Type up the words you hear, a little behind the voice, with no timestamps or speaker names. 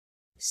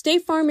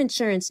State Farm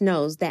Insurance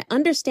knows that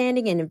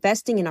understanding and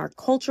investing in our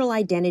cultural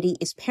identity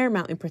is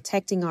paramount in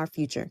protecting our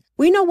future.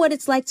 We know what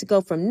it's like to go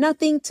from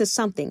nothing to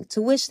something,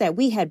 to wish that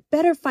we had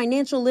better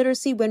financial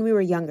literacy when we were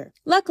younger.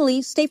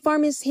 Luckily, State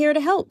Farm is here to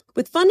help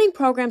with funding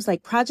programs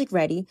like Project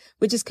Ready,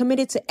 which is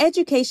committed to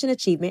education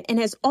achievement and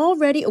has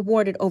already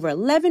awarded over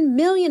 $11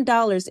 million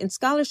in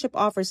scholarship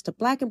offers to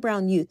Black and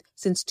brown youth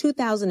since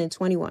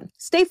 2021.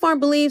 State Farm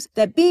believes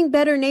that being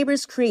better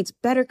neighbors creates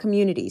better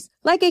communities.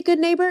 Like a good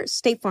neighbor,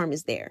 State Farm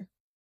is there.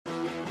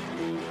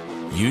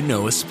 You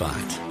know a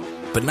spot,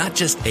 but not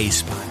just a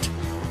spot,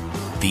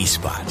 the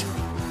spot.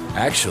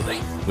 Actually,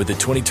 with the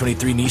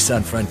 2023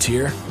 Nissan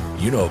Frontier,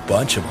 you know a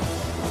bunch of them.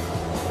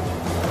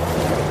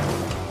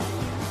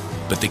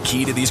 But the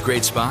key to these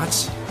great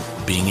spots?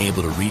 Being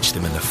able to reach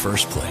them in the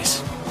first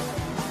place.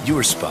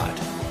 Your spot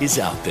is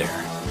out there.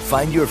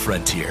 Find your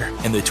Frontier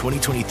in the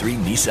 2023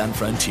 Nissan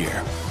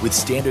Frontier with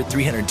standard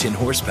 310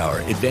 horsepower,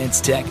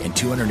 advanced tech, and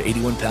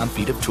 281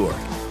 pound-feet of torque.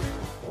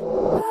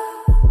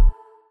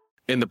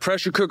 In the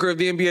pressure cooker of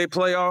the NBA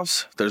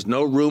playoffs, there's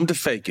no room to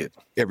fake it.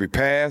 Every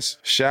pass,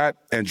 shot,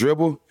 and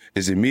dribble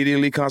is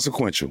immediately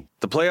consequential.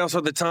 The playoffs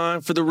are the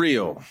time for the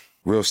real.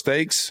 Real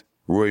stakes,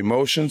 real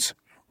emotions,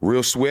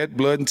 real sweat,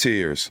 blood, and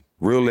tears,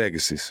 real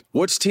legacies.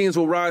 Which teams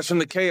will rise from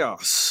the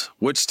chaos?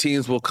 Which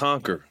teams will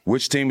conquer?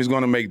 Which team is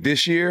going to make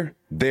this year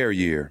their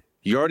year?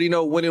 You already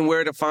know when and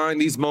where to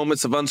find these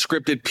moments of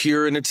unscripted,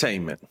 pure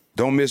entertainment.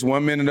 Don't miss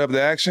 1 minute of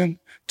the action.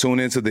 Tune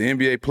into the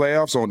NBA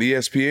playoffs on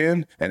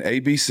ESPN and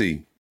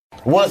ABC.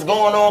 What's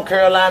going on,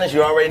 Carolinas?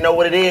 You already know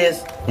what it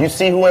is. You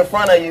see who in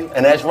front of you,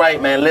 and that's right,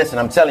 man. Listen,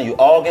 I'm telling you,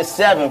 August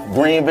 7th,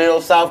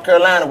 Greenville, South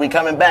Carolina, we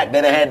coming back.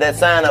 They done had that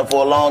sign up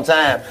for a long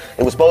time.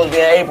 It was supposed to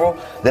be in April,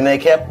 then they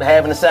kept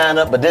having the sign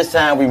up, but this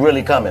time we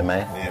really coming,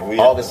 man. Yeah, we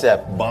August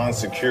 7th. Bond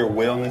Secure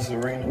Wellness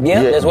Arena.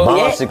 Yeah, that's what we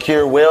Bond at.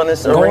 Secure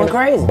Wellness Arena. Going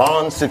crazy.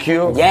 Bond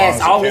Secure. Yes,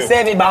 Bond August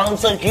secure. 7th, bond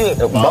secure.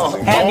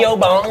 Have your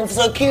bond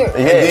secure. Yeah.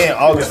 And then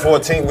August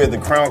 14th, we're at the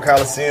Crown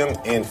Coliseum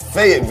in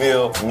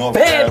Fayetteville, North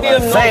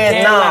Carolina.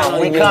 Fayetteville,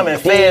 we coming.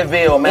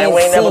 Fayetteville, man.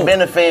 We ain't NC. never been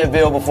to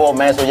Fayetteville before,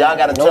 man. So y'all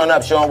got to turn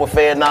up, show them what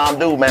Fayetteville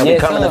do, man.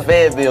 Yes, we coming sir. to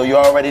Fayetteville. You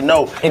already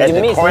know. If at you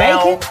the miss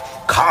Crown Macon,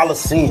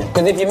 Coliseum.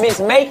 Because if you miss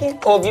Macon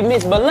or if you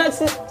miss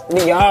Biloxi,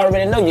 then you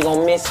already know you're going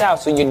to miss out.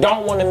 So you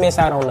don't want to miss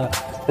out on the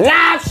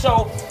live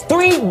show.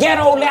 3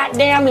 ghetto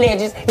goddamn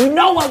legends. You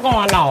know what's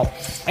going on.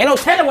 Ain't no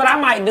telling what I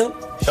might do.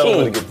 Tell them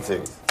where to Shit. get the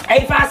tickets.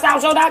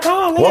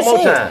 85southshow.com. One more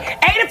time.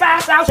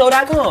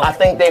 85southshow.com. I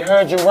think they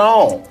heard you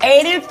wrong.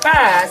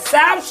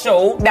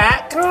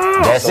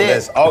 85southshow.com. That's So it.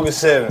 that's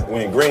August 7th,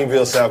 we in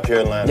Greenville, South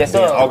Carolina. Yes,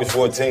 Then sir. August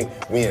 14th,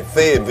 we in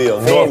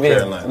Fayetteville, North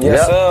Carolina. Yes,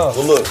 Yep. sir.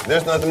 So look,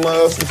 there's nothing more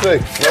else to say.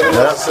 Nothing Yep,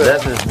 else to say.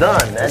 that's just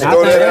done. That's,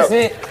 Throw that That's out.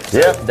 it.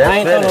 yep, I that's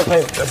ain't throw no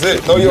finished. paper. That's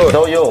it. Throw yours.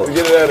 Throw yours.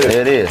 Get it out of There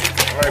here. it is.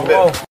 All right,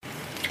 bet.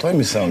 Play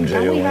me something,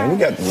 J.O.N. We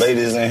got the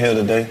ladies in here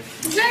today.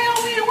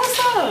 J.O.N., what's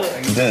up?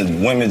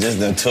 Then women just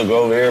done took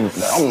over here. I'm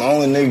the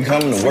only nigga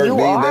coming to work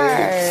these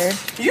days.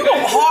 You a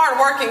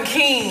hard-working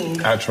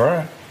king. I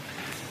try.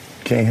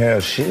 Can't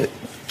have shit.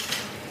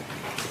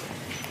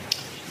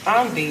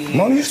 I'm dead.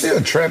 Mom, you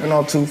still trapping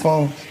on 2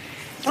 phones?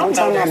 I'm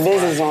talking about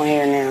business on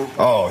here now.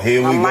 Oh,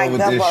 here we I'm go mic'd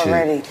with up this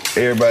already. shit.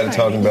 Everybody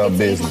talking about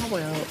business.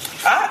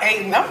 I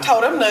ate, I'm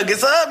told them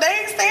nuggets up. They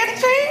ain't standing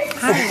a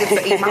chance. I didn't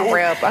get to eat my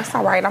wrap. That's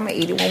all right. I'm gonna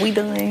eat it when we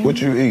done.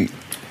 What you eat?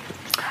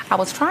 I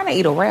was trying to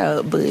eat a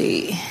wrap, but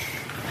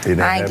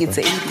I ain't get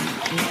to eat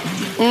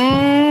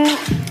it.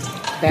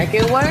 Back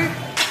at work.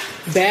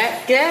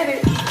 Back at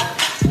it.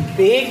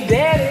 Big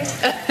Daddy.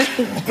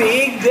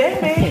 Big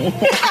Daddy.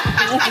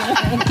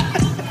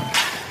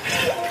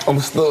 I'm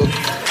stuck.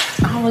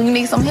 Oh, you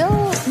need some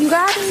help? You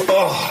got it?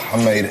 Oh, I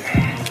made it.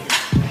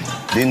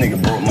 These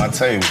niggas broke my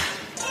table.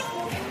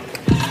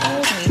 Oh,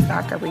 me, so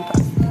I can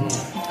repost.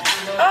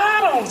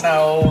 I don't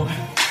know.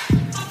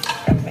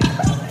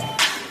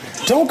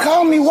 Don't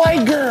call me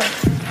white girl.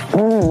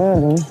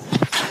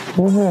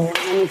 I'm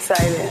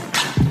excited.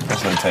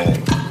 That's her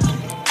tag.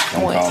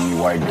 Don't call me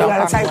white You girl.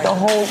 gotta type the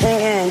whole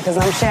thing in, because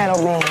I'm shadow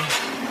banned.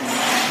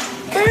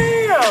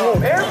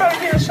 Damn. Everybody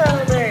getting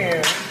shadow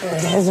banned.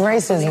 It's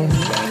racism.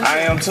 I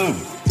am too.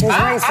 It's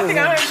I racism. think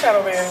I am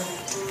shadow banned.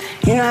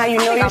 You know how you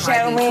know think you're I might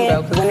shadow be too, though,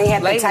 banned? 'cause When they have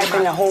to lately type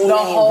in the whole the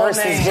name whole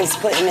versus name. just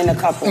putting in a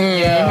couple.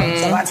 Yeah.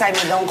 So if I type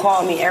in don't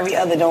call me, every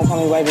other don't call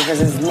me white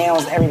because it's now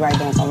it's everybody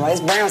don't call me white.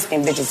 It's brown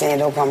skin bitches saying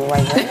don't call me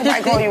white girl.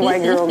 Nobody call you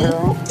white girl.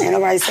 Ain't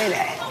nobody say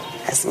that.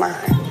 That's mine.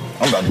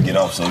 I'm about to get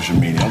off social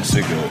media. I'm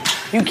sick of it.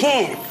 You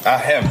can. I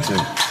have to.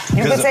 You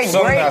can Because take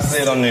something I breaks.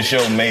 said on this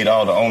show made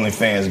all the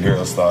OnlyFans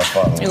girls start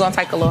following. You gonna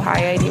take a little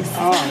hiatus?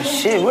 Oh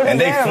shit! What And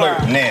is they that flirt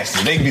about?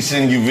 nasty. They be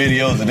sending you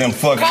videos of them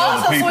fucking Call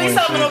other some people sweet and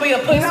something shit. will be a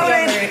pussy. You know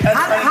that?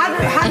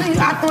 How do you?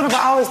 I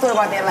always thought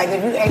about that. Like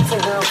if you ask a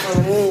girl for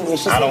a nude and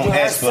she I said don't you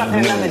ask for sucking the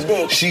another news.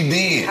 dick. She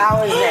did.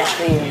 How is that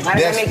for you? How does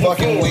That's that make you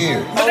fucking feel?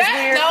 weird. But It's that,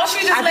 weird. no, she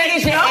just I let think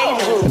it's you your know.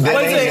 age group. That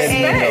What to ain't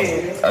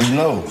expect.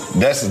 no.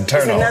 That's a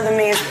turn It's off. another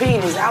man's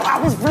penis. I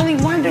was really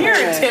wondering. You're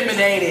that.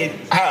 intimidated.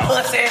 How?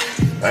 Pussy.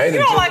 I ain't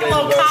You don't like a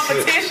little intimidated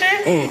about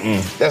shit.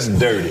 competition? That's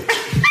dirty.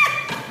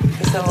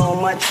 It's a little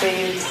much for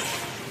you.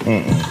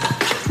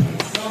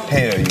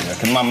 Hell yeah,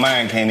 because my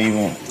mind can't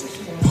even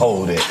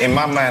hold it. In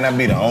my mind, I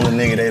be the only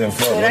nigga they done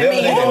fuck. Whatever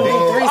they done did.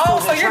 Oh,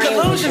 so you're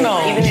delusional.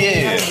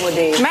 Yeah.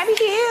 Maybe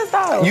he is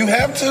though. You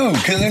have to,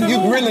 because if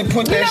you really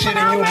put that shit in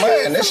your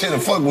mind, that shit'll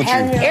fuck with you.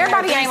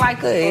 Everybody ain't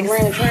like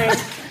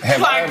us.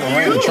 Have I ever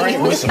ran a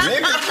train with some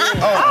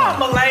niggas?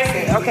 I'm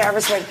amazing. Okay, I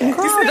respect that.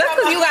 Girl, just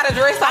because you got a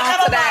dress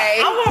on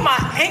today. I wore my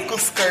ankle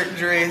skirt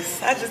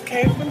dress. I just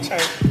came from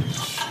church.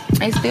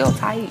 It's still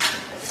tight.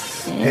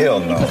 Hell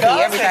no.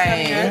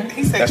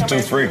 Everything. That's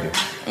too freaky.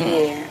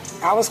 Yeah.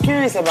 I was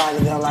curious about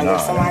it though. Like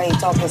if somebody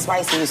talking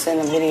spicy, you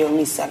send a video of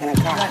me sucking a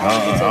cock.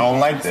 I don't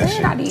like that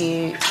shit. I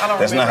did.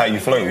 That's not how you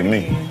flirt with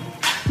me.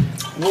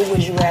 What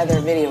would you rather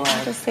a video of?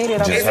 Just say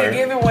that. Is it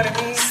giving what it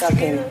means?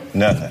 Sucking.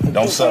 Nothing.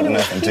 Don't suck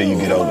nothing until you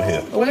get over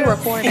here. We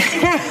recording.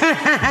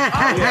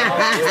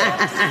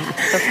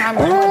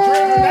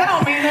 That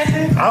don't mean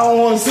nothing. I don't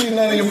want to see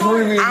none of your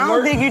previous work. I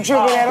don't think you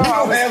tripping at all.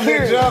 I was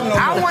curious.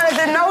 I wanted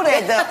to know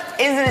that though.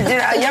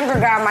 A younger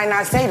guy might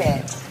not say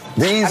that.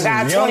 These a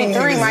guy 23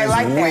 might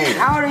like that.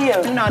 How old are you?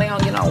 You know they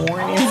don't get no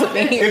warnings up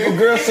in here. If a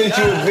girl sent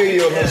you a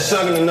video of her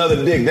sucking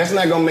another dick, that's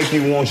not gonna make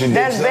you want your dick.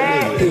 That's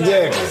bad.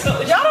 Exactly. So,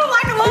 y'all don't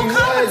like a little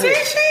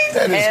competition?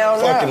 That is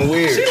fucking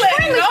weird. She let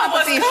me know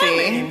what's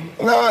coming.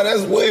 No,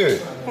 that's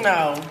weird.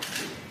 No.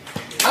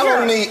 I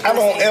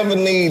don't ever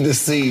need to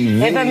see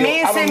video. If a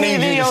man send me a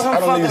video of him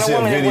fucking a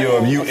woman, video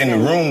of you in the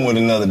room with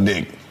another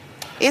dick.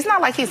 It's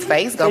not like his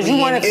face gonna be. You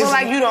want to feel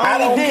like you the I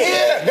only don't dick.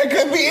 care. That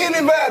could be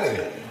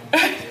anybody.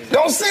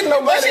 Don't send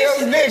nobody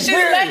else's dick. She's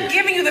like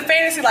giving you the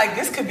fantasy like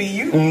this could be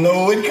you.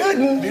 No, it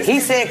couldn't. He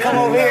said, "Come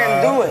over here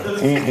and do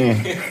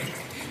it."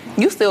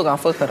 You still gonna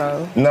fuck her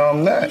though? No,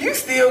 I'm not. You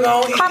still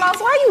gonna eat. Karlous,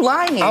 why you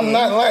lying? I'm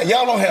not lying.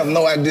 Y'all don't have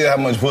no idea how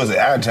much pussy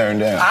I turn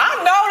down. I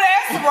know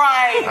that's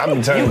right.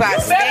 I'm turning. You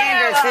got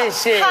standards and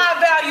shit. High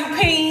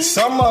value peen.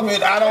 Some of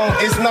it I don't.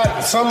 It's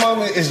not. Some of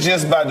it is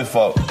just by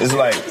default. It's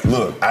like,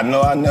 look, I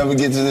know I never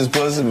get to this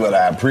pussy, but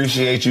I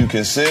appreciate you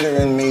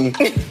considering me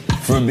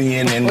for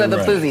being in the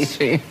run.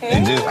 position.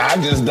 I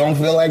just don't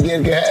feel like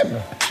it can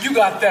happen. You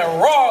got that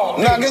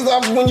wrong. No,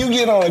 because when you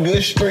get on a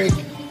good streak,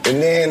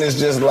 and then it's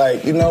just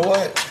like, you know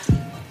what?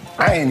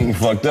 I ain't even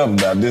fucked up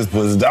about this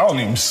pussy. I don't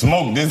even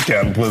smoke this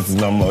kind of pussy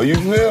no more. You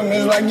feel me?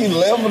 It's like you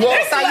leveled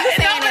up. So you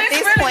saying at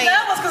this point,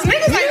 because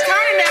niggas ain't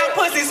turning down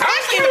pussy,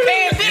 especially in the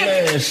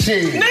pandemic. Man,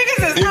 shit.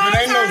 Niggas is not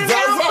turning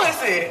down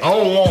pussy. I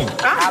don't want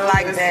it. I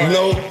like that.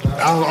 No,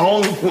 I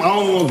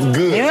don't want the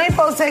good. You ain't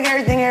supposed to take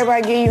everything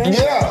everybody give you.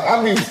 Yeah,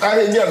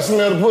 I gotta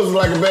smell the pussy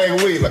like a bag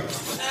of weed. Like,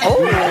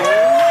 oh,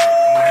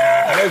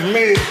 that's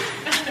mid.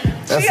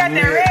 She got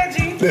that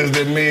Reggie. That's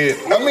that mid.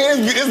 I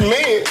mean, it's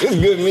mid. It's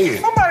good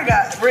mid. Somebody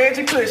got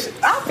Reggie push.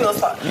 I feel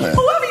sorry.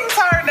 Whoever you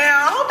turn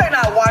down, I hope they're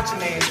not watching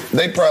this.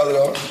 They probably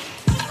are.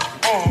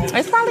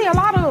 it's probably a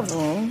lot of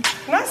them.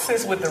 Not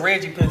sis with the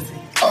Reggie pussy.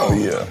 Oh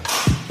yeah.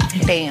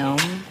 Damn.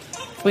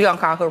 We gonna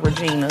call her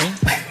Regina.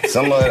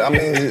 Some of it, I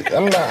mean,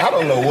 I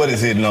don't know what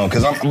it's hitting on,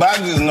 but I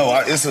just know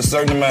it's a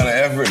certain amount of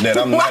effort that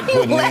I'm not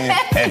putting in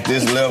at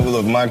this level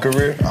of my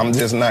career. I'm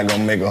just not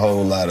gonna make a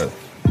whole lot of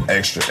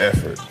extra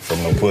effort for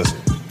no pussy.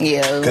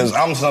 Yeah. Because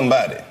I'm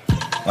somebody.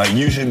 Like,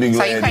 you should be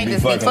glad to be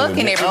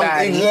fucking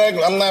everybody.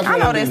 Exactly. I'm not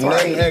gonna do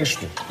nothing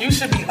extra. You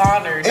should be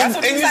honored. That's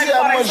what And you you say see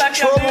how much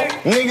trouble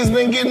niggas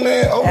been getting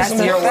there over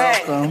some You're pussy?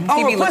 welcome.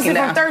 Oh, pussy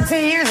from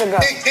 13 years ago.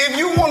 If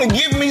you want to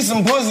give me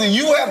some pussy,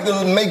 you have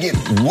to make it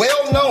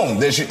well known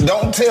that you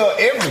don't tell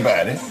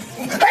everybody.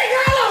 Hey,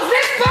 Karlous,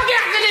 let's fuck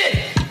after this.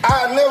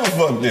 I never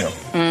fuck them.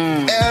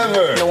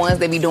 Ever. The ones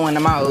that be doing the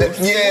most.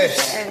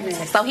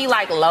 Yes. So he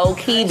like low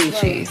key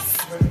bitches.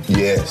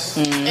 Yes.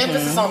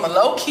 Emphasis on the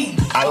low key.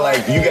 I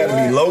like, you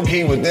gotta be low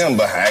key with them,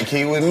 but high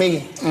key with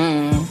me.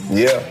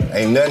 Yeah,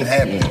 ain't nothing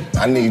happening.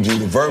 I need you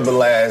to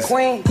verbalize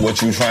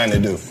what you trying to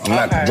do. I'm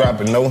not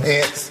dropping no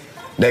hints.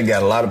 They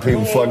got a lot of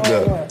people fucked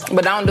up.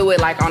 But don't do it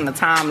like on the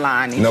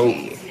timeline and Nope.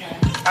 shit.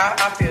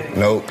 I feel you.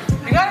 Nope.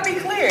 You gotta be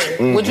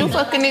clear. Would you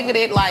fuck a nigga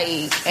that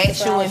like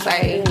ask you and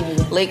say,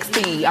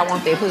 Lexi, I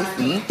want that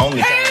pussy? On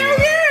the Hell timeline.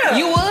 yeah.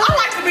 You would? I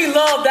like to be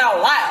loved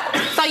out loud.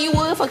 So you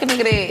would fuck a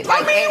nigga that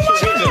like ask you?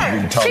 She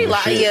just be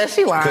talking shit. Yeah,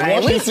 she lying.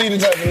 Because once you see the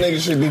type of nigga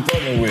she be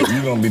fucking with,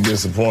 you gonna be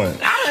disappointed.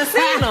 I done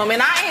seen them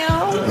and I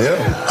am. Yeah.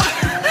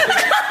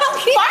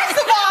 First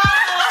of all,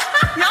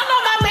 y'all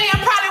know my man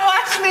probably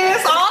watching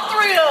this. All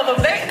three of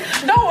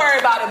them. Don't worry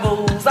about it,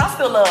 booze. I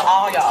still love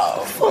all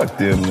y'all. Fuck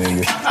them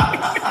niggas.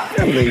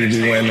 Them niggas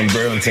be wearing them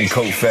Burlington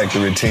Coat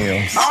Factory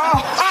Timbs.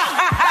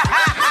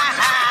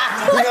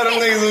 You know them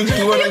niggas who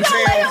just wear them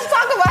Timbs?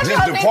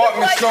 Just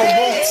department store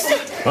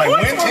boots. Like,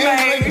 when Timbs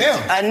like them?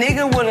 A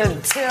nigga with a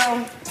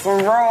Tim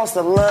from Ross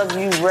to love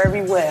you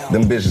very well.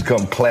 Them bitches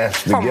come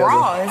clasped together.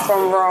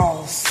 From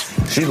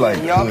Ross. She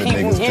like Y'all hood keep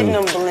niggas getting too.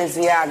 them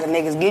Balenciaga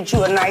niggas. Get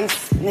you a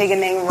nice nigga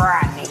named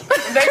Rodney.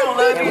 They gonna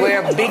love and you.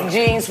 wear big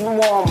jeans from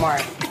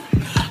Walmart.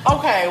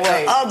 Okay,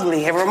 wait.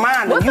 Ugly. A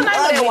reminder. What's you the name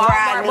of ugly, that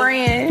Walmart Rodney.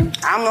 brand?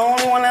 I'm the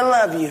only one that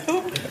love you.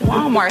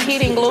 Walmart,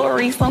 Hidden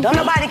Glory, something. Don't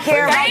nobody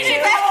care about you.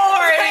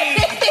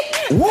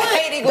 Glory.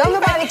 What? Don't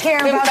nobody care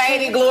about you.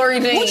 Faded Glory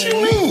jeans. What you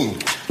mean?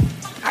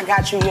 I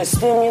got you your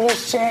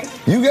stimulus check.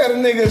 You got a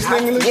nigga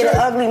stimulus check? Get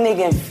an ugly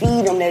nigga and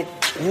feed him that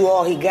you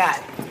all he got.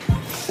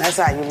 That's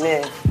how you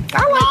live.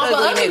 I like but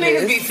ugly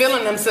niggas be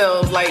feeling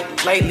themselves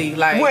like lately.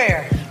 Like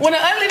where? When an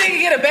ugly nigga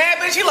get a bad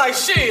bitch, he like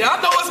shit.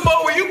 I know it's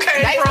more where you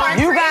came from.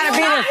 You gotta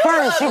be the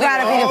first. You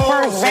gotta be the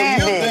first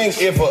bad bitch. You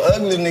think if an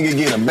ugly nigga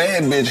get a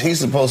bad bitch, he's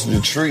supposed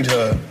to treat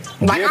her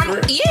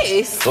different?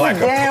 Yes. Like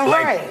damn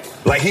right.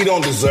 Like he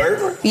don't deserve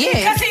her? Yeah.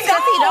 Because he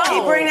don't.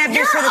 He bring that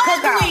bitch to the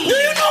cookout. Do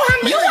you know how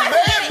many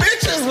bad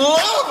bitches love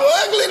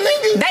ugly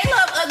niggas? They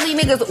love ugly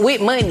niggas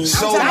with money.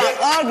 So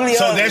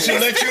that should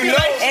let you know.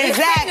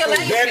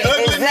 Exactly. That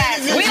ugly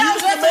niggas. We don't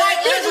just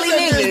like ugly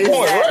niggas.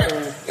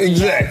 Right?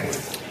 Exactly.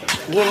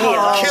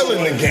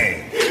 Killing the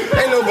game.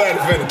 Ain't nobody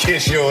finna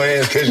kiss your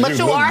ass because you look good.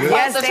 But you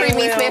are supposed to treat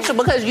me special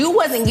because you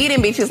wasn't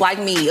getting bitches like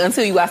me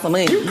until you got some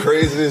money. You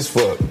crazy as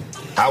fuck.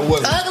 I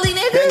wasn't. Ugly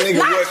niggas?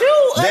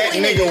 That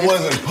nigga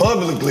wasn't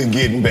publicly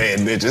getting bad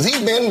bitches.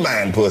 He been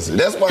buying pussy.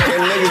 That's why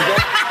them niggas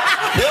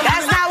don't.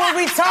 That's not what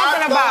we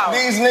talking about.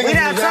 These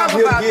niggas was out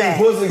here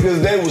getting pussy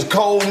because they was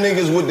cold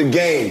niggas with the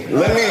game.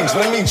 Let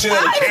me chill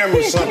the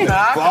camera something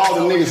for all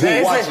the niggas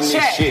who watching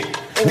this shit.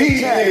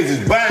 These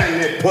niggas is buying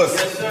that pussy.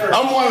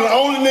 I'm one of the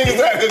only niggas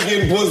out here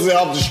getting pussy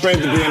off the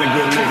strength of being a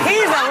good nigga.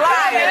 He's a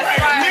liar.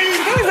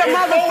 He's a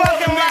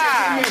motherfucking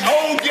liar. This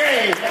whole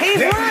game.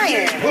 He's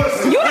lying.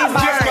 You not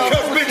buying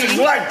because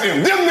bitches like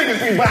them. Them niggas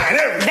be buying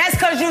everything. That's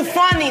because you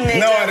funny,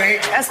 nigga. No, it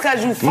ain't. That's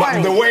because you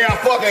funny. The way I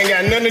fuck ain't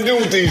got nothing to do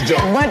with these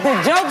jokes. But the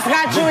jokes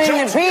got you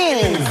in the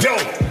pen. The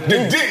joke. The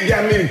dick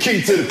got me the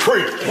key to the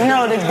crib.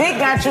 No, the dick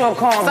got you a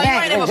call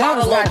back. The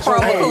jokes got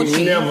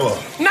you Never.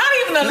 Not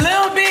even a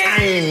little bit.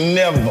 I ain't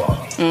never.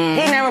 He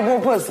never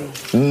bought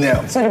pussy.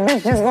 Never. So the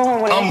bitch just go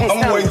home with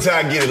I'm waiting till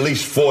I get at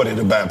least 40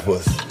 to buy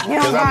pussy. You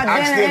don't buy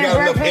I dinner still and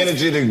got enough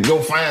breakfast? energy to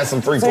go find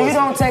some free So pussy. you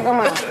don't take them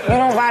out. You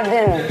don't buy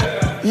dinner.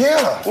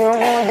 Yeah. You don't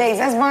go on dates.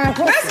 That's buying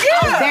pussy. That's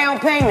good. Down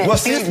payment. Well,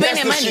 see,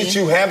 that's the shit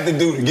you have to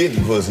do to get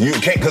the pussy. You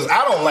can't, because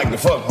I don't like to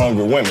fuck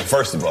hungry women,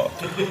 first of all.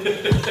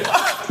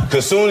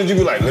 Because soon as you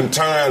be like, let me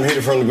turn around and hit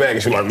it from the back,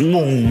 and she's like, all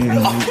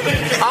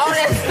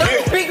that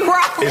stupid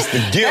crap. It's the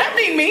guilt. That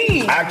be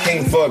mean. I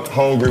can't fuck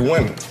hungry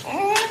women.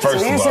 First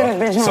So you of send all.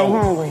 the bitch home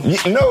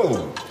hungry?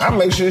 No. I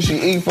make sure she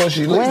eat before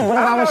she leaves. What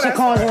about when she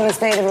calls you in a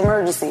state of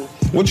emergency?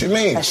 What you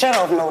mean? A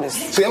shut-off notice.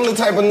 See, I'm the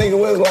type of nigga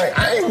where it's like,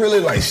 I ain't really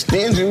like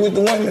stingy with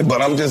the women,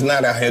 but I'm just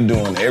not out here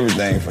doing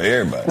everything for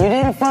everybody. You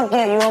didn't fuck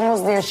yet. You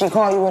almost there. She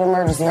called you with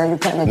emergency. Are you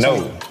cutting a check?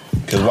 No.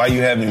 Because why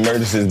you having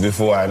emergencies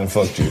before I done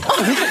fucked you?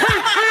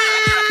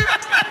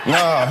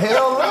 Nah,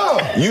 hell no.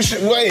 You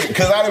should wait,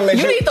 because I done make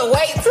You need to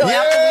wait till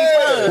after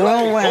we fuck.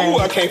 No way. Ooh,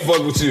 I can't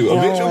fuck with you. A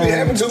bitch will be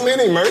having too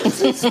many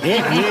emergencies.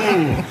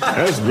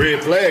 That's a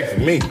red flag for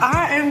me.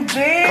 I am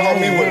dead. Call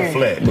me with a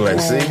flag. Be like,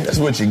 see, that's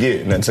what you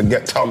get. And to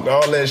talk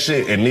all that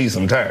shit and need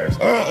some tires.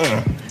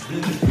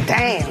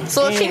 Damn.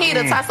 So if she need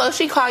a tire, so if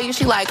she call you,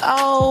 she like,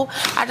 oh,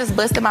 I just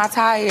busted my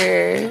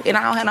tire and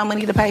I don't have no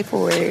money to pay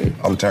for it.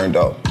 I'm turned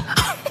off.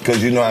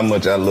 Because you know how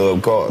much I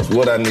love cars.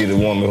 What I need a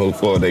woman who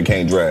for they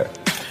can't drive.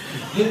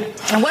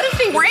 And what if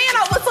she ran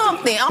over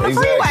something on the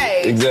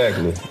freeway?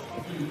 Exactly.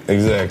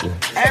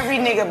 Every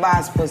nigga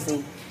buys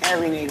pussy.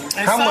 Every nigga.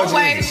 In some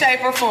way,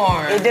 shape, or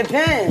form. It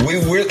depends.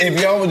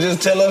 If y'all would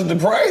just tell us the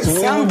price.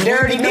 Some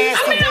dirty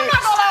nasty I mean, I'm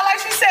not gonna lie. Like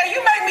she said,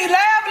 you make me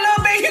laugh a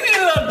little bit. You get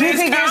a little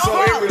discount.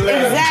 Exactly.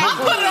 I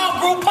put it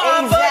on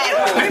Groupon for you.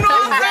 You know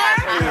what I'm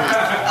saying?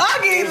 I'll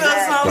give you a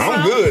little something.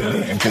 I'm good,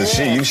 man. Because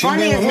she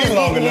been with me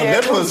long enough.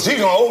 That pussy, she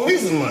gonna owe me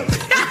some money.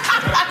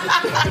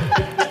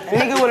 A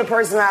nigga with a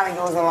personality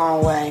goes a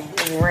long way.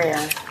 It's rare.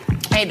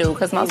 They do,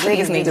 because most of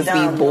these niggas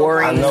be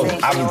boring. I know.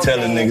 I be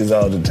telling niggas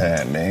all the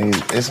time, man.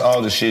 It's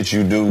all the shit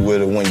you do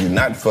with her when you're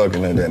not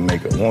fucking her that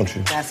make her want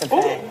you. That's a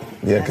fact.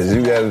 Yeah, because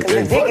you gotta.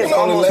 The dick is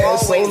almost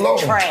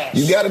always trash.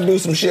 You gotta do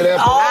some shit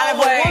after.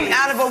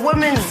 Out of a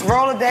woman's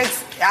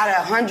Rolodex, out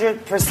of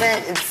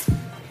 100%, it's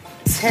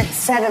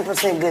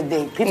 7% good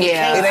dick. People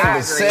can't. It ain't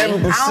but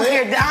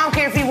 7%. I don't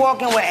care if he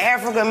walking with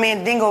Africa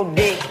Mandingo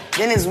dick.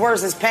 Then it's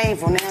worse. It's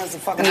painful. Now it's a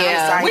fucking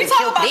homicide. We talk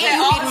about that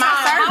all the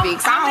time.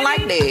 Cervix. I don't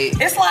like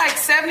that. It's like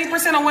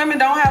 70% of women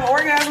don't have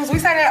orgasms. We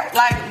say that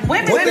like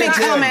women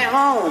come at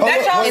home.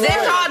 That's y'all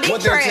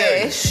dick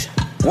trash.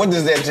 What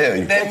does that tell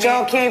you? That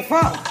y'all can't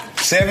fuck.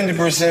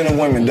 70% of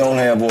women don't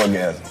have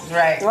orgasms.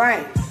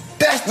 Right.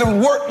 That's the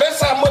work. That's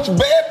how much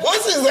bad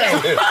pussy's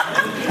out here.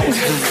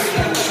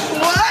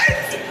 What?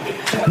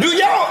 Do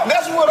y'all?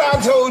 That's what I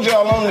told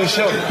y'all on this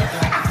show.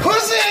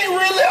 Pussy ain't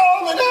really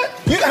all of that.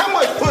 How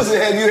much pussy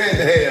have you had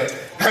to have?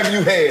 Have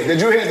you had that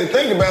you had to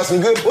think about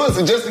some good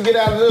pussy just to get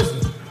out of this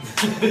one?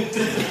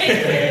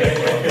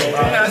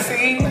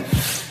 See?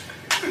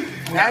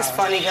 That's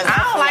funny because I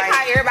don't like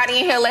how everybody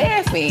in here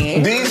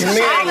laughing. These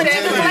men All of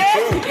them is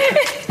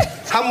laughing.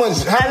 How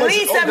much? At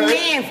least a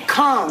man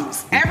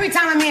comes. Every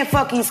time a man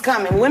fuck, he's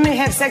coming. Women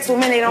have sex with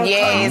men, they don't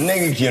come.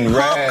 Nigga can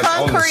ride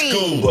on the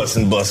school bus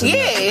and busting.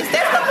 Yes,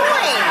 that's the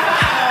point.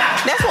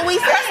 That's what we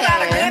said. That's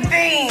not a good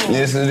thing.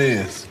 Yes, it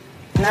is.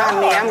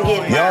 Not me, I'm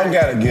getting Y'all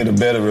gotta get a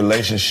better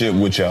relationship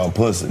with y'all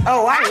pussy.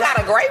 Oh, I got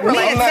a great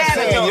relationship. I'm not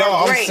saying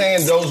y'all, I'm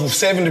saying those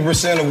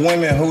 70% of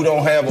women who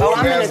don't have orgasms.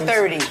 I'm in the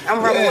 30.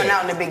 I'm rubbing one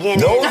out in the beginning.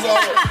 Those are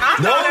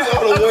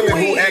the women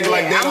who act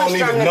like they don't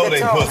even know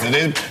they pussy.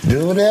 They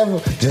do whatever.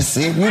 Just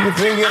see if you can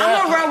figure it out.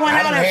 I'm gonna rub one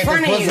out in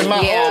front of you.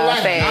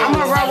 I'm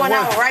gonna rub one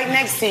out right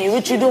next to you.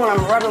 What you doing?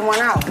 I'm rubbing one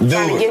out.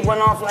 Trying to get one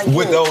off like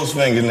with those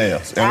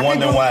fingernails. And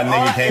wondering why a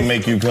nigga can't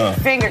make you come.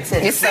 Fingertips.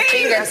 It's the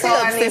fingertips.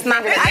 It's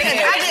not the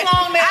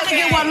I can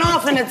get one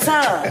off in the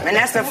tub, and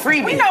that's a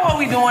freebie. We know what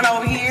we doing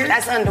over here.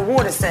 That's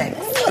underwater sex.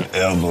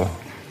 Whatever.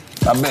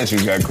 I bet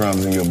you got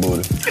crumbs in your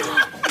booty.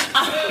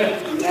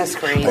 That's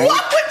crazy.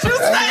 What would you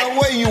say? Ain't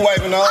no way you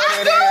wiping all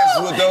that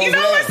ass with those You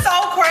know what's so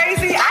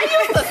crazy? I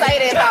used to say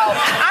that though.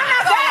 I'm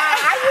not gonna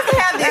lie. I used to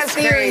have this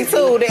theory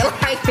too that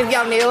like if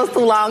your nails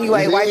too long, you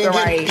ain't wiping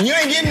right. You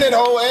ain't getting that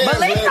whole ass. But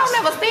legs don't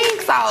never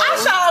stink, so. I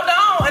sure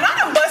don't, and I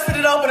done busted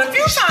it open a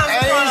few times.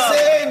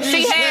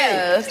 She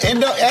has.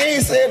 I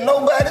ain't said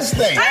nobody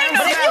stink.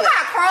 But if you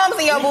got crumbs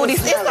in your booty,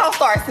 it's gonna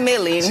start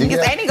smelling. Ain't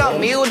it gonna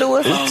mildew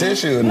or something? It's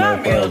tissue in there.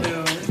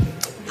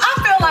 I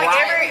feel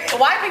like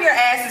wiping your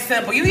ass is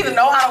simple. You either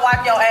know how to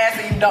wipe your ass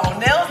or you don't.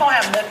 Nails don't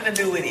have nothing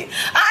to do with it.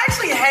 I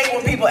actually hate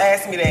when people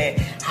ask me that.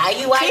 How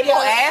you wipe your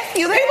ass? Ask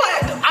you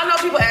that? I know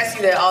people ask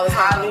you that all the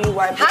time. How do you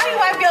wipe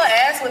your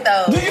ass with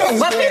those?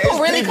 But people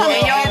really come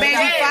in your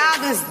baby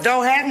fathers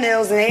don't have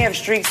nails and they have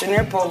streaks in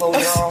their polo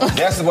drawers.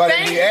 That's why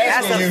they be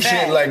asking you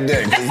shit like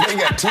that. Because they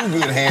got two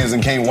good hands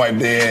and can't wipe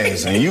their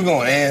ass. And you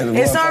gonna ask them.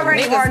 It's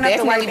already hard enough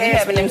to wipe ass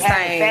having them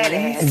fat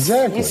ass.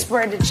 Exactly. You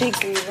spread the cheeks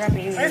and you rub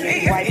it.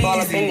 You wipe all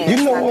up in there.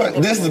 You know what?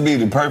 This would be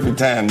the perfect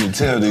time to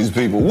tell these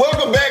people,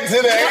 welcome back to the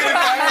 85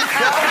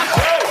 Show.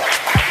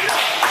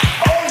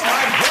 Oh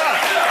my God.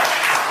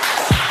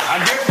 I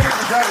guess that's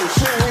the type of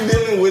shit we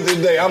dealing with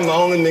today. I'm the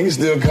only nigga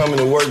still coming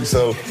to work,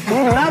 so. We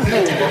love you.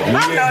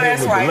 I know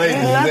that's right. We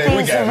love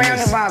you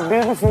surrounded by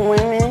beautiful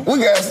women. We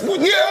got,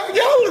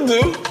 y'all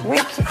do.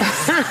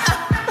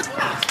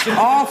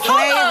 All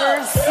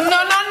flavors. No,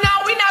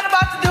 we not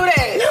about to do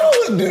that.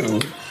 Y'all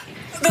do.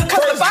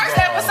 Because the first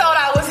episode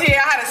I was here,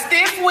 I had a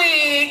stiff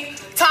wig.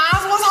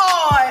 Times was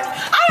hard.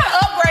 I done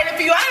upgraded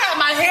for you. I got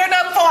my hair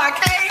done before I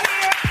came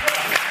here.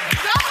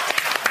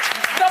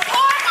 The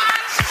poor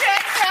minds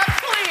checks have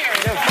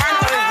cleared. The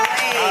frontal is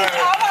laid.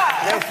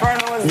 The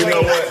frontal is laid. You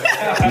know what?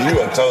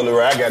 You are totally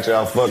right. I got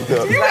y'all fucked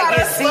up. You like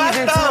it's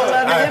season 2 of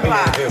Love and Hip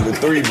Hop.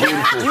 With three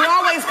beautiful. You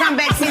always come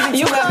back season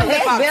 2 of Love and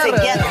Hip Hop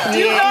together.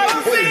 You know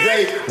what I'm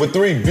saying? With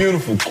three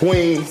beautiful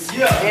queens.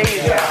 Yeah. There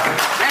you go.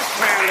 That's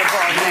round up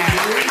all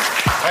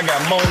now. I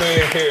got Mona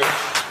in here.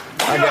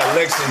 I got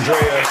Lex and Drea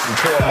and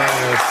Core.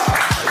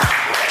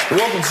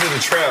 Welcome to the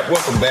trap.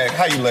 Welcome back.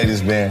 How you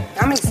ladies been?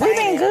 I'm excited. We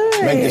been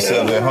good. Make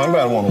yourself at home.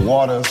 Anybody want a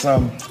water or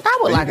something? I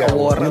would like a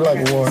water. You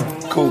like a water?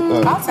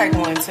 Cool. I'll take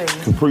one too.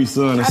 Capri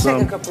Sun or I'll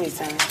something? take a Capri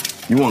Sun.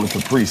 You want a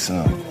Capri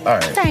Sun? All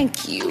right.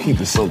 Thank you. Keep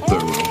it so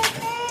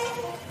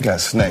thorough. Got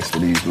snacks for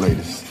these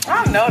ladies.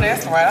 I know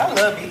that's right. I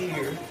love you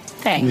here.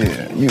 Thank you.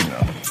 Yeah, you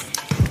know.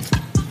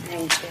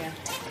 Thank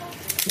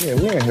you. Yeah,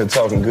 we in here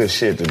talking good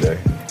shit today.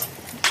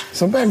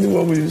 So back to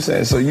what we were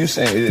saying. So you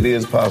saying it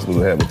is possible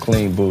to have a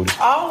clean booty?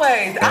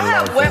 Always. I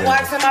have wet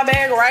wipes in my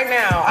bag right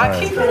now. I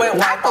keep a wet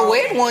wipe. Not the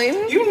wet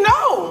one. You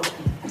know.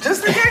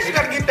 Just in case you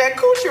gotta get that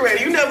coochie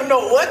ready. You never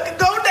know what to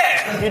go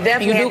down. You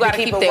definitely do gotta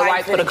keep that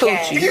wipe for the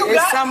coochie.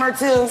 It's summer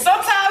too.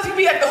 Sometimes you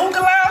be at the hookah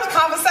lounge,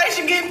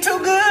 conversation getting too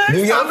good.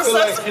 Do y'all time feel to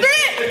like?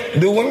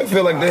 suspend. Do women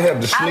feel like they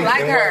have to sneak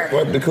like her. and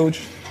wipe the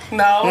coochie?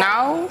 No.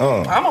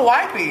 I'm a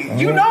wipey.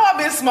 You know I've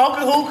been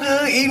smoking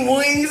hookah, eating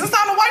wings. It's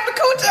time to wipe the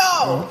coochie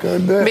off.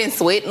 Okay, Been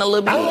sweating a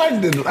little bit. I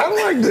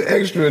like the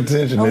extra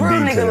attention A to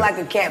real detail. nigga like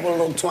a cat with a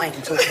little twang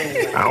to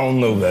it. I don't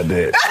know about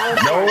that.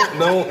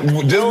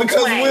 don't. Just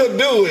because we'll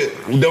do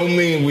it, don't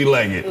mean we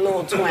like it. A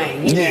little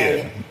twang. You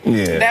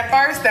Yeah. That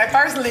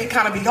first lick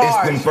kind of be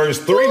hard. It's them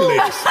first 3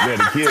 licks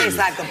that kill Tastes you.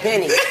 like a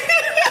penny.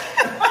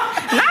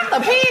 Not the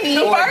penny.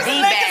 The first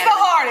lick is the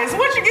hardest.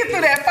 Once you get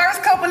through that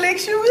first couple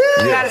licks, you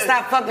good. You gotta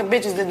stop fucking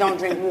bitches that don't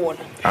drink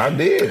water. I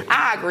did.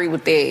 I agree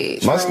with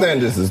that. My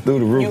standards is through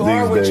the roof You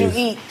are these what days. you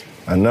eat.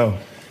 I know.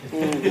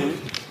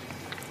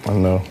 I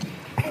know.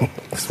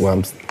 That's why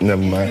I'm.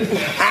 Never mind.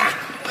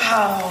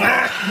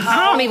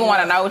 I don't even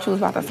want to know what you was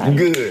about to say.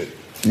 Good.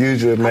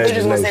 Use your You imagination.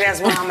 just gonna say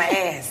that's why I'm an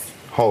ass.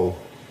 Ho.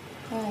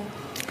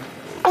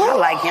 I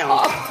like him.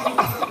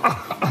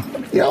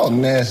 Y'all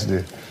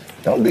nasty.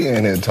 Don't be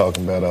in here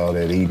talking about all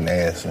that eating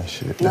ass and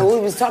shit. No, we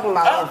was talking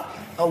about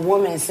if a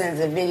woman sends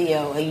a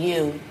video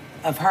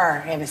of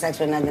her having sex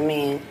with another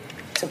man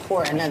to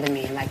court another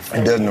man. Like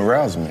It doesn't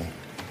arouse me.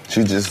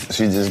 She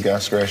just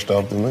got scratched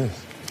off the list.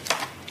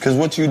 Cause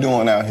what you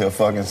doing out here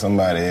fucking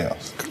somebody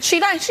else? She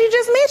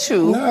just met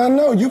you. No, I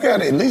know. You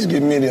gotta at least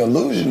give me the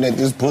illusion that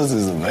this pussy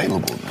is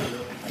available.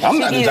 I'm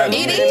not the type of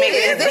nigga. It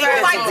is. This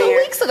was like 2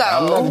 weeks ago.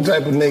 I'm not the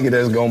type of nigga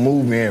that's gonna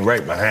move in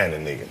right behind a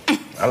nigga.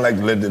 I like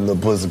to let the little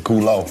pussy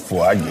cool off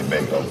before I get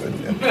back up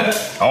in there.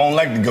 I don't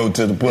like to go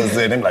to the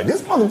pussy and they be like,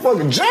 this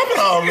motherfucker jumping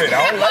already.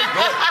 I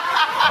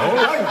don't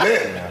like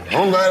that. I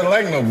don't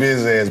like no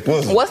busy ass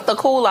pussy. What's the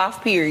cool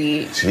off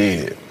period?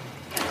 Shit.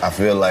 I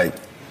feel like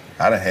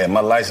I done had my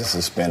license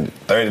suspended.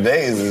 30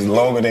 days is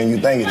longer than you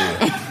think it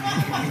is.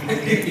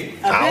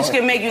 A bitch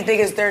can make you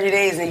think it's 30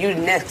 days and you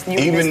missed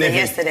it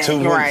yesterday. 2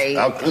 weeks, right?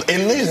 at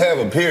least have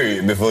a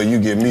period before you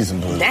give me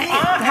some pussy.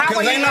 Damn.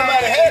 Because ain't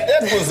nobody had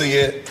that pussy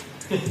yet.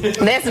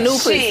 That's new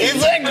pussy.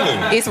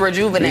 Exactly. It's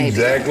rejuvenated.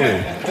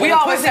 Exactly. We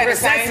always say the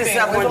same resets thing.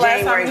 itself When's on the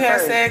last time January you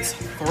had 1st? sex?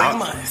 3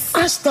 months.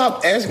 I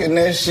stopped asking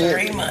that shit.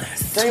 3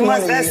 months. 3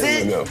 months, 20 that's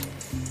years it? ago.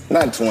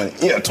 Not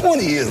 20. Yeah,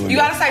 20 years ago. You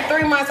gotta say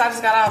 3 months. I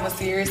just got out of a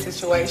serious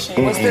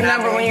situation. What's the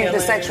number when you're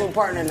the sexual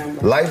partner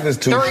number? Life is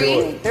too short.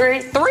 3?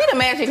 3 the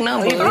magic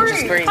number.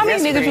 Three. How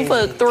many niggas you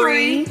fuck?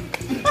 3.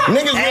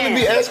 Niggas really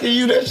be asking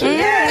you that shit?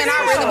 And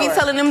I really be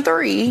telling them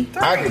 3.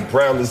 I can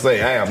proudly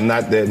say I am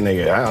not that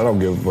nigga. I don't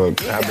give a fuck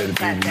how many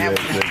people you have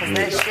sex with.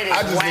 That shit is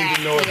I just need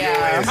to know if your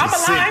ass I'm is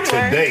sick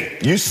alive, today.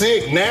 You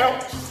sick now?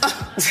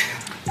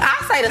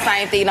 I say the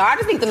same thing. No, I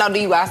just need to know, do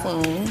you got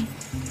some?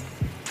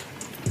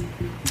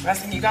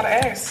 That's you gotta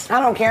ask. I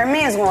don't care. A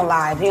man's gonna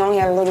lie. If he only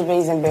had a little bit,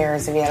 he's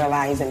embarrassed. If he had a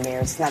lie, he's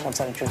embarrassed. He's not gonna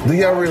tell the truth. Do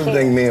y'all really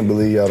think men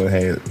believe y'all done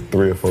had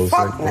 3 or 4 sex?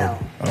 Fuck no.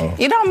 Oh.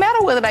 It don't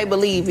matter whether they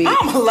believe it.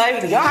 I'm a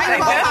lady. Y'all How you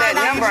ain't gonna got find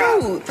that out number the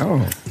out.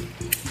 truth?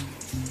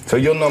 Oh. So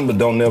your number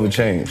don't never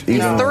change?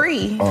 Even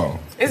 3. Oh.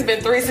 It's been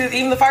 3 since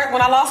even the first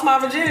when I lost my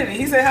virginity.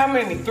 He said, how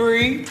many?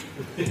 3.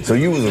 So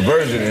you was a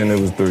virgin and it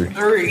was 3?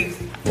 3.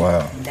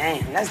 Wow.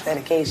 Damn, that's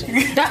dedication.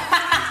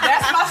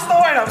 That's my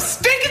story and I'm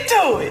sticking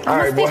to it. All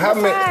right, well, how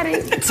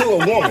many to a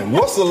woman?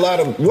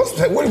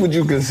 What would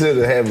you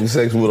consider having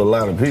sex with a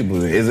lot of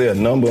people? Is there a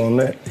number on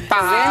that?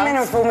 5 men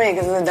or 4 men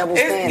because it's a double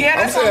standard.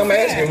 Yeah, I'm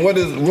asking,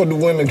 what do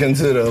women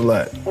consider a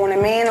lot? On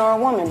a man or a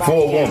woman?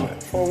 For a woman.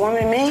 For a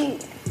woman, me,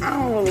 I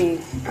don't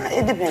really.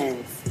 It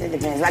depends. It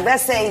depends. Like,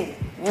 let's say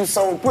you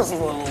sold pussy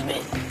for a little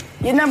bit.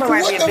 Your number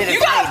might be a bit of. You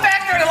gotta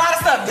factor in a lot of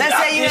stuff. Let's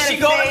say you did she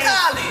go to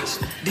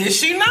college? Did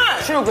she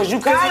not? True, because you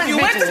college if you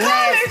went to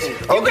college,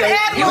 you could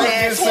have your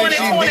 20,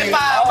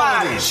 25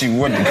 bodies. She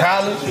went to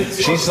college.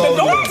 She sold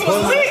The dorms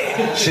was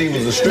lit. She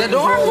was a stripper. The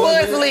dorm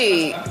was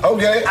lit.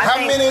 Okay, how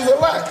many is a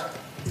lot?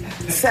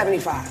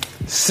 75.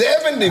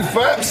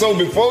 75? So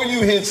before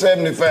you hit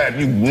 75,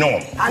 you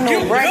normal. I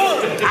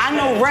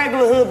know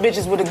regular hood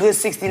bitches with a good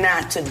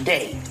 69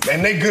 today.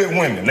 And they good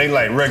women. They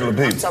like regular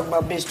people. I'm talking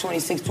about bitch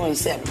 26,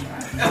 27.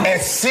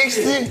 At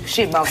 60?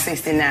 Shit about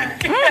 69.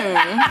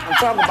 I'm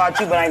talking about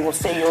you, but I ain't gonna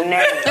say your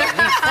name. Be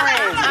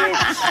friends,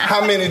 bitch.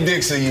 How many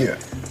dicks a year?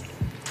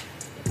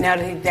 Now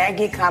that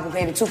get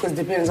complicated too, because it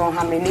depends on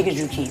how many niggas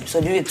you keep. So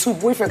if you get 2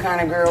 boyfriend kind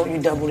of girl, you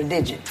double the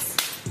digits.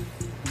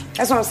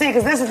 That's what I'm saying,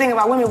 because that's the thing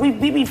about women.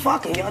 We be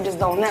fucking. Y'all just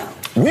don't know.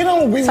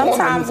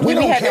 Sometimes we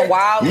be having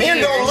wild Men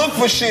years. don't look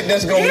for shit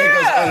that's gonna make us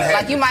unhappy.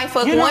 Like you might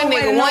fuck one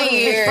nigga 1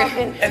 year,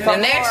 and the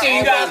next year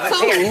you got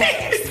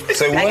 2.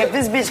 Say like what? if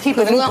this bitch keep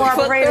a new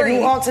carburetor,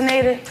 new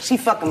alternator, she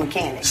fucking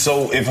mechanic.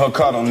 So if her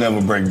car don't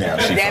never break down,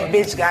 she that fuck.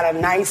 bitch got a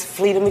nice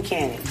fleet of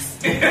mechanics.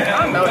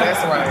 I know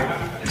that's right.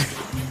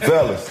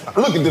 Fellas,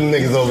 look at them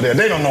niggas over there.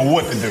 They don't know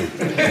what to do.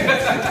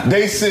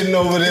 They sitting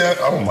over there.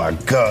 Oh my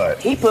God.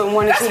 He putting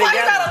 1 and 2 That's why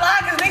together. you gotta lie,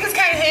 because niggas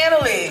can't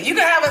handle it. You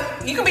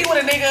can be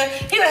with a nigga,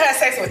 he done had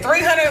sex with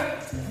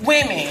 300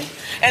 women,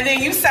 and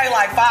then you say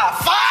like 5.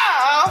 5?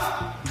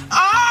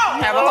 Oh,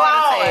 Have a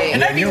heart attack.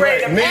 And they be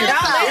ready to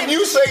If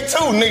you say 2,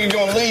 nigga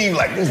gonna leave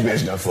like this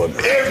bitch done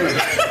fucked everything.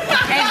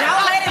 And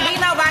don't let it be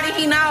nobody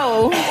he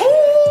knows.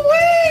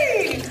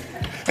 Ooh-wee.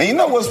 And you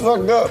know what's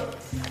fucked up?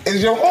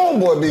 Is your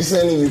homeboy be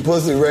sending you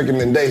pussy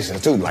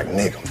recommendations too? Like,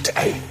 nigga,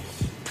 hey.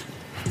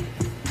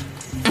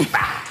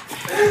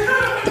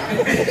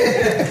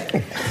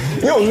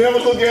 You don't never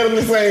look at him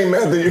the same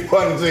after you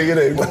want to take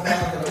it.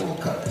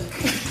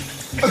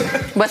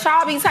 But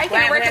y'all be taking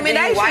the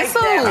recommendations too.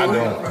 I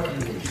don't.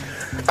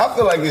 I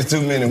feel like there's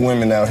too many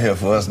women out here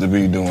for us to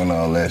be doing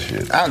all that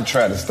shit. I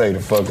try to stay the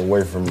fuck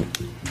away from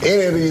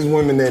any of these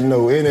women that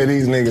know any of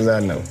these niggas I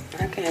know.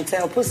 I can't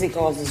tell. Pussy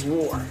causes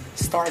war.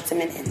 Starts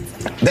them and ends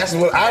them. That's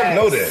what I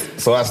know that.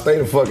 So I stay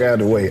the fuck out of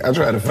the way. I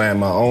try to find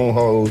my own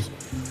hoes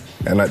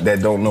and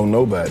that don't know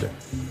nobody.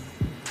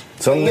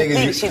 Some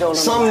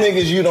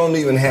niggas you don't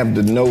even have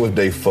to know if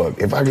they fuck.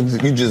 If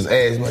you just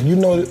ask, like, you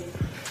know,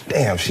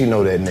 damn, she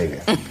know that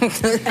nigga. I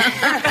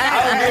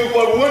don't give a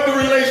fuck what the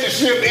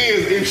relationship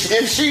is.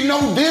 If she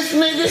know this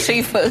nigga,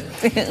 she fucked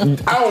him.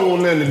 I don't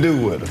want nothing to do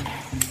with her.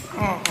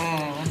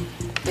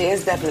 Yeah,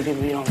 it's definitely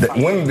people you don't fuck.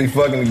 Women be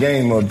fucking the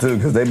game up too,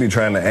 because they be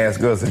trying to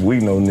ask us if we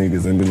know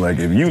niggas and be like,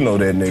 if you know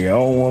that nigga, I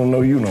don't want to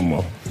know you no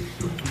more.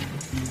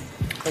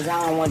 Because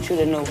I don't want you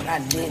to know what I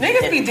did.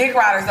 Niggas be dick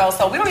riders though,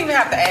 so we don't even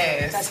have to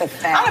ask. That's a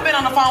fact. I done been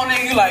on the phone,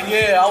 nigga, you like,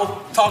 yeah, I was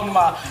talking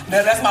about,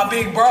 that's my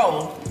big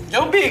bro.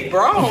 Your big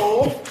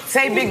bro?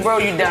 Say big bro,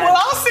 you done. Well,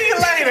 I'll see you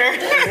later.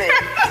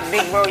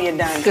 Big bro, you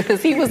done.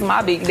 Because he was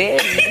my big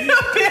daddy.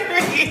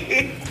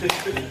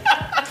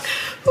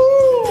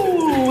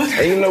 Ooh.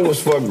 And you know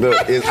what's fucked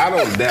up is I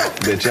don't doubt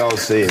that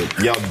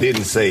y'all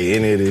didn't say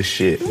any of this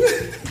shit.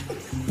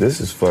 This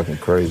is fucking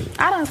crazy.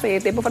 I done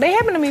said that before. They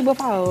happened to me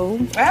before.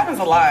 That happens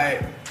a lot.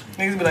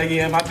 Niggas be like,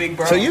 yeah, my big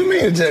bro. So you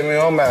mean to tell me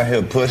I'm out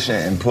here pushing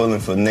and pulling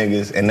for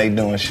niggas and they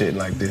doing shit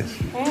like this?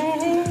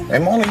 Mm-hmm.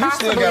 And Mona, you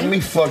still got me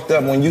fucked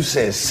up when you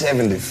said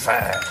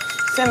 75.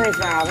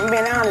 75. I'm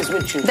being honest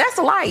with you. That's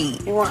light.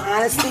 You want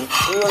honesty?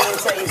 You want me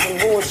to tell you some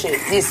bullshit?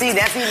 You see,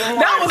 that's even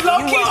more. That was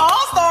low-key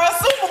All-Star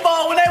Super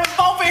Bowl when they was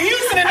both in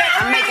Houston and that.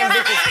 I'm making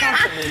bitches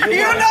comfortable.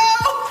 You know?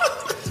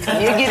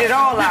 You get it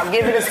all out.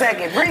 Give it a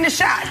second. Bring the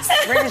shots.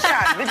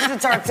 Bitches will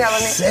start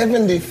telling it.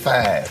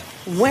 75.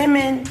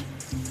 Women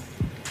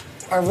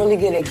are really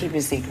good at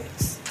keeping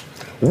secrets.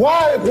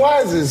 Why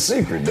is it a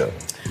secret, though?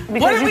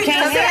 Because you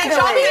can't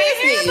handle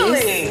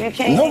it. You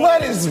can't.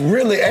 Nobody's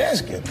really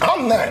asking.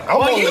 I'm not. I'm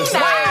on the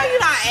side. You're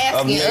not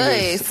asking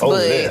us,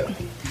 but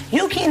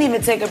you can't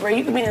even take a break.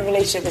 You can be in a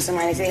relationship with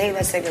somebody and say, hey,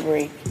 let's take a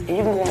break. And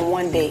you can go on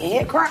one date and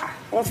he'll cry.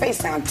 On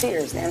FaceTime,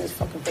 tears down his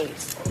fucking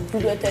face. You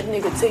let that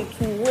nigga take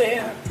you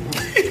where?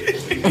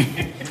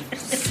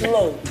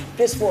 Slow.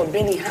 This for a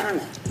Benny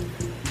Hanna.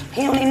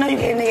 He don't even know you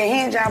gave a nigga a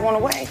hand job on the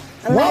way.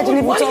 Imagine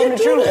if you told him the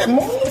truth.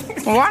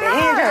 Why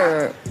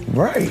not?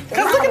 Right.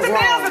 Because look at the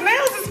nails. The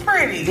nails is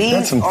pretty. These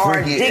That's some are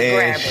freaky dick ass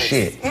grabbers.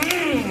 shit.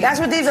 That's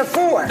what these are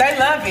for. They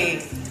love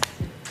it.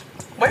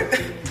 Wait,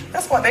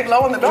 that's why they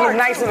glow in the They look dark.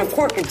 nice in a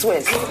quirky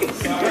twist. You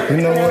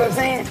know what what? I'm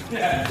saying?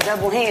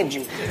 Double hand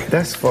you.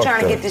 That's fucked Trying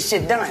to up. get this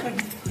shit done.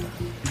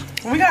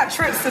 We got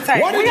trips to take.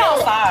 What We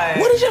outside.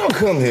 What did y'all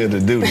come here to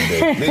do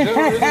today? Did y'all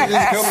really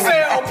just come here?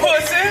 Sell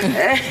pussy.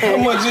 How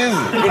much is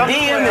it? The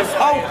DM is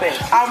open.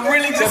 I'm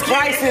really just The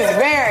prices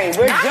vary.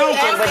 We're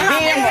joking, but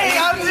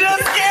DM I'm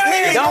just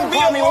kidding. Don't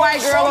call me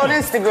white girl on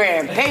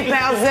Instagram.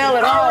 PayPal, Zelle,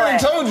 and I all already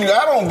that. told you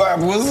I don't buy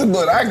pussy,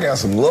 but I got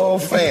some loyal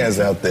fans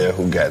out there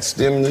who got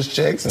stimulus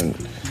checks and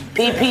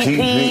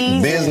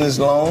PPPs. business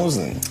loans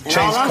and And chase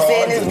all I'm cards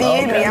saying is and all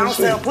DM me. I kind don't of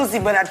sell shit. pussy,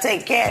 but I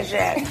take cash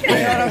out. You know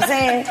what I'm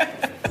saying?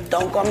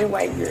 Don't call me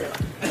white girl.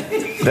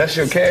 That's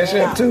your cash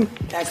app too?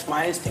 That's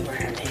my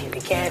Instagram name, the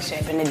cash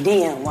app, and the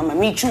DM. Where I'm gonna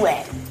meet you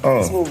at. Oh.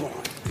 Let's move on.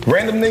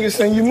 Random niggas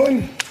send you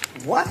money?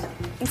 What?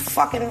 You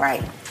fucking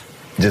right.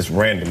 Just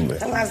randomly.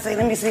 Somebody say,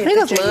 let me see a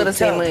Niggas picture of love your to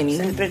send toe. money.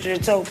 Send a picture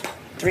of your toe.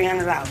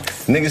 $300.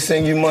 Niggas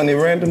send you money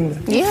randomly?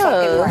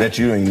 Yeah. That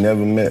you ain't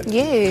never met?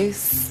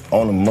 Yes.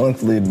 On a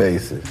monthly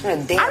basis?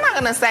 I'm not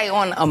gonna say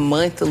on a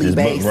monthly Just,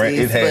 but basis.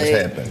 it has but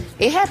happened.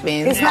 It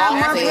happens. It's not often.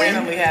 monthly.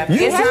 Randomly happen.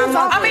 It's not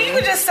monthly. I mean, you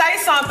could just say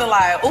something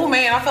like, "Oh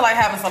man, I feel like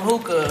having some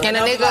hookah," And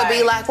the nigga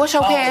be like, "What's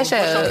your cash What's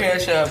app?" your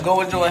cash app?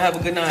 Go enjoy. Have a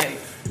good night.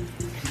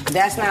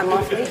 That's not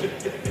monthly.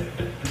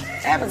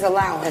 That happens a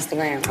lot on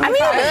Instagram. I mean,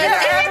 it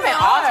happens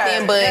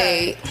often,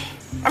 but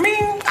I mean,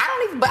 I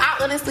don't even. But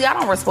honestly, I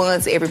don't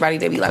respond to everybody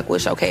that be like,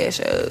 "What's your cash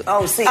app?"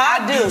 Oh, see,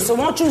 I do. So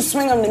won't you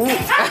swing them to me?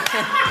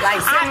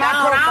 Like, send my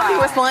I profile. don't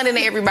be responding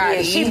to everybody.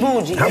 Yeah, she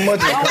bougie. How much,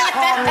 Don't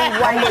call me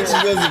how white much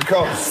girl. does it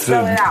cost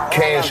Spell it to out.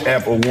 cash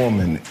app a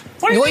woman?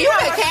 Well, you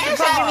can cash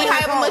app me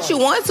however much you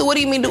want to. What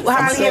do you mean? How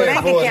I'm do saying you?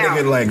 bank For a account.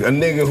 nigga like a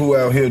nigga who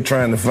out here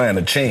trying to find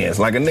a chance,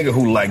 like a nigga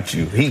who liked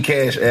you, he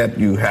cash app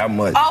you how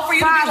much? oh, for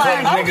you to be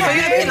like, Nigga,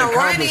 okay, in the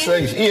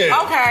conversation.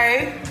 Yeah.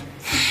 okay.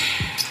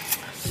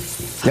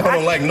 Y'all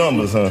don't like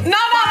numbers, huh? No.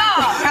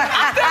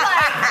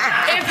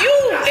 I feel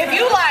like if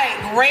you like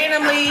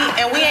randomly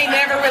and we ain't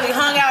never really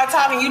hung out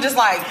talking, you just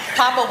like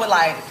pop up with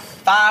like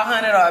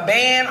 500 or a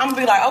band, I'm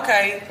gonna be like,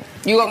 okay.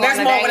 You gonna go that's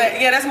on a more date? where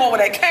that, yeah, that's more where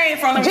that came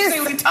from. Let me Just-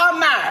 see what he talking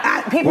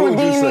about. People What would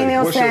you DM me say? and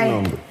they'll What's your say,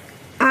 number?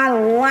 I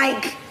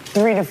like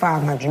 300 to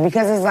 500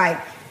 because it's like,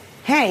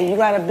 hey, you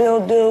got a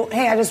bill due.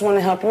 Hey, I just want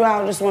to help you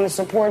out. I just want to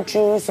support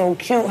you. So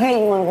cute. Hey,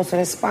 you want to go to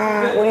the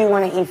spa? What do you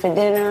want to eat for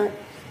dinner?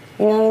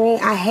 You know what I mean?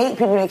 I hate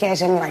people that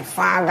cash at me like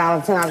 $5,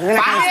 $10. Then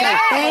I can say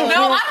thank you.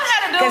 No, I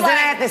had to do Because then like-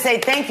 I have to say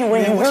thank you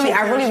when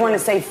I really want to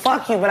say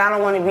fuck you, but I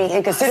don't want to be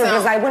inconsiderate. So-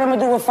 It's like, what am I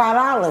gonna do with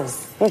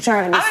 $5? You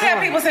trying to be I had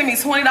smart. people send me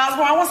 $20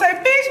 more. I want to say,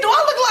 bitch, do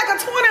I look like a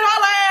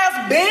 $20 ass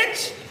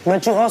bitch?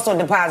 But you also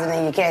deposit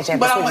in your cash app.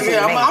 But I'm switch gonna to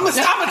your bank.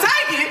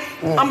 take it.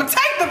 I'm gonna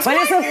take the $20. But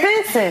it's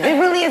offensive. It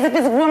really is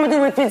offensive. What am I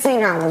do with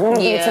 $15? What am I do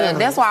with Yeah, $10?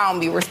 that's why I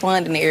don't be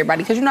responding to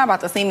everybody because you're not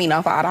about to send me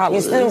no $5.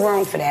 You're still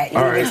wrong for that. You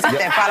All need to right. accept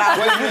that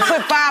 $5. You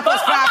put 5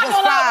 plus 5 plus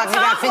 5, you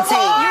got 15.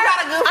 You got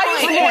a good I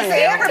used to point.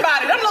 answer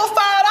everybody. Them little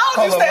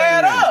 $5 used to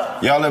add up.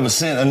 Y'all ever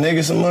sent a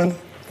nigga some money?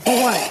 For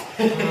what?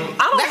 I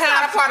don't That's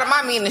not a part of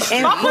my ministry.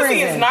 In my pussy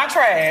prison. is not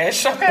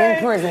trash. Okay.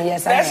 In prison,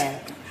 yes, I That's-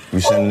 have. You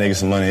send a nigga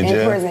some money in In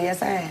jail? prison,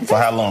 yes, I have. For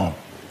how long?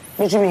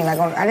 What you mean? Like,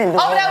 I didn't do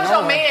it Oh, that over was and your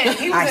over. man.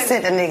 He was I in-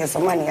 sent a nigga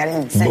some money. I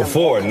didn't send him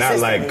Before, not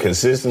like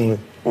consistently.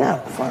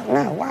 consistently?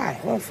 No, why?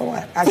 What, for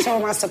what? I showed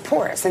my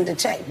support. I sent the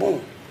check.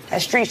 Boom.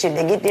 That street shit.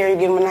 They get there, you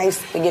give them a nice,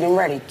 they get them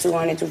ready.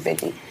 200,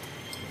 250. You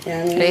know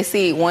what I mean? They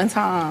see it one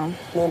time.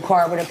 Little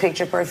card with a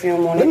picture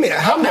perfume on it.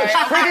 How much?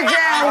 Pretty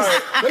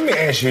jazz. Let me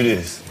ask you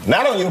this.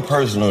 Not on your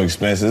personal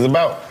expenses,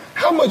 about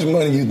how much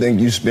money you think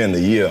you spend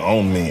a year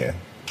on men?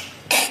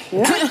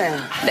 Nothing.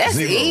 That's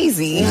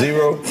easy.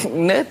 Zero?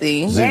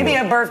 Nothing. Maybe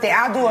a birthday.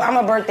 I'm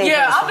a birthday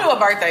person. I'll do a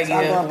birthday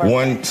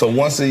gift. So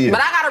once a year.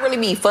 But I gotta really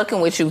be fucking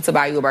with you to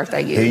buy you a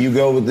birthday gift. Here you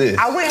go with this.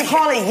 I wouldn't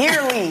call it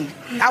yearly.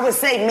 I would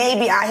say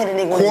maybe I hit a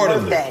nigga with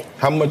his birthday.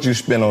 How much you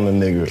spend on a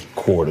nigga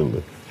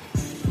quarterly?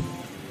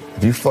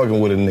 If you fucking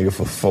with a nigga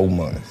for 4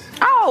 months.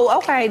 Oh,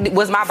 okay.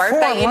 Was my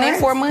birthday in that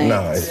 4 months?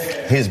 No,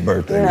 his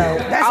birthday. No,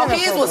 that's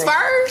his was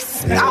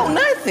first? Yeah. Oh,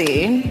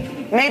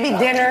 nothing. Maybe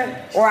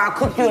dinner, or I'll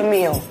cook you a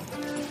meal.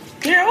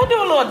 Yeah, we'll do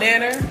a little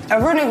dinner. A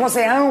real nigga gonna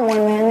say, I don't want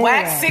that.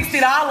 Wax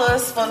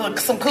 $60 for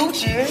some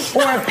coochie.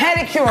 Or a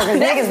pedicure, because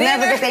niggas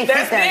never get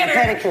their feet done. A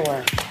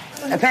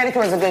pedicure. A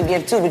pedicure is a good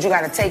gift too, but you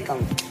gotta take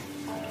them.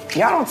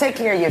 Y'all don't take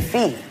care of your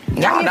feet.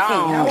 Y'all don't.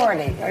 How are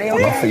they? Are they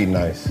okay? My feet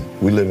nice.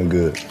 We living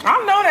good. I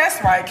know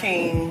that's right,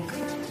 King.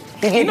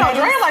 You know,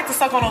 Dre like to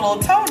suck on a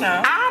little toe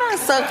now. I done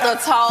sucked a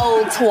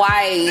toe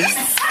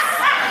twice.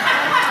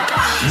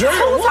 Dre, 2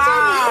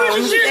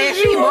 times. And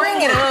she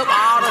bring it up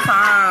all the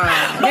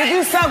time. Did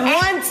you suck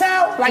one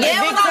toe? Like yeah,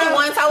 a it big was only toe?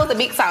 one toe. It was a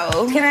big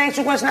toe. Can I ask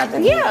you a question after?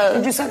 Yeah.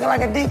 Did you suck it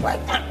like a dick? Like,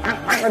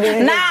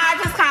 I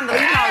just kind of,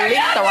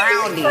 licked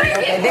around it.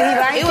 Okay, did he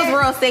like it? It was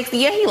real sexy.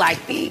 Yeah, he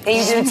liked it. And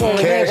you did it to him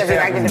because he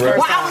liked it the first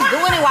Well, I time. was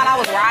doing it while I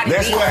was riding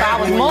it, so I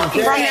was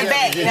monkey From the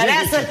back. Now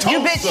that's a, you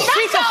bitch,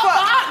 she can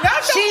fuck.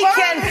 She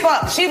can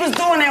fuck. She was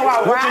doing that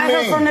while riding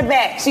her from the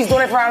back. She's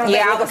doing it from the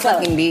back. Yeah, I was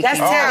sucking dick. That's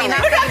talent.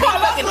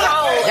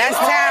 That's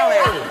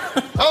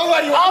talent. Oh,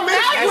 like you now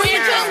you in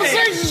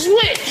conversation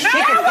switch. I'm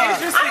not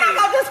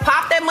gonna just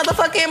pop that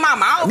motherfucker in my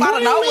mouth out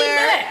of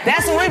nowhere.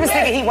 That's what we was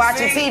thinking. He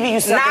watching TV, you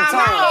sucking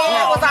Nah, my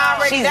head was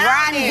already She's down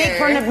riding there.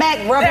 dick from the back,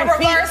 rubbing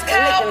feet, reverse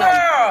licking them.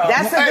 cowgirl.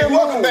 That's a Hey, good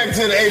welcome move. back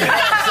to the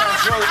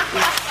 85% show.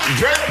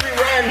 Dre be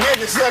riding dick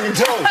and sucking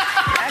toes.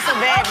 That's a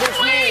bad bitch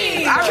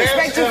move. I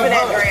respect you for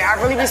that, Dre. I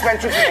really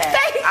respect you for that.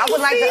 I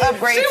would like to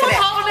upgrade to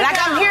that. Like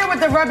I'm here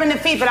with the rubbing the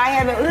feet, but I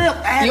haven't.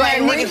 You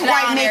ain't nigga reached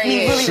quite down make there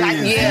me yet. really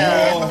like.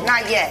 Yeah.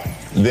 Not yet.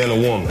 Then a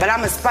woman. But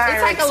I'm aspiring.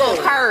 It take a little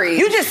too. courage.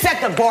 You just set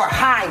the bar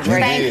high,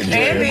 Dre.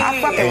 Yeah, I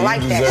fucking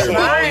like that shit.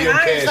 I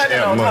ain't sucking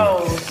no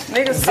toes.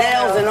 Niggas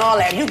Zells and all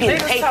that. You get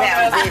Niggas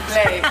PayPal, talk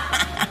bitch.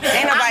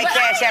 Ain't nobody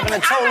cash having a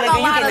toe I nigga.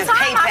 You the getting time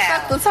I PayPal.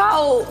 sucked the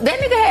toe, that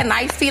nigga had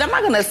nice feet. I'm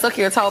not gonna suck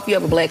your toe if you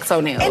have a black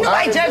toenail. Ain't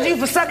nobody judge you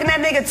for sucking that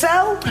nigga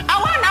toe. Oh,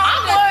 I know.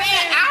 I'm just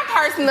saying,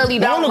 I personally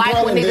don't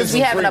like when niggas be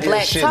having a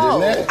black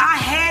toe. I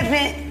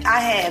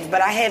have,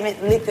 but I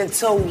haven't licked a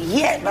toe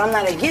yet. But I'm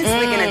not against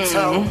licking a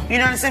toe. You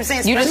know what I'm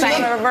saying? You just Especially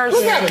ain't- on the reverse.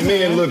 Look at the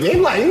men looking. He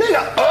like,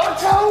 nigga, a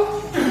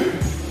toe?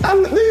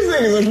 These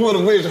niggas put a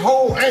bitch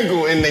whole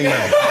ankle in their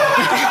mouth.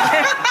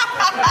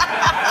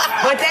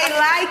 But they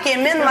like it.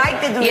 Men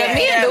like to do Yeah, that.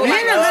 men do like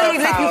Men will literally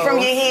those lick you toes. from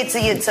your head to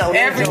your toe.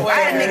 Everywhere. I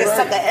had niggas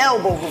suck an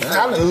elbow before.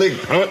 I done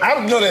licked.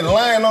 I know that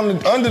line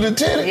under the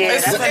titty. Yeah,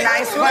 that's a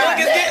nice spot.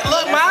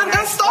 Look, mine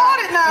done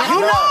started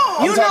now.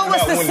 You know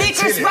what's the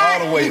secret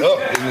spot? All the way up,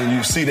 and then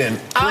you see that.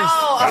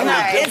 Oh,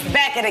 okay. It's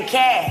back of the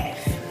calf.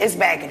 It's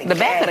back of the calf. The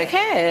back of the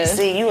calf.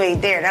 See, you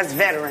ain't there. That's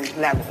veteran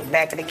level.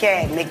 Back of the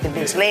calf, make the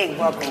bitch leg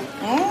buckle.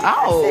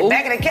 Oh.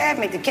 Back of the calf,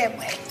 make the calf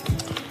wet.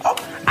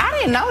 I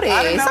didn't know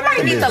that.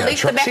 Somebody needs to lick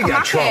the back of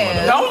my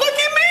calf. Don't look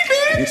at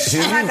me, bitch.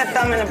 I like a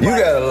thumb in the butt. You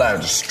got a lot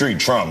of street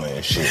trauma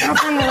and shit. I'm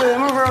from the hood.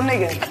 I'm a real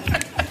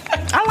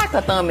nigga. I like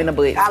a thumb in the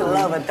butt. I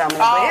love a thumb in the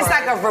butt. It's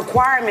like a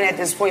requirement at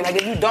this point. Like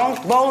if you don't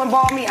bowling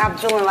ball me, I'm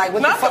feeling like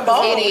what Not the the fuck is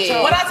bowl. wrong with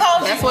you? What I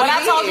told you. That's What what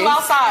I it told you is.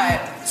 outside.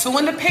 2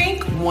 in the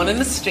pink, 1 in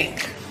the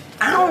stink.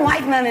 I don't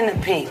like none in the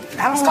pink.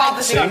 I don't It's like called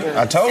the sugar. sugar.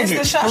 I told It's you.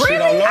 the sugar. She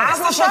don't know. I It's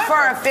would the sugar.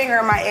 prefer a finger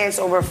in my ass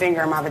over a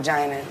finger in my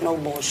vagina. No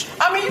bullshit.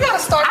 I mean, you gotta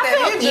start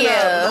that engine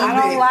up.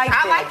 I don't like I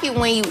that. like it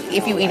when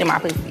if you eating my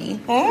pussy.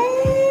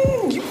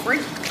 You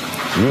freak.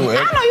 You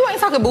I know you ain't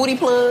talking booty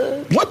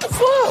plug. What the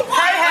fuck?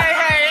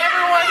 Hey,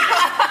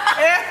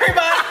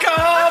 everybody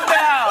calm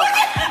down.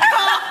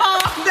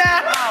 Calm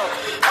down.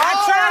 I'm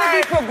trying to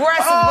be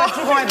progressive, but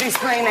you're going to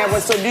explain that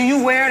one. So do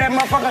you wear that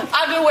motherfucker?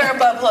 I do wear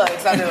butt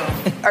plugs, I do.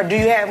 Or do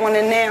you have one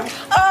in now?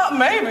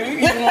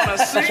 Maybe. You wanna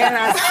see? Can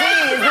I see?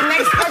 Is the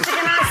next question,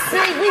 can I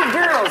see? We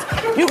girls.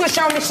 You can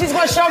show me. She's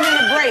going to show me in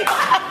the break.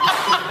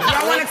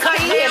 Y'all want to cut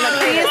me in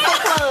the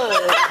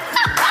plug?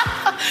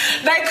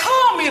 They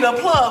call me the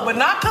plug, but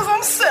not because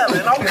I'm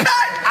selling, okay?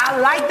 I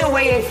like the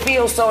way it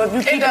feels. So if you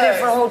keep it in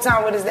for the whole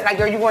time, what is that? Like,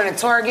 are you going to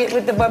Target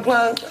with the butt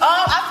plug?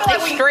 I feel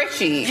like It's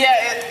stretchy. Yeah,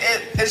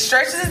 it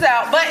stretches it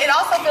out, but it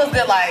also feels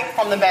good, like,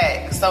 from the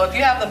back. So if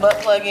you have the butt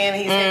plug in,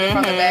 he's hitting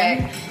from the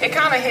back, it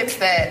kind of hits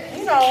that,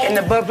 you know. And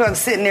the butt plug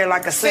sitting there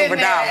like a silver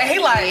dollar. And he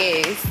like,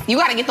 Yes. You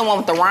got to get the one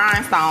with the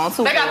rhinestone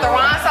too. they got the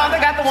rhinestones,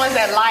 they got the ones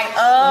that light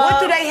up.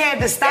 What do they have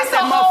to stop It's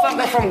that a whole-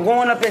 motherfucker from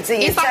going up into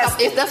your It's like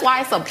chest? that's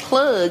why it's a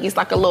plug. It's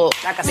like a little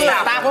Like a Look,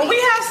 stopper. when we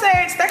have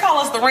sex, they call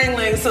us the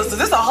Ringling Sisters.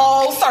 It's a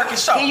whole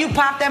circus show. Can you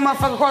pop that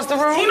motherfucker across the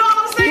room? You know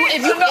what I'm saying?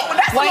 If you know,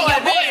 that's well, a your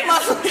little booty advanced.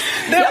 muscle,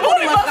 The your booty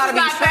booty muscle gotta muscle's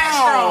be not that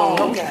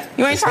strong. Okay.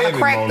 You ain't trying to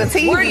heavy, crack the Mona.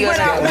 TV. Where would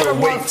I got a little order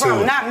one weight to from?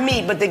 it. Not me,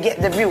 but the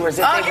viewers.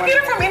 If they You want get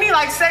it from any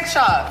like sex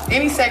shop,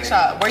 any sex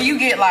shop where you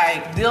get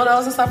like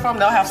dildos and stuff from.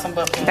 They'll have some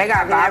butt plugs. They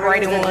got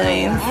vibrating ones.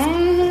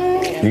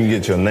 Yeah. You can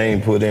get your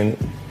name put in it.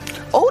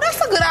 Oh,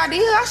 that's a good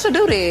idea. I should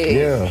do that.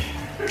 Yeah.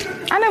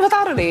 I never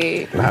thought of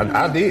that.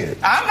 I did.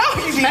 I know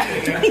you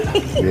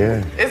did.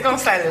 Yeah. It's gonna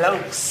say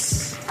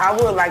Los. I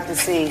would like to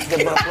see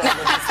the butt plug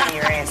that's in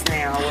your ass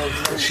now.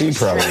 She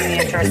probably really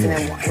interested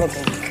in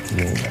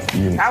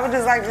looking. I would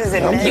just like to see.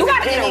 You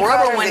gotta get a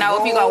rubber one though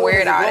if you gonna wear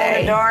it all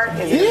day. In the dark,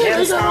 is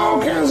it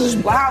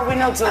gemstone? Well, how we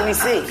know till we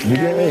see? You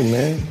know what I mean,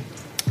 man?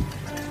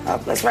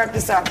 Let's wrap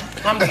this up.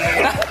 I'm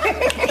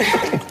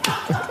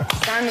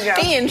time to go.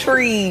 Be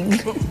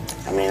intrigued.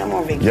 I mean, I'm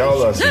on vacation.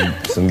 Y'all are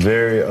some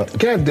very...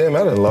 God damn,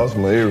 I done lost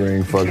my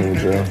earring fucking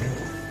with y'all.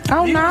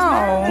 Oh,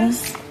 no.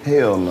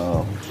 Hell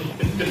no.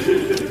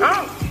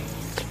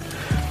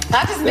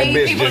 I just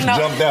need people to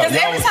know. Because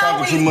every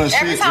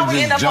time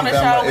we end up on the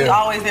show, we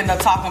always end up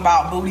talking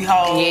about booty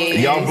holes.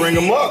 Yeah. Y'all bring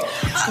them up.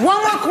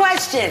 One more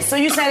question. So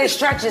you said it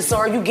stretches. So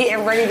are you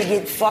getting ready to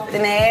get fucked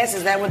in the ass?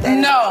 Is that what that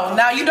is? No.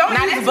 Now you don't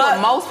use that's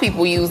what most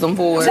people use them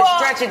for. Well,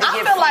 I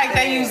feel like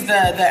they use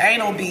the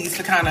anal beads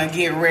to kind of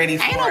get ready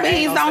for anal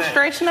beads don't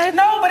stretch nothing.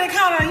 No, but it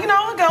kind of, it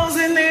goes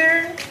in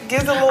there,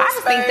 gives a little I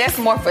just think that's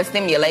more for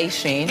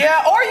stimulation.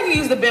 Yeah, or you can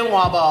use the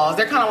Benoit balls.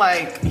 They're kind of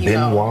like,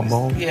 Benoit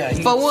balls? Yeah.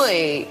 For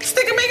what?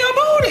 Stick them in your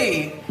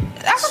booty.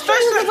 That's what you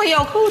use for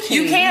your coochie.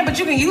 You can, but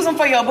you can use them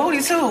for your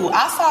booty too.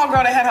 I saw a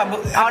girl that had her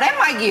booty. Oh, that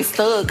might get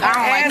stuck. I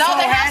don't like. No,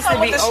 they have some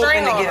with the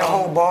string to on get a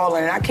whole ball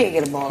in it. I can't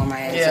get a ball in my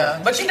ass.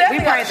 Yeah, but you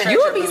definitely got to. You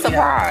would be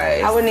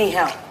surprised. I would need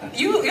help.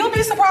 You'll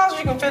be surprised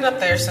you can fit up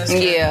there, sister.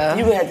 Yeah.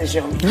 You would have to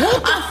show me.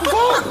 What the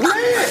fuck, man?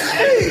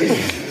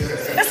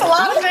 It's a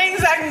lot of things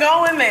that can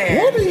go in there.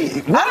 I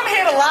done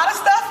hit a lot of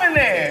stuff in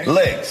there.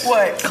 Legs.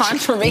 What?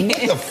 Contraband.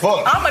 What the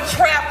fuck? I'm a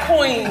trap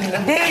queen.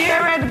 Damn, you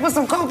ever had to put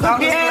some coke up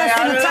your ass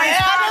in the tight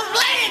spot?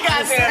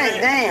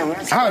 Damn.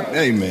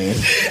 Hey, man.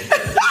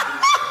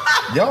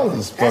 Y'all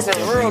is fucked That's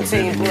a real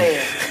team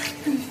player.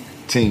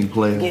 Team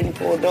player. Getting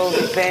pulled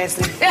over,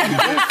 passing.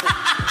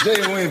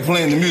 Jay, we ain't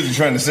playing the music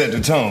trying to set the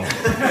tone.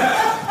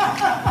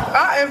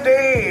 I am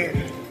dead.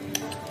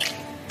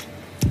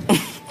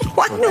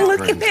 Why you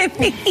looking at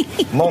me?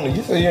 Mona,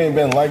 you say you ain't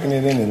been liking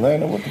it in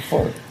Atlanta. What the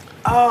fuck?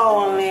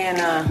 Oh, man.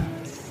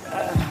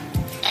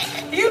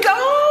 You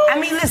don't? I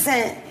mean,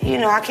 listen,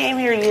 I came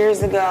here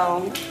years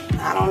ago.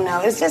 I don't know.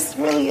 It's just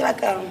really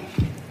like a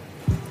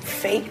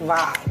fake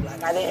vibe.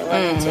 Like, I didn't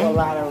run into a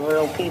lot of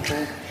real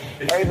people.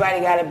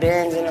 Everybody got a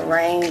Benz in the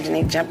range, and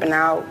they jumping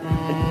out,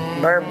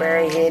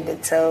 Burberry head to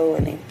toe,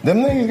 and them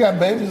niggas got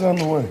babies on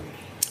the way.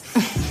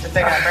 If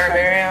they got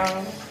Burberry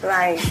on?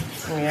 Like...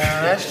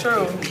 Yeah, that's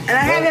true. And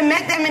I haven't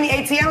met that many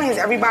ATLians.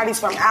 Everybody's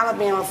from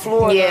Alabama,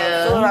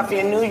 Florida,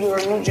 Philadelphia, New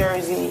York, New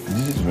Jersey.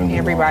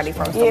 Everybody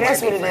from Yeah,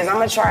 that's what it is. I'm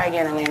going to try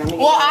again, Atlanta.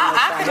 Well,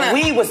 I The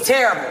weed was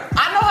terrible.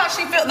 I know how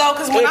she felt, though,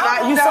 because when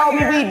you saw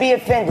me weed, be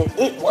offended.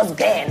 It was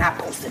bad, and I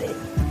posted it.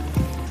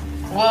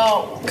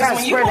 Well, because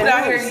when you moved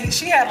out here,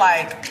 she had,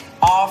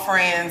 all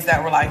friends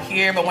that were,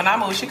 here. But when I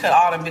moved, she cut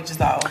all them bitches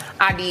off.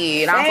 I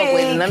did. I don't fuck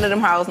with none of them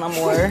hoes no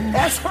more.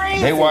 That's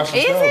crazy. They watch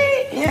the show. Is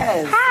it?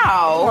 Yes.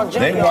 How?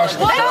 They watch the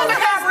show.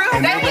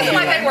 They wasn't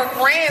like they were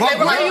friends. They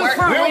were Where you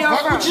from?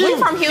 We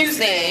from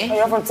Houston. Oh,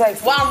 you're from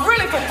Texas. Well, I'm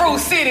really from Fruit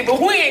City, but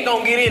we ain't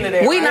gonna get into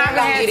that. We not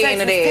gonna get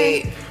into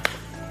that.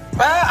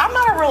 I'm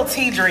not a real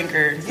tea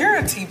drinker. You're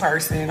a tea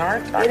person,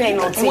 aren't you? It ain't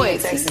no tea in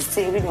Texas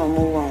tea. We gonna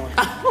move on.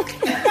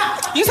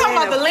 You talking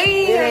about the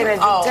lean? It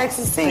ain't a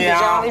Texas tea. Yeah,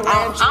 I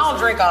don't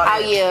drink all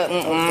that. Oh yeah,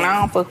 I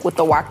don't fuck with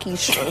the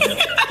Waukesha.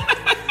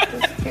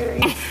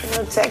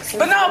 Texas.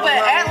 But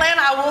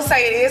Atlanta, I will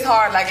say it is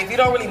hard. Like, if you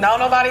don't really know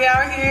nobody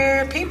out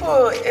here,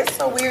 it's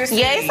a weird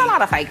city. Yeah, it's a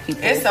lot of fake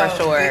people, for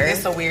sure.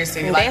 It's a weird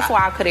city. That's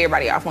why I cut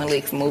everybody off when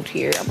Lex moved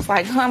here. I was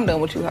like, I'm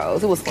done with you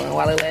hoes. It was fun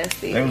while it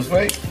lasted. They was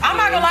fake? I'm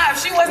not gonna lie, if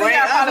she wasn't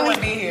here, I probably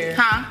wouldn't be here.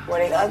 Huh? Were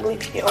they ugly?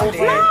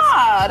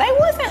 Nah, they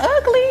wasn't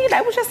ugly.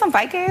 They was just some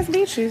fake ass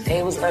bitches.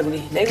 They was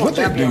ugly. They What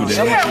they do? She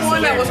had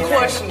one that was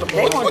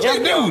questionable. What they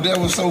do that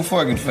was so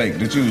fucking fake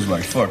that you was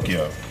like, fuck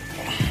y'all?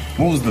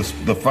 What was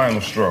the final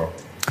straw?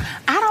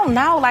 I don't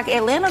know,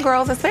 Atlanta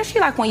girls,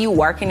 especially when you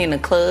working in the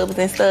clubs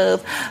and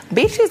stuff,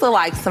 bitches will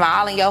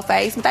smile in your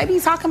face, but they be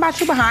talking about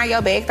you behind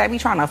your back. They be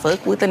trying to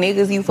fuck with the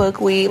niggas you fuck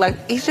with.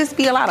 It just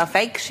be a lot of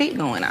fake shit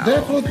going on.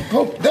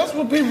 That's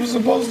what people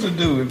supposed to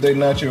do if they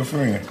not your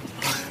friend.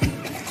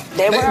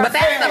 But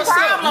that's the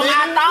problem.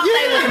 I thought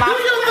they was my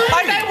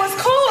they was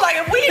cool.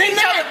 If we in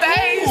each other's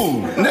face.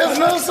 There's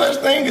no such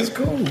thing as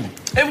cool.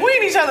 If we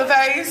in each other's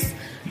face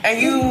and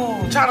you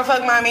trying to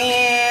fuck my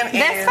man,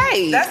 that's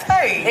fake. That's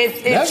fake.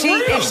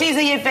 If she's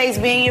in your face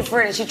being your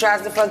friend and she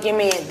tries to fuck your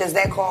man, does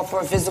that call for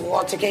a physical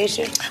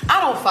altercation?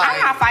 I don't fight. I'm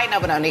not fighting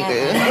over no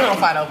nigga. We don't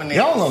fight over niggas.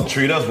 Y'all don't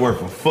treat us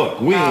worth a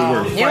fuck. We ain't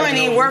worth a fight. You ain't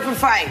even worth a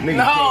fight.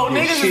 No,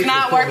 niggas is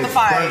not worth the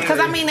fight. Because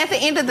at the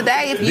end of the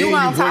day, if you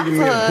gonna talk to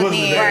her,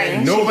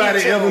 then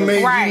nobody ever made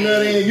you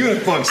nothing. You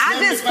done fucked.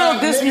 I just feel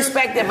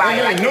disrespected by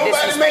it. Nobody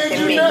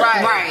disrespecting me.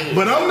 Right.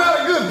 But I'm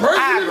not a good person.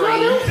 I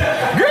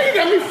agree. Girl, you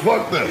got me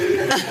fucked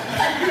up.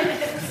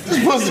 This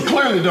pussy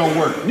clearly don't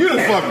work. You done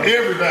fucked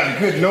everybody.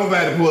 Couldn't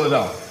nobody pull it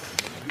off.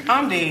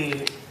 I'm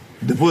dead.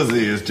 The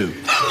pussy is too.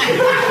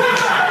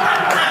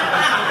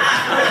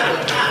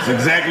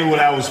 exactly what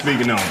I was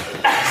speaking on.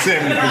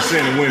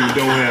 70% of women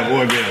don't have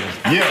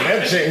orgasms. Yeah,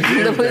 that changed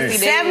everything.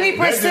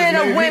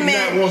 70% of women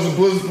not want some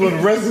pussy for the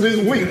rest of this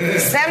week.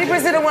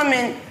 70% of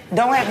women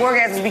don't have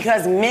orgasms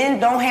because men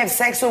don't have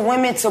sex with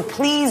women to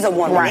please a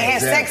woman. Right. They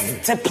have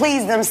sex to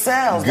please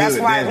themselves. Good. That's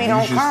why we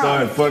don't You should come.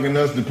 start fucking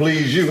us to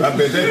please you. I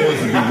bet that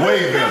pussy be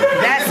way better.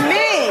 That's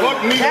me.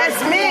 Fuck me.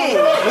 That's me.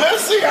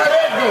 Let's see how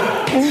that goes.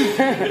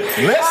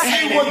 Let's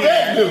see what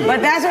that do.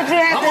 But that's what you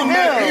have I'm to a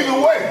man do. either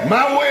way.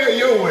 My way or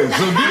your way.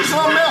 So do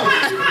something else.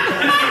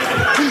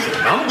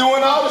 I'm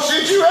doing all the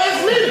shit you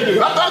asked me to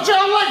do. I thought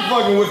y'all liked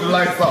fucking with the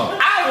lights off.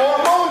 I want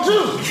them on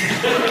too.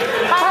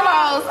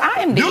 Karlous,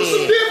 I am dead. Do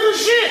some different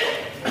shit.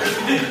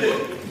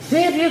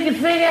 See if you can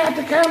figure out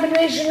the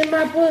combination in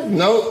my pussy.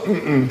 No,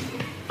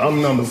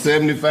 I'm number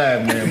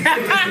 75, man.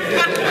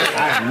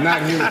 I am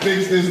not here to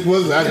fix this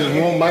pussy. I just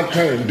want my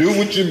turn. Do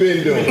what you've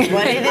been doing.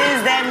 But it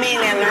is that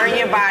man that learn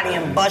your body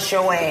and bust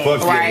your ass.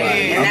 Fuck your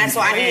body. And that's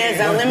why he has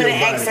unlimited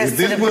access If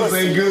to the this pussy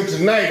pussy. ain't good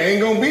tonight,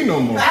 ain't gonna be no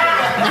more.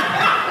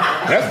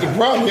 That's the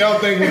problem. Y'all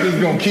think we just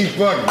gonna keep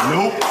fucking.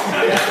 Nope.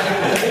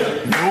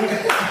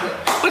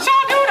 But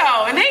y'all do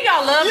though, and then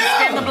y'all love to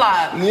spin the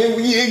block.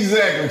 Yeah,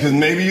 exactly. Because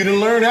maybe you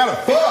didn't learn how to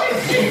fuck.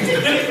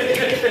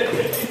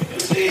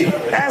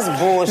 That's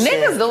bullshit.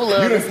 Niggas do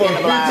love You to done spin the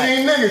fucked block.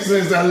 15 niggas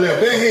since I left.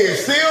 Their head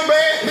still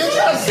bad. Bitch,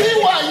 I see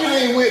why you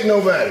ain't with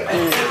nobody.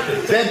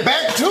 That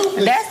back tooth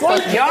is That's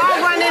straight.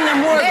 y'all run into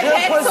more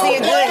good pussy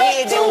and good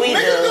head than we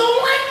Niggas do.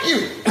 don't like you.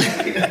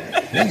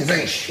 Niggas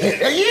ain't shit.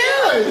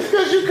 Yeah, it's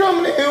because you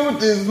coming in here with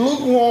this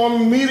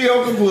lukewarm,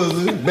 mediocre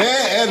pussy,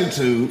 bad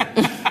attitude.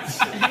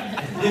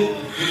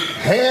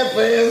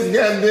 Half-ass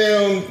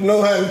goddamn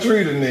know how to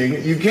treat a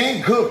nigga. You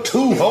can't cook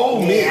 2 whole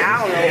meals. Yeah, I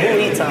don't know who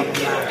he talking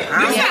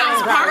about. This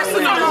sounds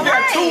personal. You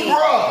got 2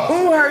 bras. Who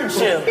hurt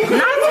you?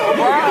 Not too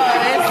broad.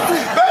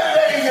 30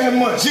 days in a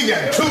month, she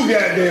got 2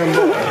 goddamn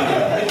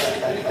bras.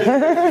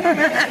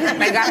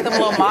 They got them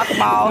little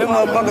mothballs. Them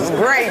motherfuckers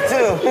great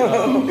too.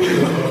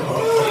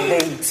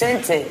 They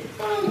tinted.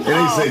 And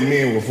they say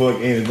men will fuck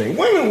anything.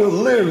 Women will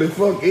literally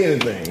fuck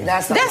anything.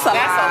 That's a That's a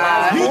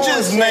lie. You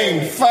just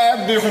named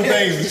 5 different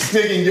things to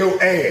stick in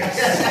your ass.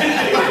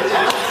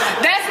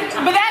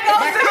 But that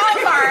goes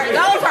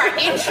Those are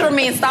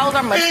instruments. Those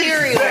are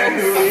materials.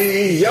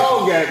 Exactly.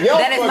 Y'all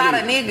That is not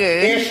a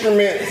nigga.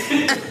 Instruments,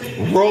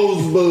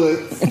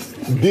 rosebuds,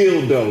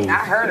 dildos.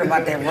 I heard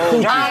about that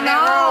rose. I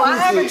know. I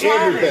haven't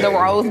tried Everything. the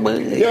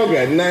rosebud. Y'all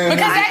got 900.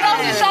 because that goes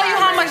to show you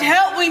how much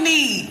help we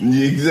need.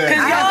 Exactly. I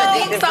have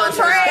the dick so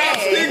Stop trash.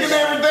 sticking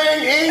everything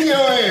in your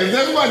ass.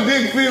 That's why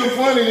dick feel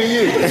funny to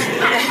you.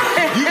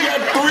 You got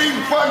 3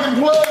 fucking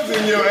plugs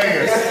in your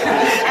ass.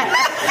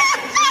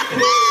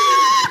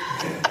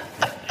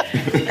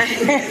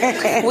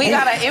 We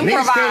gotta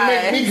Niggas can't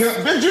make improvise. me come.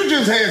 Bitch, you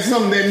just had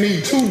something that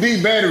need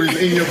 2D batteries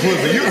in your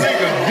pussy. You take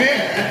a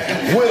dick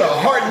with a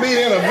heartbeat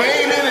and a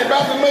vein in it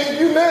about to make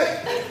you nut.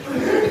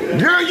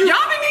 Girl, you.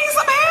 Y'all need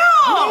some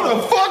help. No,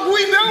 the fuck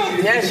we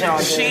don't. Yes, y'all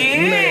do. Shit.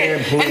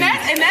 Man, please. and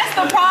that's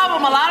the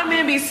problem. A lot of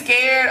men be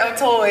scared of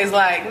toys.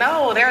 Like,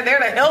 no, they're there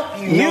to help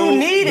you. You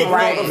need it,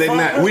 right?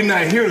 We're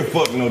not here to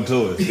fuck no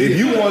toys. If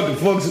you wanted to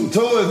fuck some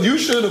toys, you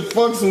should have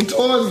fucked some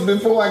toys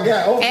before I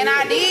got over And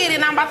I did,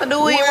 and I'm about to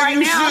do it right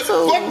you now should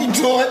too. fuck the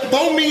toy,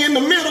 throw me in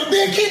the middle,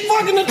 then keep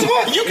fucking the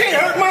toy. You can't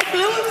hurt my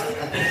feelings.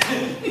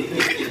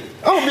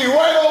 I'm gonna be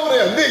right over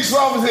there, dick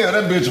soft as hell.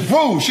 That bitch a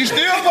fool. She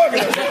still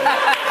fucking her.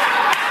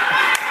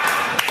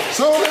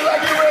 Soon as I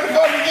get ready to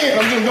fuck again,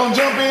 I'm just gonna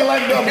jump in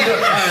like double dutch.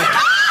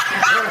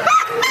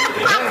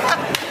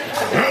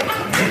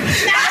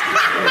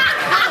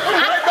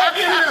 Right back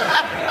in there.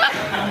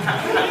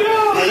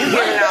 You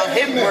giving out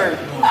hip work.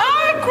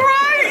 I'm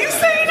crying. You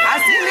seen that? I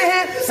seen the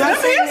hips. Them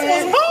hips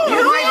was moving.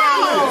 You might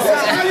got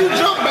That's how you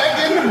jump back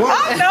in the book. I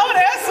know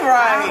that's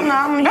right.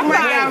 You might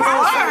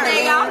got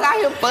They all got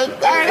him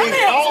fucked up.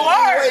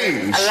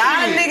 Always. A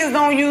lot of niggas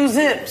don't use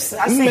hips.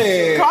 I see.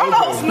 Man,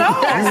 Karlous, no.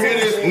 You hear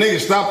this? Nigga,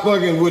 stop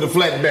fucking with a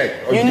flat back.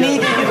 You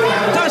need to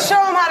show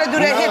them how to do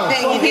that hip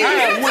thing. You need Do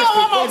it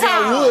one more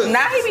time.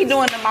 Now he be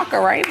doing the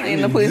Macarena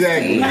in the pussy.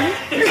 Exactly.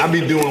 I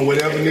be doing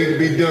whatever need to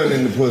be done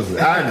in the pussy.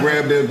 I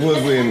grab that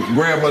pussy and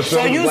grab her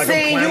shoulders you like I'm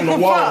saying climbing you the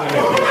can wall. fuck?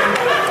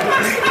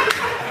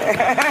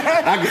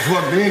 I can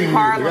fuck the enemy. I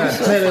Karlous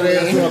tell that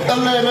ass up. A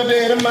little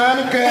bit of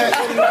Monica.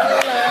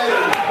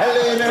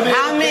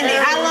 How many?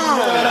 How long?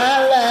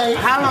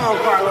 How long,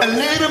 Karlous? A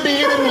little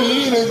bit of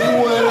me is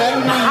what I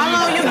need. How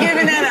long you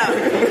giving that up?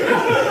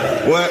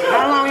 What?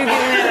 How long you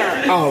giving that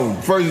up? Oh,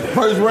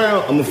 first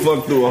round, I'm gonna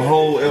fuck through a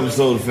whole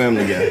episode of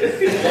Family Guy.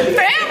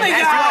 Family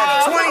That's guy.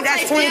 what? 20,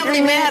 that's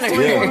 23 minutes.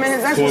 24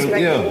 minutes. That's 20,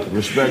 respectable. yeah,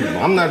 respectable.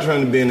 I'm not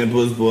trying to be in that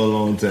pussy for a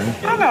long time.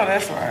 I know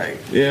that's right.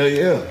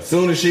 Yeah.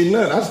 Soon as she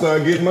nut, I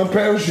start getting my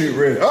parachute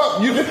ready. Oh,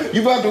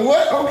 you about to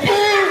what? Okay.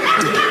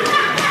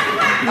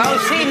 Oh,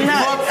 she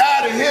nuts. Fuck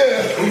out of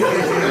here.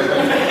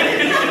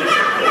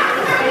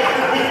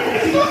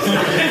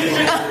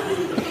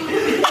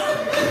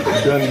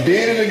 Done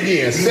did it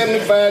again.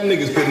 75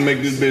 niggas couldn't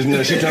make this bitch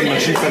nut. She talking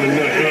about she finna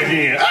nut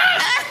again.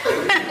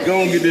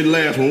 Go on, get this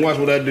last one. Watch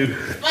what I do.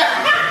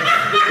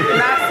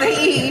 Not see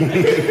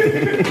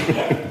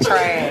me.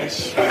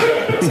 Trash.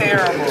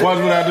 Terrible. What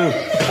would I do?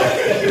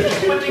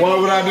 What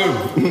would I do?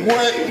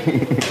 What?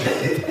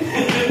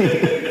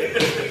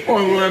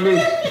 What would I do?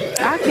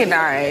 I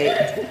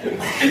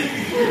cannot.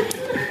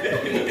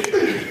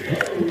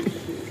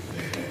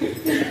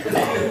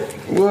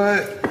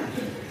 What?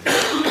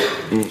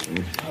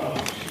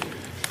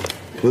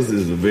 Pussy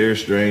is a very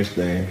strange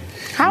thing.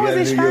 How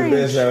is it You gotta do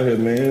your strange? best out here,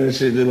 man. This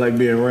shit just like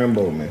being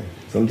Rambo, man.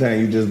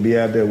 Sometimes you just be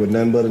out there with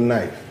nothing but a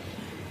knife.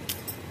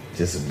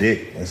 Just a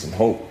dick and some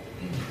hope.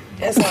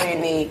 That's all you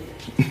need.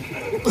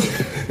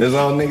 That's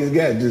all niggas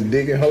got, just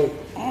dick and hope.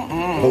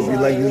 Hope you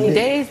like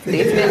this dick.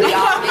 It's really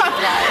all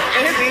niggas got.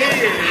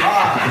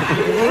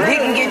 He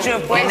can get you a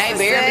place And they to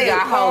barely stay,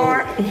 got a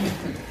car,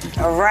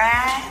 a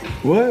ride.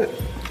 What?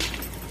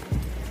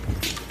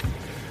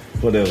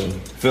 Whatever.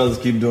 Fellas,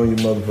 keep doing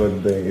your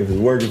motherfucking thing. If it's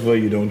working for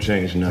you, don't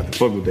change nothing.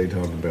 Fuck what they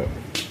talking about.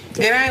 It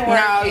ain't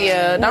working. No,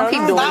 yeah. Don't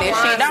keep doing that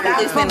shit. Don't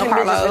be listening to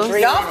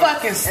Karlous. Y'all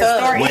fucking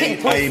suck. Wait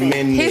a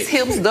minute. His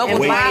hips double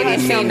Wait wide a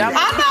and shit. minute.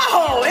 I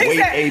know. Wait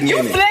Exactly. a You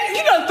minute. flex.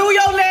 You done threw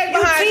your leg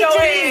behind your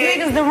Teaching head.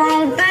 these niggas the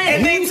wrong thing.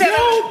 And then tell them,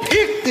 Don't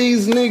pick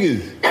these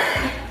niggas.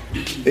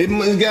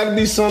 It's got to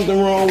be something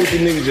wrong with the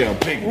niggas y'all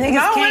pick. Niggas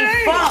No, it can't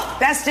ain't. fuck.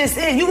 That's just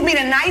it. You can be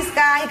the nice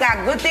guy, he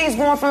got good things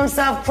going for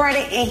himself,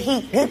 credit, and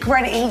he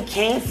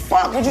can't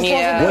fuck. What you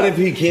Yeah. supposed What to if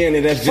he can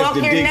and that's just Fuck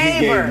the your dick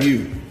neighbor. he gave you?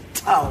 do?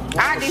 Oh,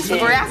 I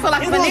disagree. I feel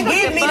like You if a gonna nigga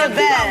give can me fuck, the he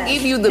best. gonna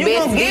give you the You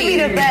best gonna give me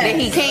the dick best. that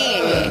he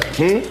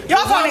can.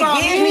 y'all talking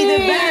about give me the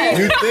best.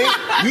 You think?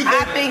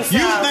 I think so.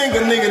 You think a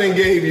nigga done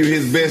gave you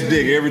his best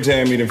dick every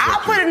time he done I'll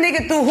fucked put a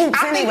nigga through hoops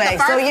I think anyway.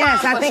 the first So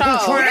yes, time I think for he's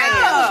sure. trying.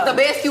 That was the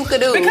best you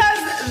could do. because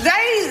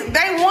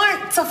they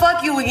want to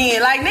fuck you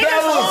again. Like niggas.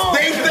 Fellas,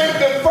 they think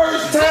the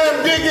first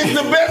time dick is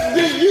the best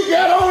dick you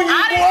got on you,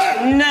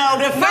 boy. No,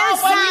 the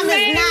first time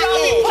is not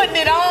it. Putting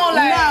it on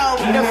like.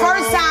 No, the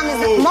first time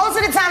is most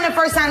of the time. The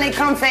first time they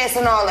come fast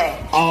and all that.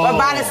 But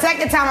by the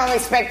second time, I'm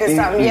expecting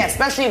something. Yeah,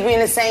 especially if we in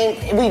the same.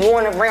 We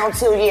going to round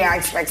 2. Yeah, I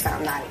expect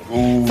something out of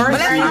you. But First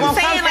that's time you what I'm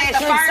gonna come saying. Like fast,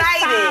 the you're first time,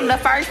 excited. the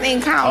first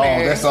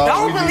encounter. That's all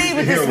Don't we need believe to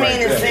what this hear man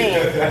right is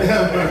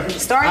there. saying.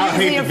 Start I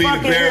using hate your to be the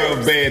fucking bearer of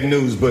lips. bad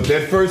news, but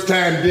that first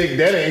time dick,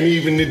 that ain't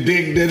even the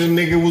dick that a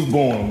nigga was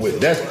born with.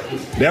 That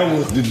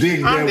was the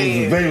dick that was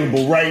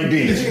available right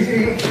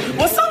then.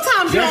 Well,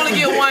 sometimes you only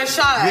get one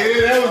shot. Yeah,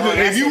 that was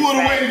if you would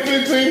have waited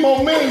 15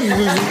 more minutes,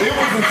 it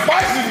was a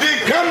spicy dick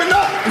coming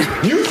up.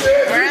 You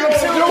said Round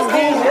 2 you is know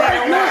getting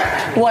right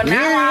now. Well, You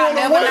now ain't I wanna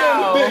never wait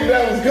on know. the dick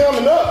that was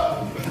coming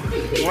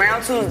up.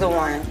 Round 2 is the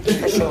one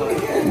for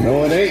sure.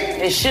 No, it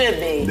ain't. It should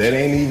be. That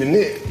ain't even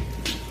it.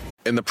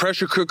 In the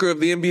pressure cooker of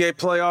the NBA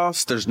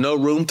playoffs, there's no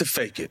room to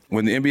fake it.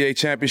 When the NBA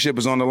championship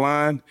is on the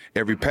line,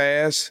 every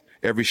pass,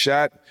 every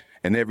shot,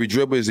 and every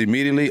dribble is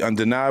immediately,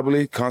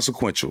 undeniably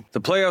consequential. The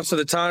playoffs are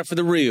the time for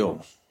the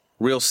real.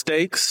 Real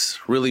stakes,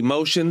 real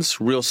emotions,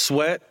 real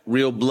sweat,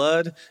 real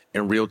blood,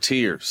 and real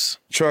tears.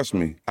 Trust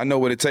me, I know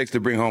what it takes to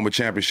bring home a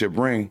championship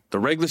ring. The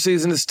regular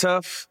season is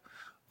tough,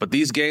 but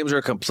these games are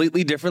a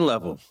completely different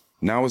level.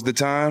 Now is the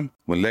time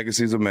when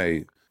legacies are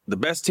made. The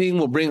best team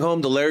will bring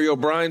home the Larry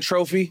O'Brien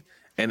Trophy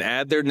and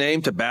add their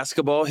name to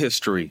basketball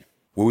history.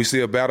 Will we see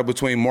a battle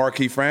between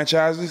marquee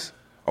franchises,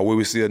 or will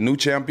we see a new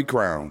champ be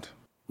crowned?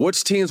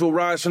 Which teams will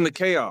rise from the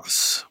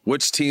chaos?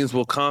 Which teams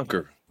will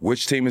conquer?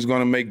 Which team is going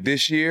to make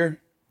this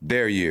year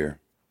their year?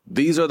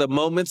 These are the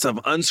moments of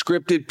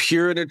unscripted,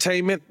 pure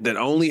entertainment that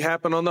only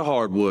happen on the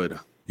hardwood.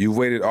 You've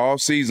waited all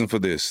season for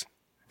this.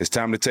 It's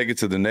time to take it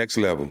to the next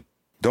level.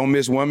 Don't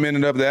miss 1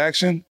 minute of the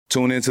action.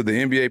 Tune into the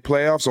NBA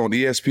playoffs on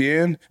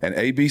ESPN and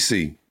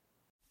ABC.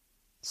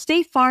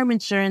 State Farm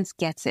Insurance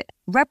gets it.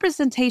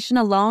 Representation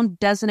alone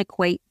doesn't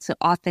equate to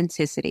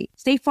authenticity.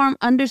 State Farm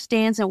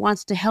understands and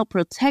wants to help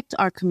protect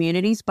our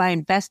communities by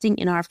investing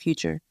in our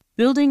future,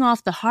 building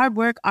off the hard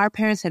work our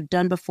parents have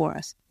done before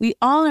us. We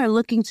all are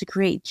looking to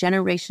create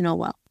generational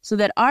wealth so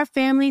that our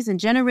families and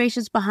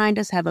generations behind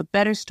us have a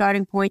better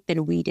starting point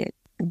than we did.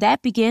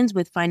 That begins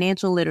with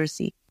financial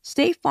literacy.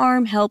 State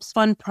Farm helps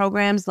fund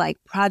programs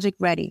like Project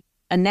Ready,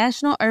 a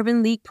National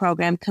Urban League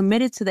program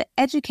committed to the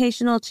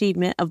educational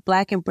achievement of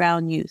Black and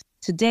Brown youth.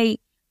 To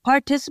date,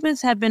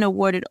 participants have been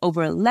awarded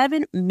over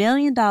 $11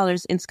 million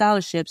in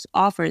scholarships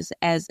offers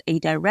as a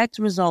direct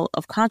result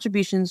of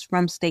contributions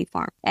from State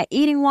Farm. At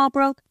Eating While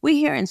Broke, we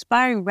hear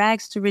inspiring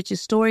rags to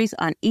riches stories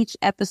on each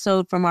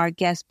episode from our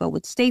guests, but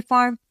with State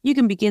Farm, you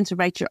can begin to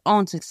write your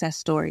own success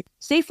story.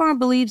 State Farm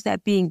believes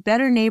that being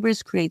better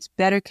neighbors creates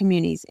better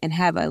communities and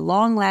have a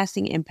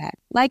long-lasting impact.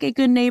 Like a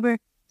good neighbor,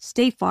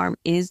 State Farm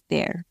is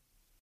there.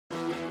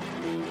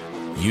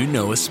 You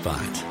know a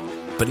spot,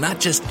 but not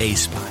just a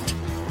spot,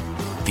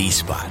 the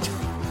spot.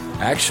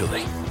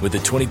 Actually, with the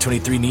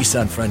 2023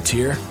 Nissan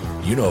Frontier,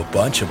 you know a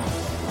bunch of them.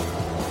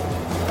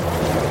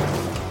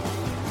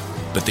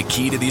 But the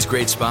key to these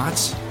great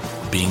spots?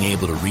 Being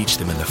able to reach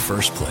them in the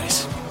first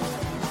place.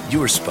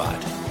 Your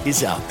spot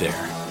is out there.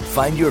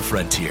 Find your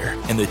Frontier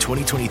in the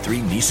 2023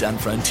 Nissan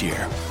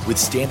Frontier with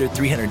standard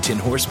 310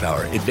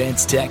 horsepower,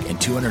 advanced tech,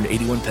 and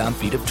 281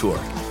 pound-feet of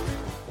torque.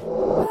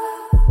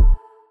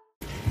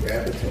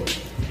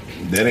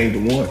 That ain't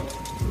the one.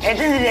 At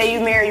the end of the day, you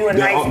marry you a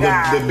nice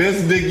guy. The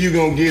best dick you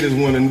gonna get is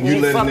when you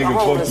let a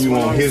nigga fuck you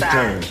on his side.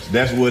 terms.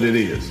 That's what it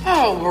is.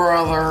 Oh,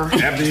 brother.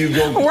 After you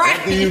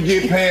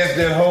get past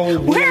that whole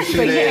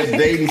bullshit ass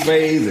dating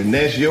phase and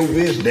that's your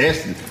bitch,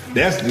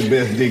 that's the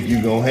best dick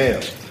you gonna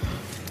have.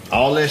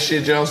 All that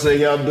shit y'all say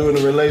y'all do in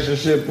a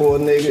relationship for a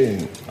nigga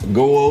and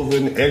go over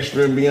and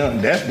extra and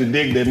beyond, that's the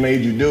dick that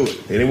made you do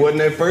it. And it wasn't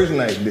that first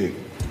night dick.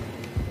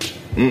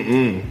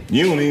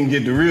 You don't even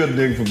get the real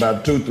dick for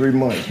about 2-3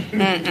 months.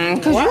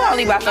 Because you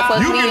only about to fuck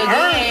me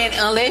again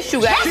unless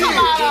you got dick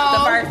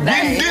the first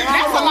day.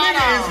 That's a lot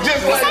of. It's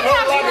just like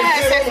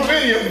a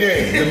video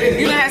game.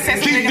 You done had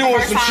sex with keep a nigga doing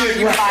the some first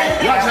shit.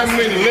 time Watch how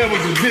many levels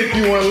of dick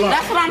you unlock.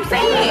 That's what I'm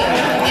saying.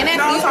 And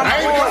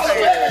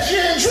that's she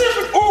ain't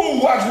tripping.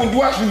 Ooh,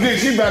 watch the dick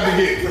she about to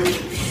get.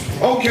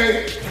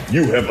 Okay.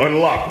 You have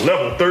unlocked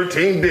level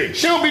 13 dick.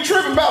 She don't be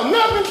tripping about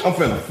nothing. I'm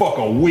finna fuck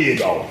a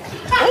wig off.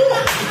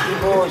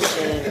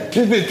 Bullshit.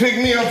 This bitch picked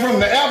me up from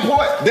the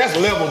airport. That's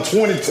level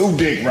 22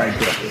 dick right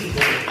there.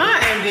 I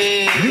am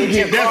dead. You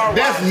get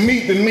that's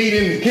meat to meat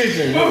in the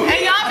kitchen. Bro.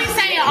 And y'all be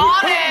saying all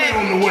that.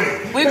 On the way.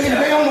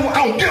 They on the way. I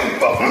don't give a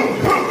fuck.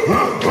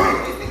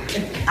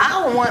 I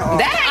don't want all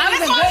that.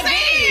 That's what I'm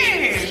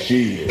saying.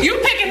 Shit. You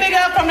pick a nigga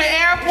up from the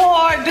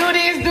airport, do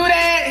this, do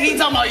that. He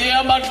talking about, yeah,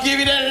 I'm about to give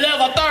you that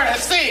level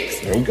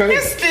 36. Okay.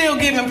 He's still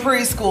giving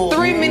preschool.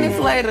 3 minutes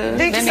later,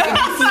 that nigga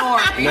be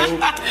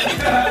snoring.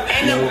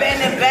 And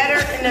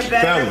the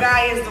better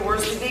guy is, the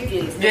worse the dick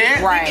is.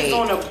 Yeah. Right. He's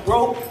on a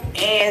broke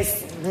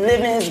ass,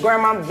 live in his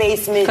grandma's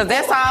basement. Because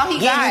that's all he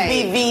got.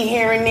 Getting BV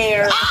here and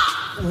there.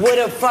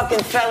 With a fucking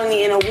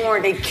felony and a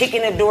warrant, they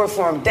kicking the door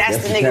for him. That's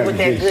the nigga with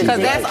that good dick.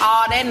 Because that's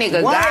all that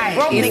nigga got.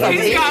 Broke nigga He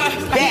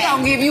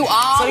gonna give you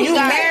all. So you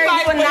marry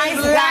you a nice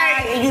guy.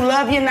 guy and you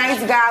love your nice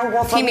guy who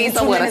gonna fuck He you needs 2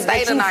 somewhere to minutes, stay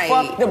but you tonight.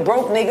 fuck the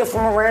broke nigga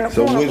from around the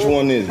So corner. which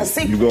one is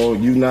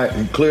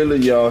it? Clearly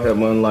y'all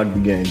have unlocked the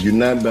game. You're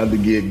not about to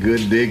get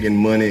good dick and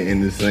money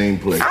in the same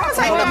place. I'm gonna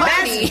take the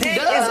money. Dick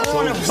is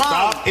on a bum.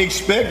 Stop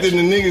expecting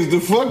the niggas to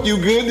fuck you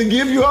good to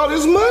give you all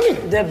this money.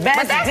 The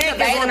best dick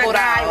is on a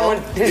guy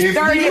on his If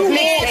 30th you want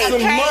birthday.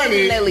 some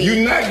money,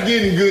 you're not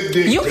getting good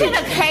dick. You can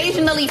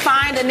occasionally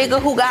find a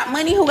nigga who got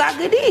money who got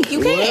good dick.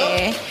 You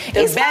can.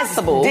 It's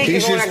possible. Dick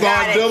is on a guy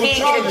that can't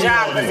get a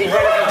job because he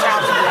ready for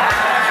child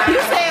support. You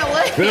said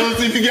what?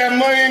 Fellas, if you got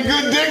money and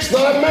good dick,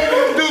 start making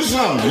them do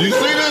something. You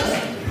see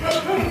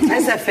this?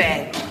 That's a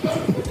fact.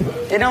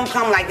 It don't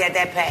come like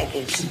that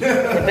package.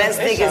 The best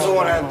dick is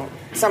on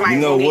somebody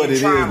You know who what need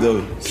it trauma. is,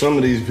 though? Some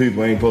of these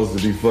people ain't supposed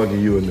to be fucking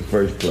you in the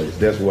first place.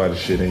 That's why the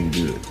shit ain't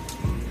good.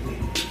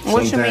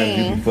 What you Sometimes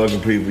mean? you be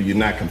fucking people you're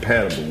not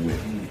compatible with.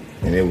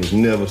 And it was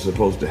never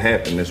supposed to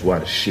happen. That's why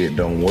the shit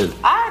don't work.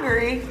 I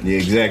agree. Yeah,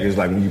 exactly. It's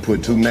like when you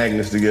put two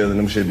magnets together and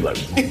them shit be like...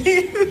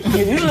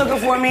 If you looking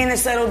for a man to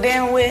settle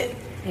down with,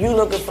 you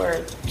looking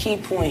for key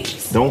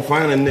points. Don't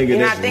find a nigga You're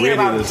that's not thinking ready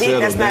about to dick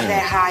settle that's down. not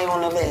that high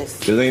on the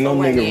list. Cause ain't no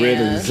nigga ready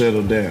to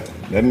settle down.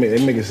 That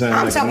make it sound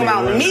I'm like talking a nigga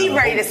about running me out.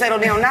 ready to settle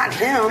down, not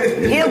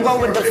him. He'll go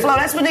with the flow.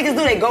 That's what niggas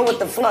do. They go with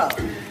the flow.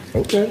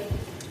 Okay.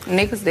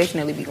 Niggas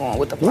definitely be going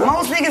with the flow.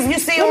 Most niggas you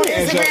see on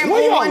Instagram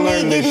who one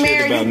need getting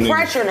married, you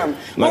pressure them.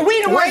 But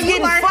we the ones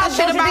getting fucked.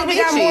 Don't you think we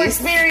got more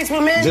experience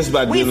with men? Just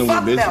by dealing with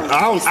fuck bitches.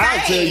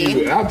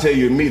 them. I'll tell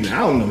you immediately. I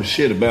don't know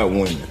shit about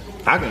women.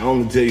 I can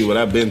only tell you what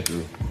I've been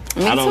through.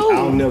 I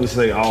don't never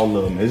say all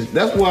of them.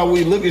 That's why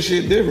we look at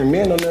shit different.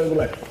 Men don't never be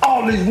like,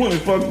 all these women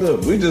fucked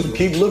up. We just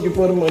keep looking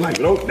for them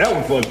like, nope, that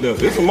one fucked up.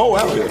 There's some more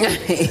out there.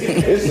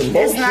 It's some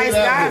more It's nice shit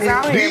guys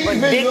out here, These but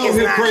niggas dick over is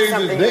here not crazy.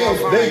 something They you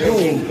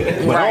gonna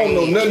cool. But I don't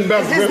know nothing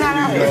about the It's rest not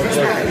out here. of these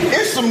motherfuckers.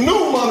 It's some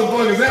new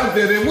motherfuckers out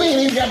there that we ain't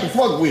even got to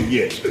fuck with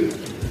yet.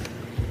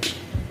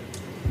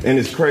 And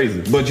it's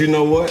crazy. But you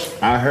know what?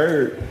 I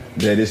heard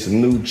that it's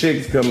some new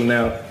chicks coming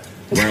out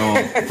around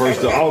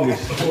 1st of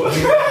August.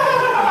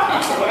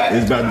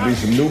 It's about to be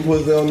some new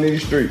pussy on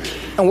these streets.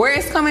 And where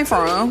it's coming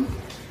from?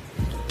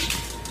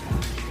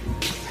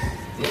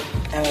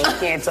 I mean, we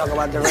can't talk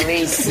about the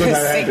release. Look how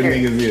happy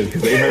niggas is,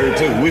 because they heard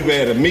too. We've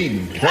had a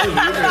meeting.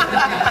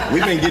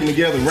 We've been getting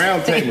together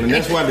round table, and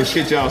that's why the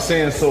shit y'all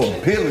saying so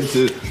appealing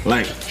to,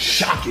 like,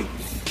 shocking.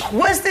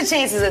 What's the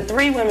chances of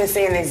 3 women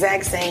saying the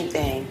exact same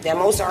thing? That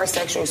most of our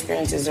sexual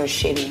experiences are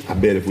shitty. I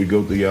bet if we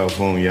go through y'all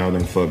phone, y'all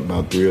done fucked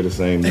about 3 of the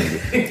same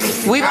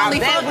niggas. We've only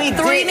fucked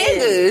 3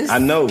 niggas. I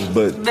know,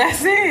 but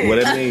that's it. Well,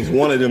 that means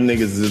one of them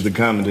niggas is the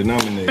common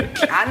denominator.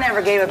 I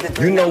never gave up the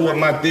 3. You know what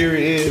my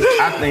theory is?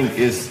 I think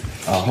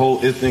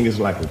it's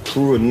like a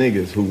crew of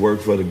niggas who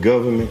work for the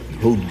government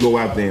who go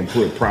out there and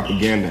put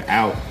propaganda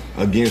out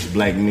against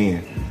black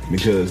men.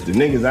 Because the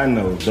niggas I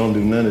know don't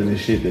do none of this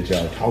shit that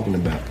y'all talking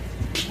about.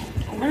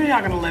 When are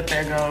y'all gonna let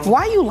that go?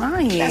 Why you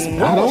lying?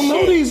 I don't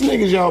know these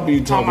niggas y'all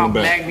be talking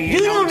about. You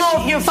don't know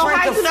if you're So friends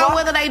how to you know fuck.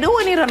 whether they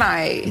doing it or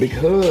not?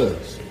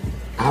 Because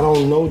I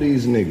don't know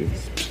these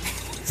niggas.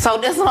 So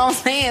that's what I'm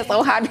saying.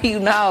 So how do you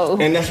know?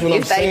 And that's what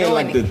I'm if they saying. doing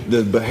Like it?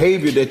 the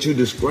behavior that you're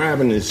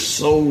describing is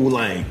so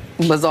like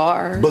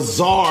bizarre.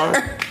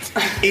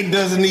 it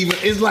doesn't even,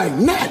 it's like,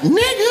 not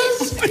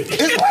niggas.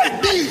 It's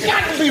like, these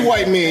got to be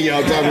white men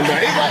y'all talking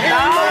about. It's like,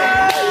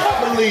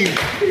 I believe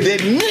that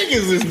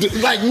niggas is,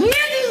 like,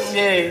 niggas?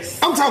 Yes.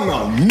 I'm talking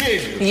about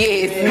niggas.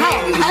 Yes.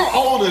 How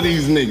old are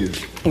these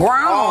niggas?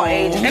 Grown.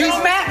 It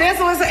don't matter.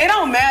 It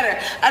don't matter.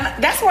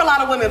 And that's where a lot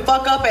of women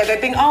fuck up at.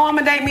 They think, oh, I'm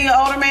gonna date me an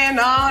older man.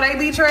 No, they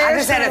be trash. I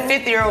just had a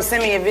 50-year-old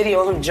send me a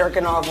video of him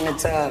jerking off in the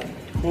tub.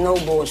 No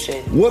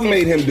bullshit. What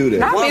made him do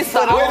that? What made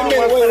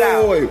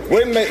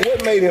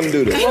him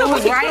do that? It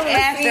was right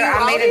after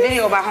I made a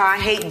video about how I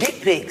hate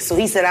dick pics. So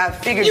he said, I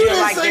figured you'd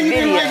like the video. You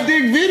didn't like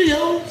dick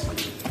videos.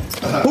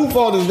 Who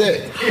fault is that?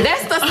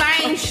 That's the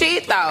same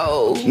shit,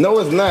 though. No,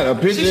 it's not. A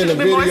picture and a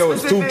video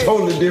is two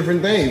totally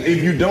different things.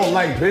 If you don't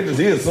like pictures,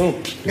 he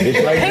assume it's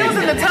like he was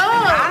in the tub.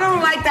 I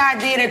don't like the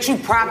idea that you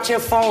propped your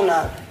phone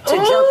up to jerk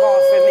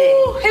off for me.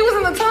 He was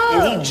in the tub.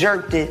 And he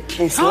jerked it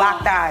and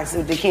locked eyes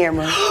with the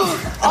camera. And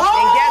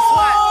guess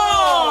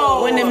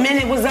what? When the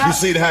minute was up. You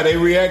see how they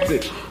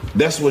reacted?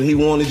 That's what he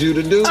wanted you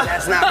to do?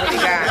 That's not what he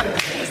got.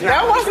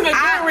 That wasn't a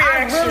good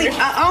reaction.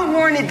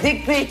 Unwarranted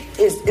dick pic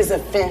is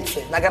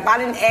offensive. Like, if I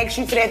didn't ask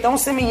you for that, don't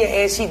send me your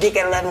ashy dick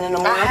at 11 in the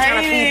morning. I'm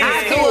trying to feed you.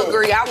 I do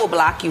agree. I will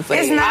block you for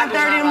it's that. It's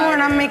 9:30 in the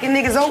morning. I'm making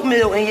niggas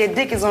oatmeal, and your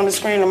dick is on the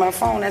screen of my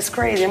phone. That's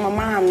crazy. I'm a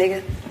mom,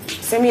 nigga.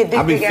 Send me a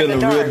dick pic after dark. I be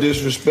feeling real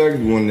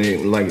disrespectful when they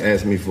like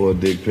ask me for a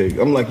dick pic.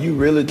 I'm like, you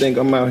really think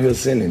I'm out here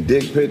sending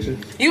dick pictures?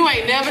 You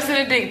ain't never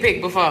sent a dick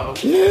pic before.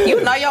 Yeah.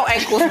 You know your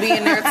ankles be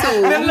in there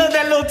too.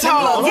 that little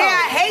toe. Yeah,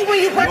 I hate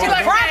when you put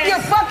prop your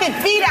fucking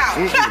feet out.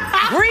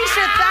 Grease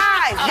your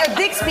thighs. Your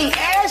dicks be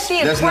ashy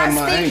and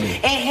crusty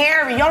and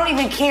hairy. You don't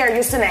even care.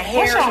 You're sending a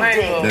hairy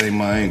dick. That ain't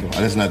my angle.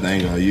 That's not the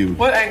angle I use.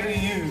 What angle you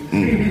use?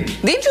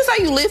 Didn't you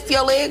say you lift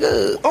your leg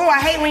up? Oh, I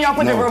hate when y'all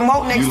put the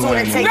remote next to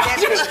it and take that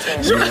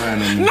picture.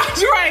 Not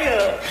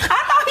Drea. I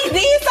thought he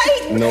did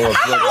say. No, it's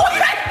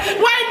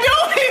wait, do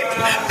it.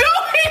 Do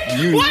it.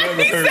 You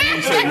never heard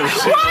me say no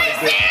shit like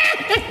that.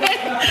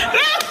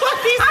 That's what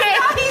he said.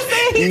 I thought he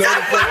said he no,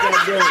 the fuck I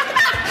don't.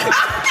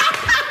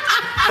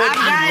 I've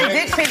gotten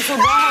dick pics with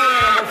ball in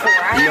them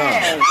before. I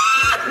have.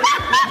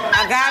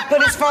 A guy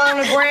put his phone on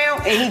the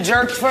ground and he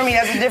jerked for me.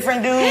 That's a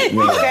different dude.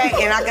 Okay,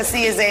 and I can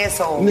see his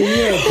asshole. You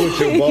had put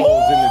your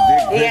balls in the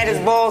dick. He had his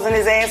balls in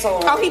his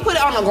asshole. Oh, he put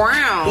it on the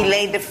ground. He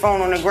laid the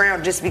phone on the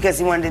ground just because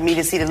he wanted me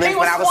to see the lips,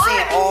 but I was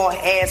seeing all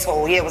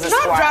asshole. Yeah, it was a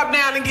squat. Drop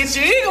down and get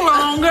your eagle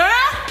on, girl.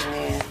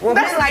 Yeah. Well,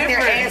 men like their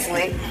ass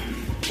licked.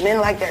 Men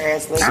like their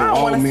ass licked. So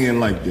all men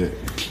like that.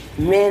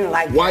 Men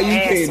like why you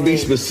can't be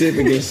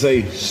specific and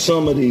say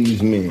some of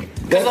these men?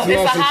 That's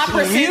not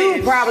some shit.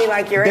 You probably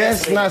like your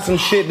ass. That's not some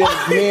shit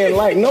that men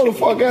like. No, the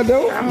fuck I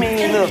don't. I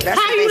mean, look, that's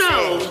how what you they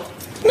know?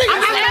 Say. Nigga, I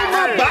know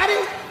my body.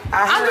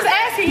 I'm just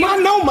asking you. I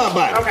know my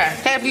body. Okay.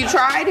 Have you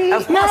tried it?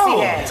 Of course he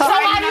has. So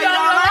why you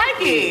don't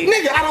like it?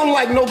 Nigga, I don't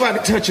like nobody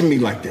touching me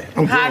like that.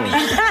 I'm grown.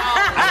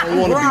 I don't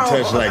want to be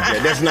touched like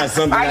that. That's not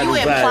something I desire. Are you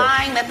desire.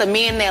 implying that the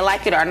men that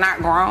like it are not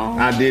grown?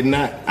 I did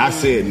not. I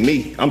said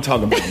me. I'm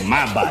talking about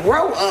my body.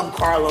 Grow up,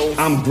 Karlous.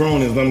 I'm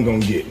grown as I'm gonna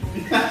get.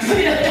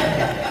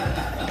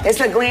 It's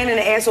a gland in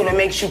the asshole that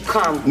makes you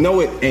come.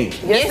 No, it ain't.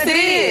 Yes, it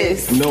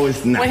is. No,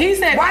 it's not. When he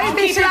said, why you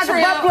think she like a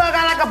butt plug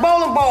out like a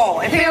bowling ball?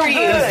 It feels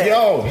good.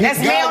 Yo, that's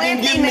male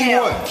and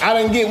female. I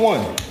didn't get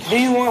one. Do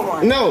you want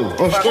one? No,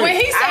 I'm straight. When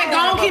he said,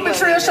 "Go keep it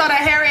real, show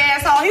that hairy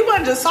asshole," he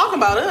wasn't just talking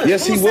about us.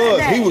 Yes, he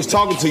was. He was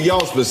talking to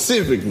y'all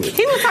specifically.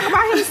 He was talking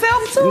about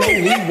himself too. No,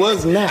 he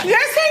was not.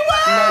 Yes, he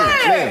was.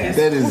 No, ma'am,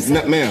 that is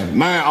not, ma'am.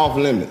 Mine off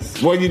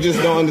limits. Well, you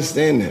just don't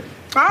understand that.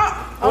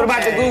 What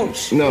about the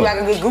gooch? No, you like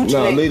a good gooch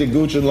no, lick? leave the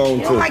gooch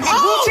alone too. Like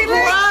Gucci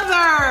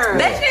brother.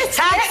 That's just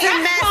toxic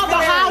masculinity. That's the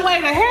highway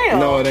to hell.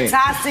 No, it ain't.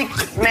 Toxic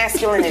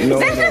masculinity. No,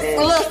 that's just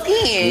a little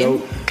skin.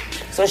 Nope.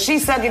 So she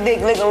suck your dick,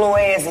 lick a little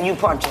ass, and you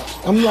punch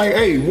her. I'm like,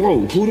 hey,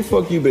 whoa, who the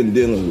fuck you been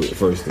dealing with,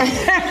 first of all?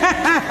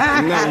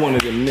 I'm not one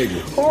of them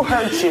niggas. Who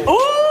hurt you?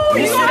 Ooh,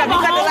 you cut have a the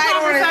light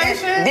whole on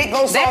conversation? and dick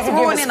goes soft and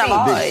ruining the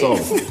Dick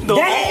soft.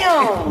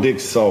 Damn. Dick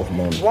soft,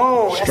 mama.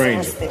 Whoa, that's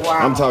stranger. wow.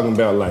 I'm talking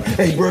about like,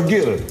 hey, bro,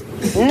 get her.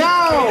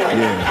 No.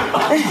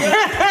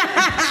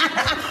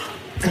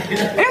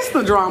 It's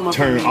the drama.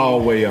 Turn all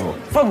the way on.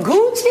 For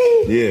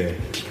Gucci? Yeah.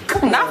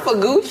 Not for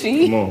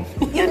Gucci. Come on.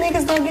 You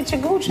niggas don't get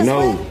your Gucci.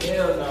 No.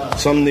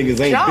 Some niggas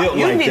ain't built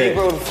you like need that. to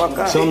grow the fuck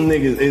up. Some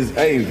niggas is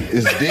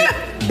dick,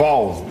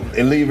 balls,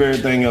 and leave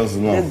everything else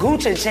alone. The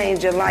Gucci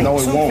change your life. No,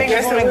 it 2 won't.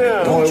 fingers on the No,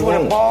 Gucci it with a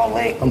won't. ball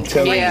leg. I'm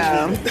telling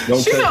Yeah. you.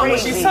 Don't She touch know what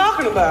she's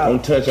talking about.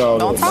 Don't touch all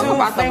Don't that. talk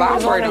about the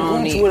Fingers vibrator on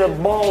on the Gucci it. with a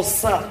ball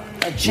suck.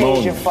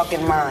 Change your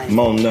fucking mind.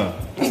 Mona.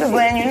 I'm just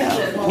letting you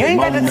know. You ain't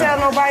got to tell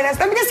nobody that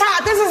stuff.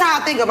 This is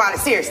how I think about it,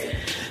 seriously.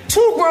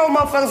 2 grown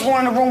motherfuckers go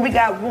in the room, we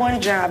got one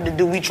job to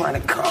do, we trying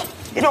to come.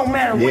 It don't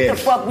matter what the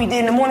fuck we did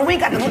in the morning, we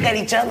got to look at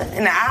each other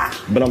in the eye.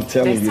 But I'm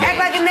telling you. Act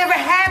like it never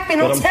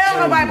happened. Don't tell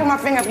nobody, put my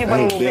finger up your butt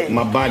a little bit.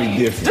 My body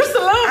different. Just a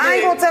little bit. I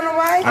ain't gonna tell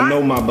nobody. I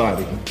know my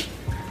body.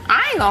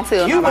 I ain't gonna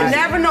tell You nobody. would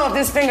never know if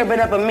this finger been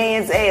up a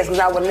man's ass, because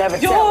I would never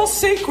tell. Your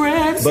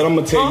secrets. But I'm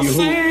gonna tell you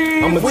who.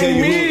 I'm gonna tell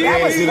you who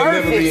ass it'll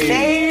never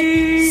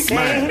be.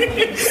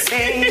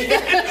 Say,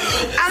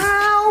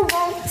 I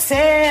won't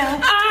tell.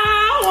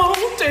 I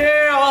won't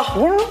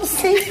tell. Your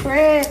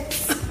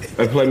secrets.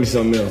 Hey, play me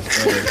something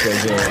else.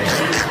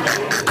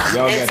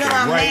 Y'all got Until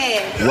I'm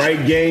mad.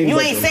 right game. You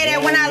ain't say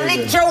that when I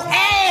licked your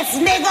ass,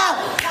 nigga.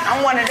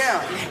 I'm one of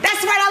them.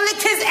 That's right, I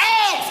licked his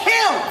ass.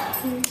 Him.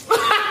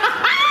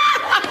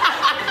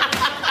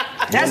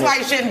 That's why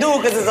you shouldn't do it,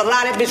 because there's a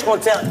lot of bitch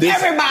gonna tell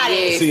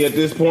everybody. See, at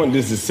this point,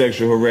 this is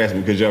sexual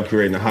harassment because y'all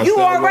creating a hostile.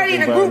 You already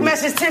in a group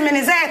message 10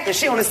 minutes after.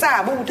 She on the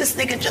side. Boo, this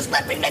nigga just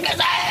let me lick his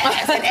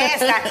ass. And ass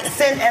got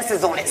 10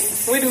 S's on it.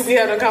 We do be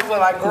having a couple of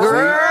like,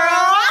 girl.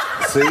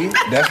 See,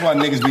 that's why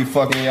niggas be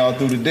fucking y'all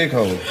through the dick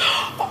hole.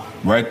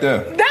 Right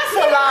there. That's a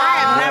lie.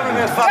 I have never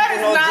been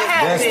fucking no dick.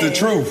 That's the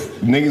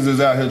truth. Niggas is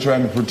out here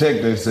trying to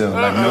protect themselves.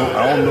 Like, no,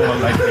 I don't know her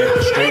like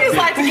that. Niggas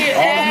like to get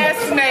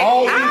ass naked.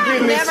 All we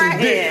getting is some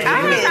dick. I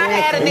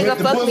had a nigga If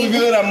the fuck pussy me.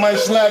 good, I might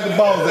slide the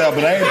balls out,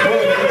 but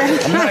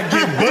I'm not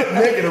getting butt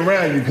naked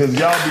around you because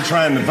y'all be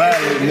trying to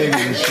violate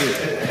niggas and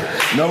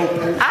shit. Nope.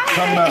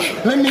 Come out.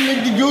 Let me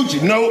lick the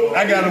Gucci. Nope.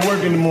 I gotta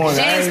work in the morning.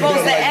 She ain't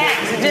supposed to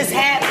act. It just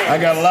happened. I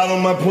got a lot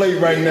on my plate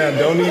right now.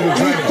 Don't even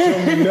try to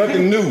show me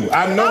nothing new.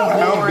 I know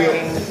how I'm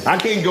built. I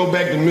can't go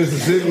back to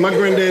Mississippi. My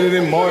granddaddy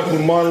didn't march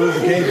when Martin Luther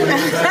King came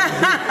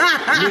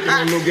looking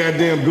at no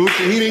goddamn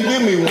Gucci. He didn't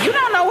give me one. You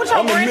don't know what your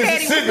I'm a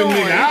granddaddy was Mississippi doing.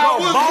 nigga. I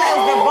was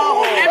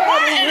born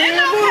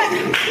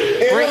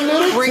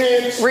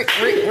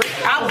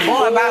I was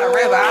born by the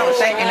river. I was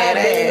shaking that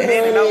ass.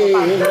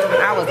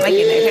 I was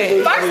making that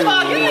head. First of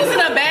all, you're using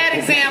a bad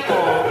example,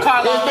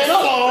 Karlous.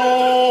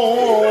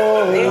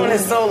 They on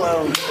his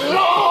solo.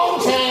 Long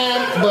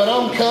time, but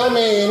I'm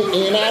coming,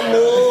 and I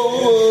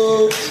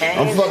know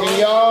I'm fucking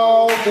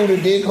y'all through the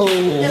dick hole.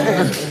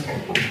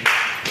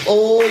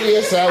 Oh,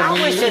 yes, I will.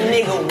 I wish a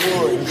nigga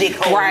would, dick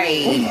hole.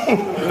 Right.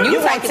 You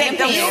want to take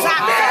them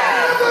socks off.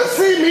 Never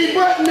see me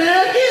butt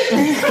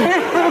naked.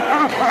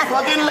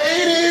 Fucking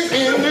ladies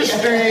in the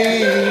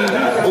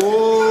street.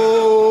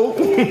 Oh,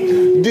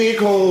 dick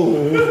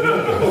hole.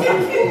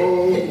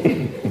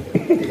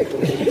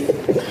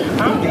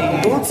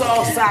 Boots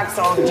off, socks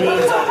off, jeans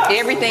off.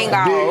 Everything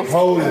off.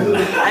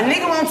 A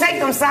nigga won't take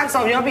them socks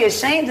off. Y'all be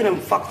ashamed of them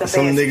fucked up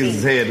Some ass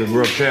niggas feet. had a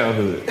rough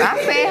childhood. I'm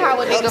saying how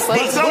a nigga fuck.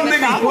 But some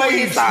niggas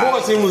played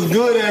sports and was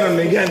good at them.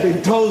 They got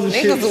their toes and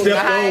shit Niggas was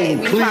stepped behind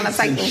on, me trying to cleats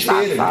take and them shit,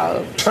 socks and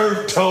off.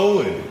 turf toe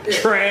and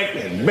track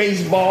and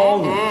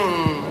baseball.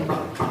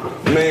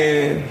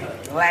 Man.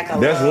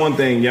 That's one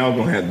thing y'all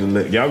gonna have to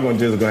y'all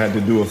just gonna have to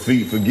do a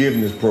feet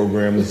forgiveness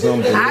program or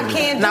something. I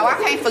can't do No, it.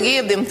 I can't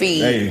forgive them feet.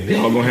 Hey,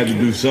 y'all gonna have to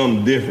do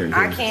something different.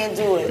 I can't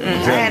do it. I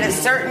had a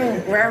certain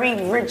very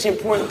rich,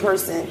 important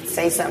person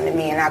say something to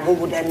me, and I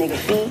Googled that nigga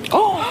feet.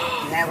 Oh,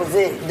 and that was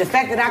it. The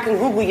fact that I can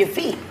Google your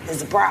feet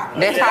is a problem.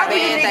 That's how bad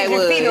they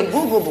Your feet are was.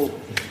 Googleable.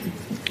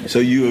 So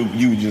you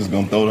just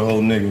gonna throw the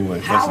whole nigga away?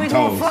 How we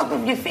gonna toes. fuck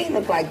if your feet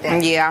look like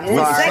that? Yeah, I'm and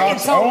the sorry. second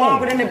Socks toe on.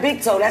 longer than the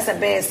big toe. That's a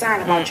bad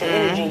sign about your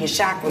energy and your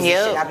chakras and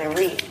Yep. shit. I've been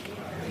reading.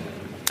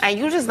 And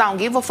you just don't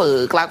give a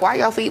fuck. Like, why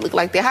your feet look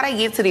like that? How they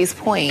get to this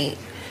point?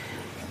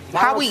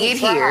 How we get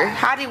here?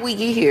 How did we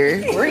get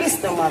here? Grease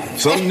them up.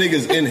 Some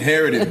niggas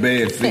inherited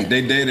bad feet.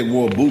 They daddy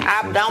wore boots.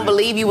 I don't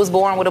believe you was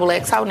born with a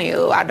black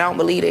toenail. I don't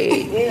believe that.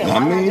 Yeah, I why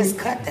not mean- just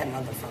cut that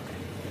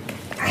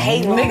motherfucker? I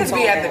hate Niggas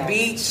be at the toenails.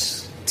 beach,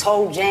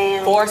 Toe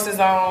jam. forces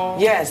on,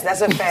 Yes,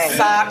 that's a fact.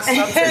 socks.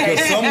 Because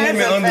some women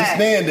That's a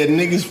understand that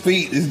niggas'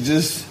 feet is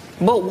just.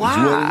 But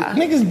why?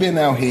 Niggas been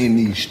out here in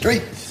these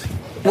streets.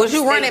 Was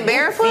you running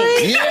barefoot?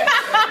 Yeah.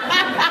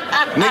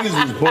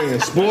 Niggas was playing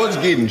sports,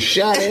 getting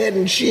shot at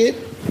and shit.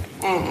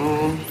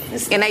 And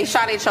they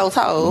shot at your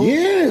toe?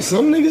 Yeah,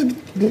 some niggas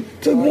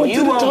took one to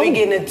You the won't toe. be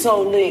getting a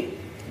toe lick.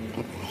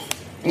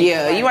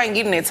 Yeah, you ain't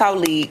getting that toe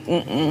leak.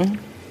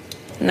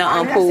 No,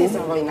 I see cool.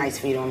 some really nice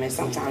feet on there.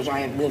 Sometimes y'all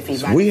have good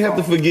feet. We have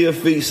to forgive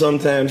feet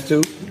sometimes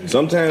too.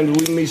 Sometimes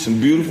we meet some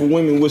beautiful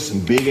women with some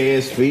big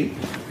ass feet.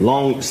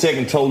 Long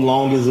second toe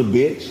long as a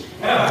bitch.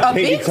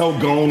 Pinky toe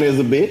gone as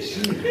a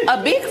bitch.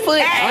 A big foot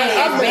ain't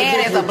as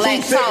bad as a black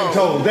toe.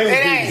 Toes. They was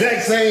It the ain't.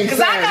 exact same size.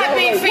 Cause I got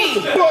big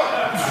feet.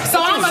 So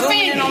I'm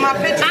offended. on my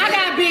picture. I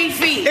got big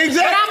feet. Exactly.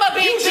 But I'm a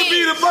big You should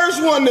be bitch. the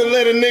first one to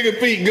let a nigga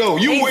feet go.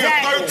 You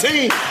Exactly. wear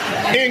 13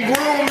 and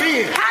grown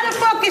men. How the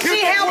fuck can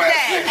she help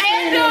that?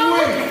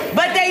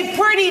 But they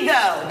pretty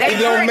though. They It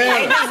don't pretty.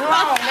 matter. They just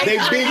wrong. They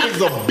big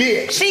as a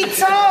bitch. She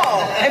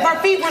tall. If her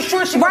feet were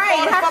short, she would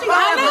fall the How fuck she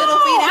got out. little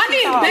feet? I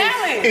need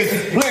balance.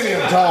 It's plenty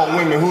of tall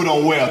women who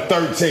don't wear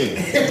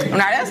 13. Now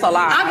that's a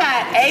lie. I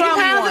got 80 Show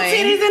me pounds one. of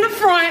titties in the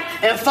front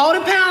and 40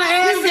 pounds of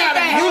ass in the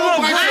back. You look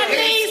My like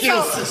knees your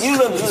so- excuses. You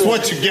look That's good.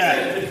 what you got.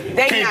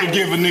 They Can't nice.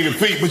 forgive a nigga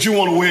feet, but you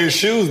want to wear his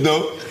shoes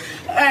though.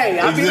 Hey,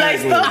 I be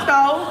laced Exactly. up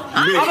though.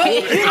 I'm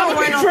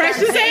a fresh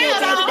as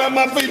hell Talk though. about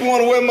my feet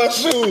want to wear my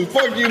shoes.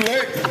 Fuck you,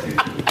 Lex.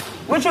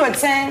 What you a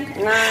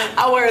 10? 9?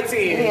 I wear a 10.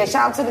 Yeah,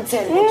 shout out to the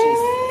 10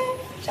 bitches.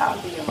 Shout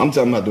out to you. I'm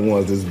talking about the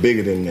ones that's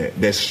bigger than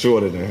that, that's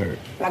shorter than her.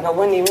 Like a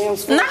Wendy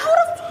Williams. Now,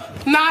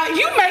 Nah,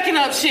 you making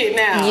up shit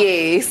now.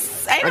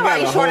 yes. Ain't I got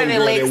nobody a shorter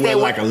than homegirl Lex that wear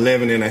that like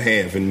 11 and a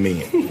half in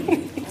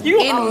men. You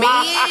in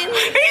men.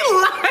 He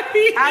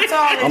lying.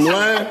 I'm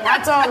lying. How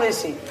tall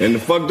is she? And the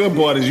fucked up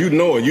part is you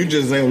know it. You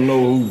just don't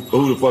know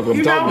who the fuck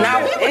I'm talking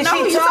about. Is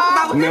she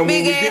tall? Now when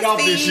we get off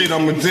this shit,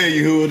 I'm gonna tell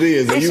you who it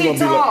is. And Is you she gonna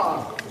be tall?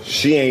 like,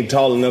 she ain't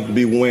tall enough to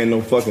be wearing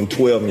no fucking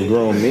 12 and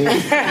grown men.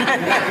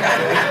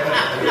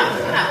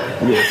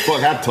 Yeah,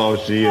 fuck how tall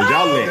she is.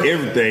 Y'all let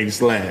everything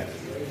slide.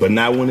 But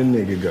not when a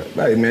nigga go.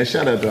 Hey man,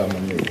 shout out to all my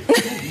niggas.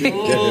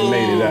 That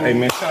made it out. Hey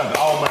man, shout out to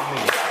all my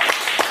niggas.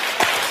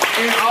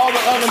 And all the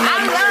other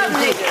minorities. I love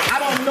niggas. I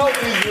don't know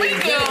these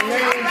names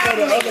for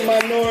the other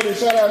minorities.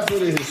 Shout out to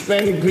the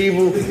Hispanic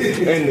people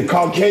and the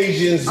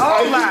Caucasians.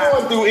 Oh, if you're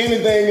going through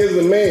anything as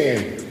a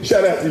man,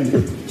 shout out to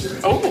you.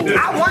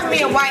 I want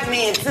me a white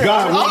man too.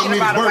 God, I'm thinking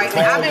about a white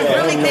man. I've been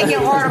really thinking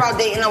hard about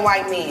dating a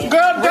white man.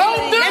 Girl,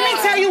 don't do Let me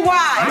tell you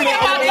why. Wait,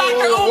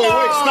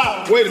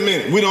 stop. Wait a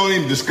minute. We don't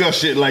even discuss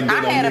shit like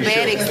that. I had a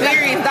bad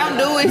experience. Don't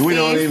do it, We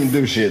don't sis. even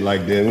do shit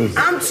like that.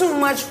 I'm too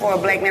much for a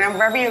black man. I'm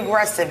very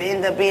aggressive. It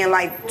end up being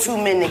like two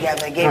men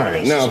together, a gay All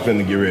right, now I'm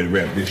relationship. finna get ready to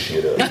wrap this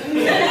shit up. One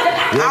thing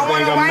I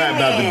want a I'm white not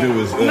about to man. do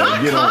is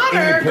Not get on Connor,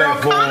 any girl.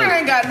 platform. Connor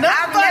ain't got nothing.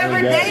 I've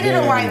never dated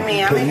a white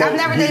man. I mean, I've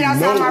never dated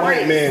outside my white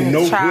race. man, no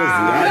pussy.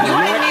 I do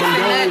not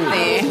condone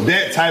Nothing.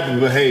 that type of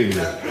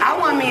behavior. I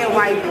want me a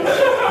white man.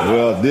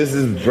 Well, this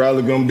is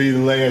probably gonna be the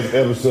last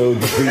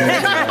episode.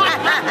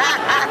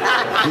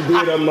 She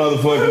did that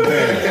motherfucking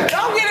thing.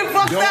 Don't get it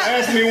fucked Don't up.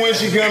 ask me when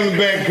she coming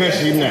back, cause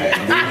she not.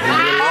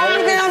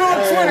 Only down on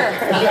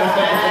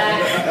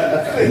Twitter.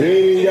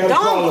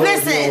 Don't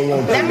listen.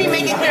 Let me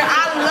make it clear.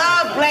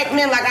 I love black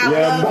men like I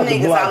love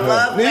niggas. I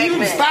love black You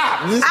men.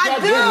 stop. Just I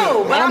stop do,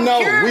 doing it. but I I'm know.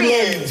 curious. We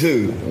love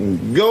you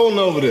too. Go on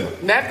over there.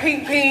 That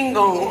pink ping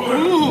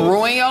gon'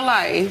 Ruin your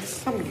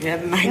life.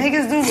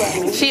 Niggas do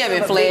love me. She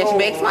having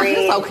flashbacks. My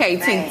it's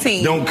okay,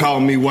 T. Don't call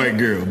me white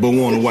girl, but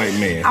want a white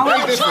man. I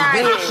want to try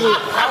it.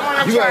 I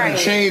want to You try gotta it.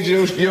 change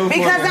your Because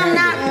fucking I'm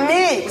not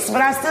mixed,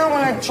 but I still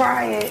want to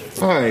try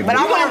it. All right, But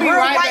I want a be real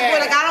right white back. boy.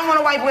 Like I don't want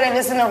a white boy that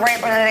listen to rap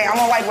or none of that. I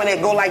want a white boy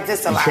that go like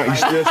this a lot. You Like,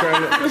 still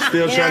trying to, You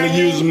know what I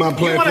use mean? my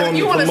platform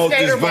you to want a promote this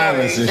skater boy.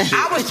 violence and shit.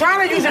 I was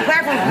trying to use your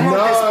platform to promote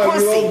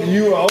this pussy.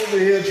 You are over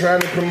here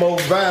trying to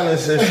promote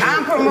violence and shit.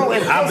 I'm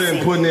promoting I've pussy.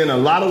 been putting in a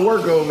lot of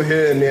work over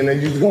here, and then they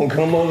just gonna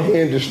come over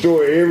here and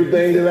destroy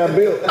everything that I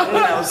built.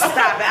 No,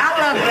 stop it. I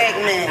love black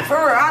men. For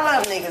real, I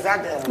love niggas. I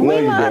do. No,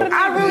 you don't.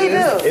 I really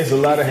do. It's a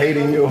lot of hate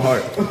in your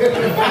heart.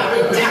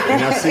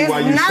 And I see It's why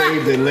you not-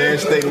 saved the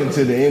last statement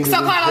to the end So,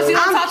 of the Karlous, you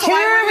show. don't I'm talk to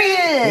white women?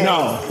 curious.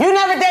 No. You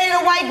never dated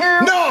a white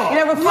girl? No. You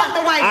never fucked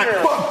a white I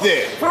girl? fuck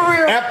that. For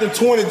real? After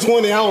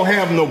 2020, I don't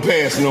have no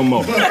past no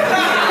more.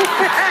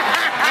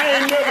 I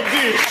ain't never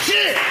did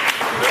shit.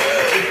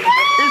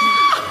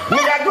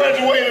 Nigga, I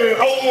graduated in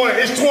 01.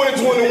 It's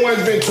 2021.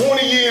 It's been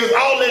 20 years.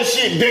 All that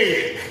shit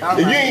dead.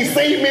 If you ain't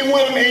seen me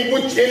with me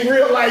in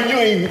real life, you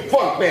ain't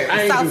fuck that.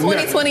 I ain't So do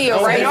nothing. 2020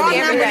 erased Y'all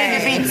everything.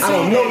 never need to be I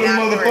don't know them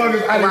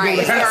motherfuckers. I didn't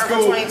go to high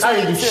school. I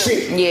ain't do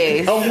shit.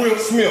 Yes. I'm Will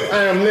Smith. I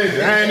am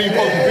legend. I ain't even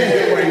supposed to be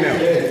here right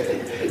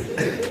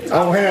now.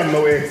 I don't have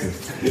no exes.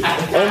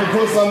 Only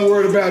person I'm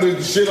worried about is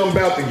the shit I'm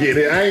about to get.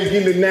 I ain't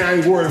getting it now. I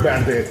ain't worried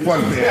about that.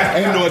 Fuck that.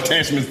 Ain't no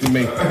attachments to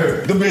me.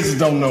 The bitches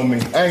don't know me.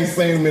 I ain't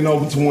seen them in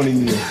over 20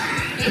 years.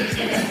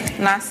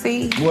 Now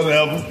see.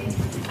 Whatever.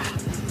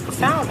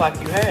 sounds like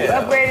you have. You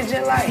upgraded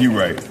your life. You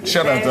right.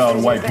 Shout out to all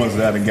the white pussies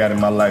I done got in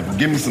my life.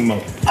 Give me some more.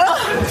 Give me some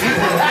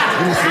more white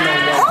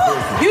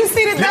pussies. You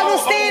see the double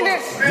standard?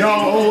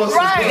 Y'all owe us.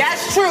 Right,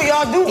 that's true.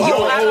 Y'all do Y'all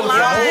owe owe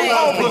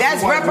us. us.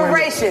 That's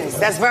reparations.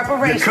 That's Your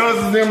reparations.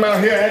 cousins them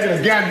out here acting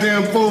a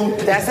goddamn fool.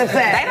 That's a They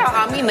fact. don't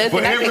owe me nothing. For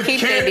I can every keep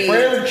Karen, that for deal.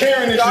 every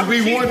Karen, it should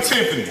be one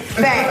Tiffany.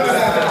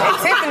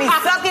 Fact. Tiffany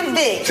sucking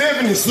dick.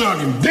 Tiffany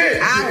sucking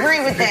dick. I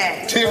agree with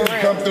that.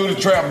 Tiffany come through the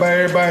trap, buy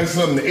everybody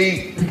something to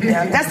eat.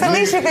 Yeah, that's the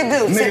least you can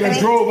do, Nigga Tiffany.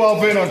 drove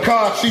off in her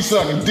car, she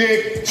sucking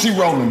dick, she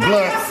rolling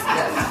blunts.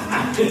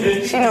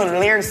 She know the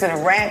lyrics to the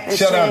rap and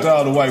Shout shit. out to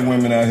all the white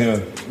women out here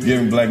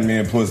giving black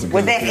men pussy.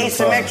 With that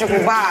asymmetrical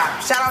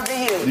vibe. Shout out to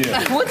you.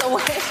 Yeah. What the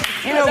way?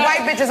 You know, white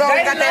bitches always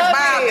They got that love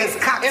vibe it. that's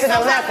cocked It's to the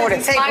sometimes left or the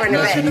it's taper in the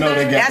like back. You know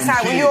they got That's them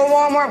how when kids. you in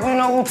Walmart, we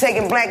know who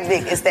taking black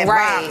dick. It's that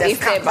Right, vibe that's it's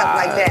that cocked up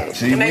like vibe. that.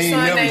 See, we And they ain't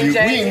son never named used,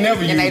 we Jay. ain't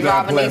never And they used our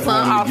robbing these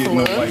platform to get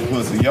no son white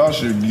pussy. Y'all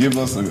should give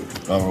us a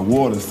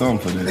reward or something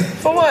for this.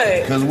 For what?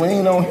 Because we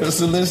ain't on here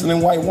soliciting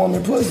white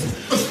woman pussy.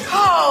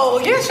 Oh,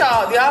 yes,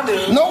 y'all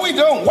do. No, we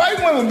don't. White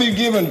women be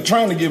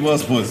trying to give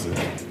us pussy.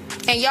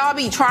 And y'all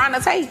be trying to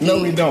take it.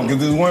 No, we don't.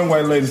 Because this one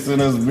white lady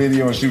sent us a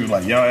video and she was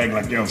like, y'all act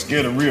like y'all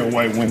scared of real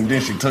white women.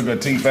 Then she took her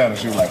teeth out and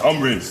she was like,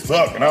 I'm ready to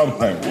suck. And I was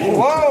like, whoa.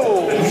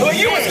 Whoa. Well,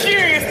 you was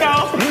curious,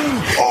 though.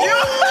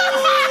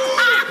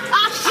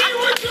 See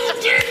what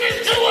you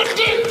did to her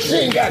dick. She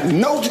ain't got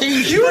no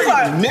teeth. You Straight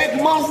like-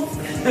 neck muscle.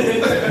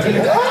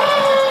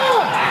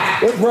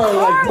 It's probably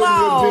like putting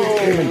your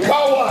dick in the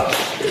car wash.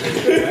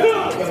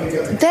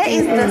 That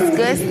is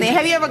disgusting.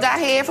 Have you ever got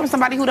head from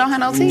somebody who don't have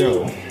no teeth?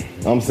 No.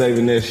 I'm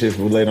saving that shit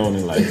for later on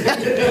in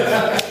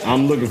life.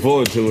 I'm looking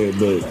forward to it,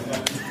 but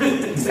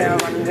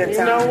Sounds like a good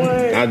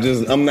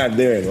time. I'm not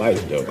there in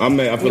life though. I feel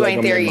You like ain't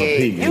I'm there at my yet.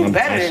 peak. You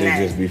better I than should that.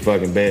 just be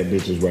fucking bad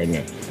bitches right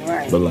now.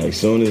 Right. But like,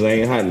 soon as I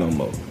ain't hot no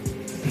more.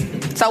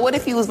 So what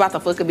if you was about to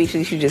fuck a bitch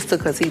and she just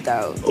took her teeth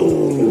out?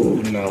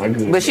 Ooh, no, I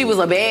couldn't. But she was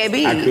a bad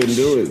bitch. I couldn't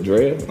do it,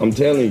 Dre. I'm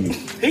telling you.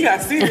 He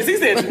got serious. He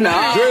said, no.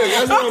 Dre,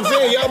 that's what I'm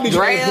saying. Y'all be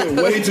trying to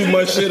put way too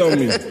much shit on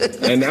me.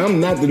 And I'm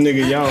not the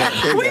nigga y'all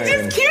think We I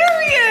just am. curious.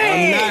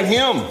 I'm not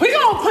him. We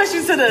gonna push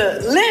you to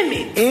the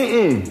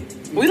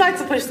limit. We like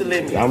to push the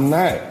limit. I'm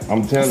not.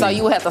 I'm telling you. So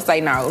you would have to say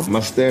no.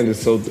 My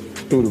standards so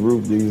through the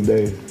roof these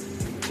days.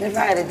 If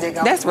I had a dick,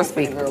 I That's would fuck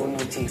respect. a girl with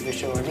no teeth for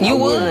sure. You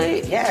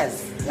would?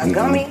 Yes. A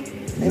gummy?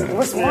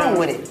 What's wrong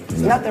with it?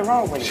 There's nothing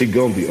wrong with it. She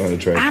gonna be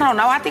unattractive. I don't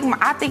know. I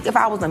think if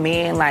I was a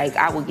man, like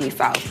I would get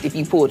soft if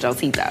you pulled your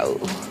teeth out.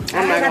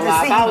 I'm not gonna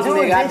lie. If I was a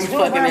nigga, I'd be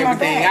fucking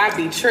everything. I'd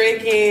be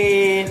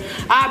tricking.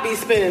 I'd be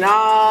spending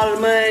all the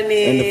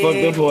money. And the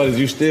fucked up part is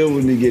you still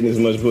wouldn't be getting as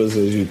much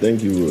pussy as you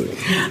think you would.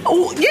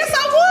 Oh, yes,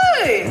 I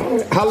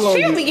would. How long?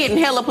 She'll be getting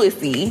hella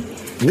pussy.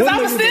 Cause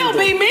I'ma still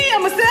be me.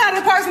 I'ma still have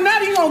the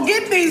personality. You gonna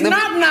get these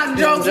knock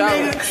jokes,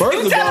 nigga. First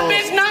You of tell all- a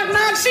bitch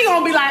knock, she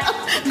gonna be like,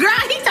 girl,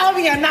 he told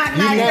me a knock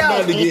You're not joke.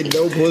 about to get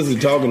no pussy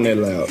talking that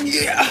loud.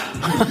 Yeah.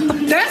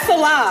 That's a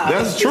lie.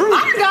 That's true. I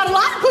done got a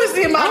lot of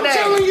pussy in my I'm day.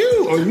 telling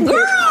you.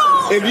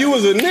 Girl. If you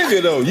was a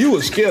nigga though, you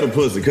was scared of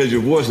pussy because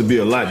your voice would be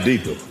a lot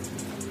deeper.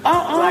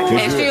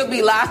 And she'll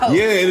be loud.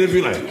 Yeah, it'd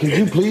be like, can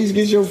you please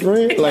get your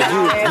friend? Like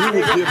you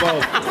would give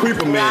off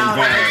creeper man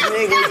vibes.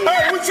 Hey,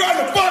 we trying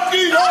to fuck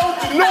these hoes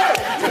tonight.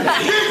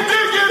 Get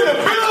dick in the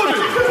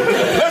building.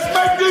 Let's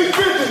make these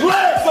bitches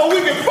laugh so we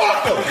can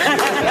fuck them.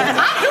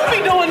 I do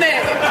be doing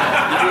that.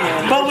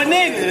 But with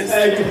niggas.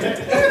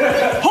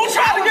 Who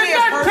tried to get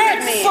their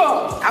dick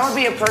sucked? I would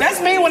be a perfect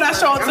That's me when I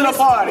show up to the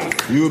party.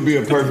 You would be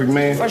a perfect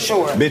man. For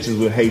sure. Bitches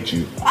would hate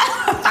you.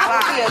 I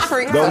would be a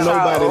trick. Don't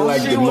nobody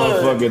like She the would.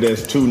 motherfucker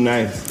that's too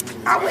nice.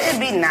 I wouldn't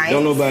be nice.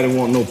 Don't nobody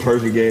want no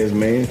perfect ass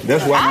man.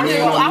 That's why I men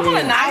do. are I want a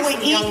men. nice I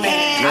would eat young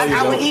man. ass, No, you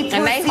I would don't. eat pussy,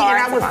 And and, they hard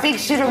I would to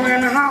fix shit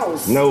around the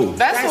house. No.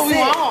 That's what we it.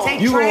 want.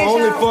 Take You gonna trash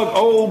only out. fuck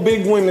old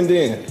big women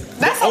then.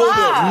 That's the a older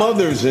lie.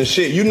 mothers and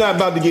shit. You're not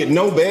about to get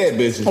no bad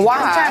bitches. Why?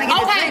 I'm trying to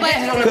get Okay, the but- 3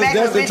 digits on the Because back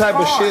that's of a the bitch type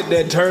of car. shit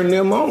that turn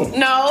them on.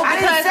 No, I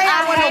because didn't say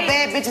I want no hate-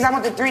 bad bitches. I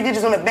want the 3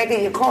 digits on the back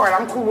of your card.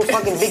 I'm cool with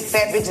fucking big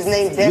fat bitches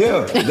named Devin.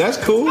 Yeah, that's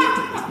cool.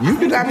 You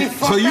can got me so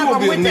fucked you up, gonna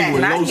I'm be a with nigga that.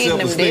 with Not low getting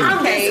them self-esteem. dick.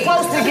 I'm getting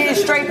close to getting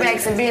straight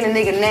backs and being a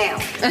nigga now.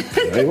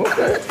 Hey,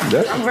 okay.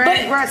 That's I'm very But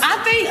aggressive. I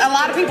think a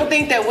lot of people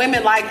think that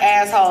women like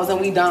assholes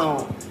and we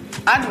don't.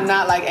 I do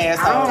not like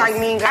assholes. I don't like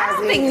mean guys. I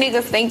don't think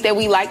niggas think that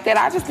we like that.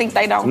 I just think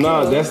they don't.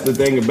 no, care. that's the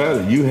thing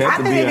about it. You have I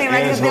to think be they an be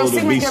like, asshole they'll to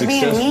seem be like they're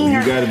being successful. meaner.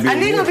 You gotta be A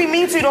nigga will be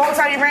mean to you the whole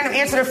time you random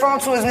answer the phone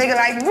to his nigga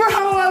like, bro,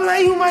 I love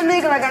you, my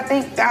nigga. Like, I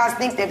think guys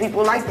think that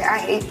people like that. I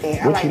hate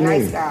that. I What like you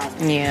nice mean? guys.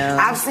 Yeah.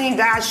 I've seen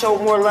guys show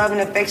more love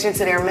and affection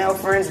to their male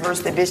friends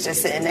versus the bitch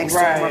that's sitting next to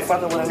them or Right.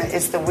 fucking with them.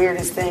 It's the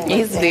weirdest thing.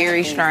 It's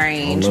very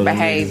strange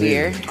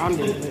behavior.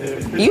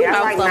 You I know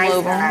like some nice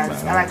of them.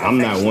 guys. I like I'm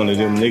not one of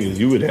them affectionate niggas.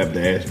 You would have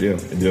to ask them.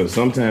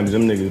 Sometimes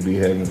them niggas be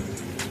having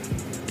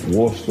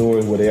war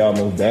stories where they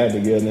almost died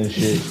together and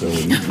shit. So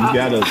you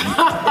gotta.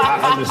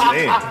 I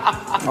understand.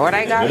 Or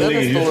they got Them other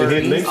niggas used to hit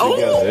stories. licks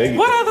together. They-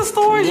 What other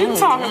stories you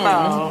talking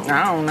about?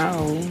 I don't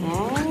know.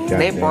 That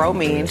Goddamn,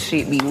 bromance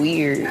shit be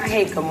weird. I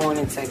hate good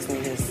morning text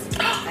niggas.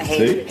 I hate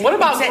See? it. What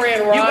about You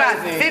Grand You got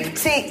Rising?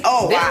 15.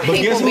 Oh, This wow. But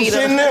people guess be who's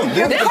the- sitting them?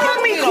 You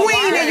call me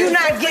queen and you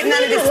not getting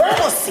none of this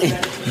pussy.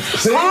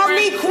 Call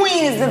me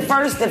queen is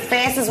the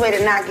fastest way to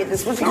not get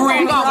this pussy.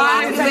 Grand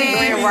Rising.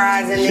 Grand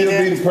Rising, She'll be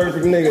nigga. the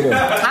perfect nigga though.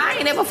 I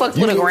ain't never fucked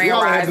with a Grand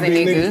y'all have to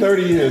Rising be nigga nigga.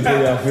 30 years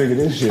till y'all figure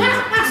this shit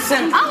out.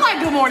 I like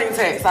good morning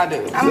text. I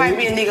do. I might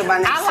be a nigga by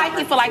next I like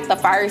it for like the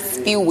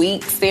first few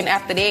weeks. Then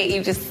after that,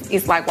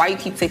 it's like, why you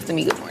keep texting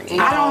me good morning?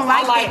 I don't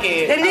like, I like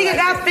it. it. The nigga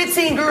I like got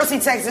 15 girls he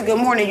texted good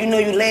morning. You know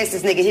you last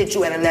this nigga hit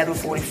you at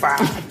 11:45.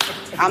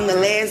 I'm the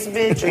last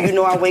bitch, or you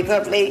know I wake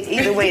up late.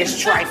 Either way, it's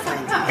trifling.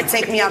 And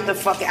take me out the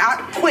fucking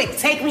quick.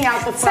 Take me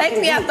out the fucking.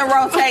 Take me out the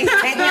rotation.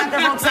 Take me out the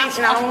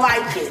rotation. I don't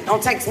like it.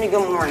 Don't text me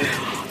good morning.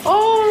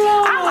 Oh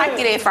Lord. I like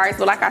it at first,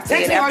 but like I said,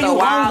 Text me, are after a you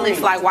while, hungry?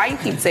 it's like, why you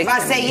keep texting If I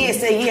say me?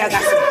 yeah, I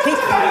got some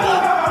pizza to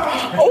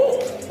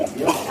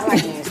eat. I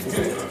like nasty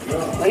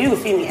stuff. Like, you can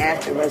feed me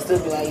after, but still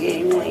be like, yeah,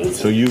 you want to eat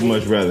So you'd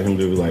much rather him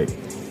do like,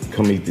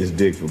 come eat this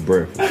dick for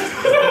breakfast.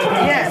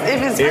 Yes,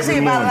 especially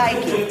if I morning.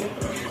 like it.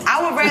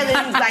 I would rather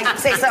you like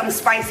say something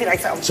spicy, like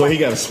something. So he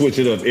got to switch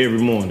it up every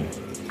morning.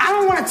 I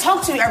don't want to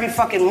talk to you every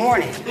fucking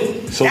morning.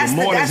 So the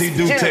mornings he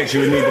do that's text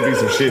you, it need to be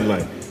some shit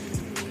like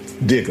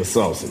dick or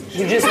sausage.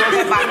 You just woke up,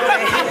 I know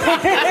that.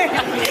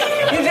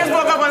 You just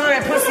woke up, I know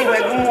that pussy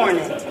wet. Good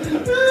morning.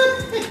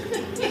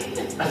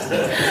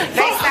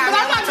 FaceTime,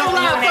 I'm not gonna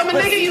lie, from a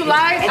nigga you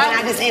like, and then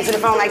I just answer the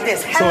phone like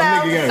this. So a Hello.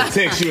 nigga gotta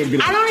text you and be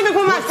like, I don't even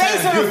put my "What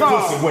face time on the good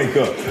pussy phone. wake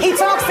up?" He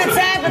talks to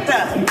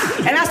Tabitha,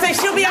 and I say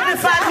she'll be up in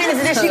 5 minutes,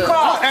 and then she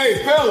calls.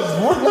 Hey fellas,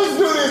 let's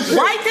do this shit.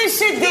 Write this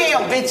shit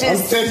down, I'm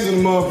bitches. texting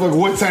the motherfucker,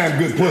 what time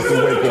good pussy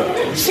wake up?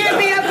 She'll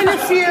be up in a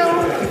few.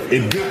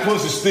 If good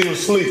pussy still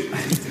sleep.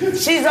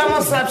 She's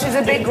almost up. She's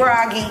a bit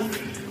groggy.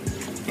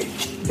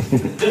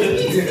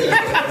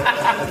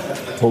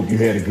 Hope you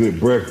had a good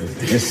breakfast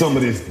and some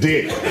of this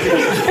dick.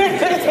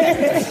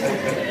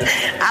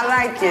 I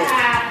like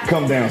it.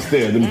 Come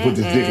downstairs. Let me put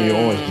this dick in your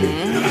orange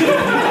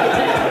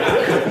juice.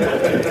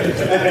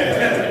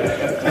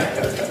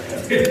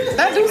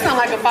 That do sound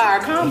like a fire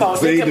combo.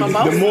 See, the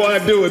more I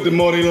do it, the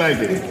more they like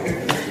it.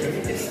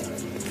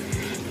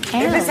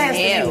 If this has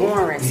to be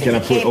warranted. Can I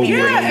put oatmeal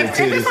in your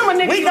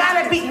titties? We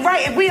gotta be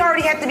right. If we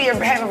already have to be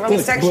have a really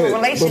sexual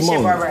relationship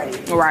already.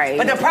 Right.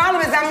 But the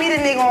problem is, I meet a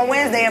nigga on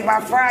Wednesday, and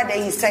by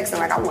Friday he's texting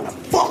like, "I want to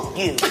fuck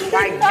you."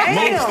 Like,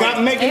 damn.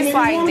 Stop making It's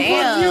like,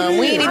 damn,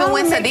 we ain't even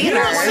went to dinner.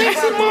 You're a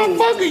sexy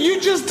motherfucker.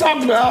 You just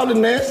talked about all the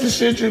nasty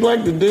shit you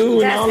like to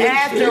do and all that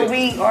That's shit. after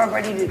we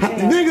already did.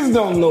 Niggas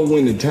don't know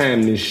when to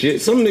time this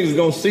shit. Some niggas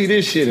gonna see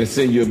this shit and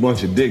send you a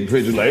bunch of dick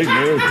pictures like, hey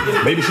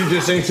man, maybe she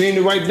just ain't seen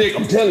the right dick.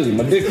 I'm telling you,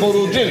 my dick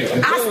photogenic.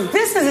 I'm telling you.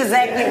 This is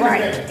exactly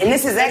right, and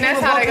this is exactly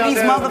what both of these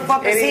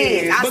motherfuckers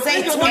is. I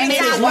say 20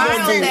 times. Why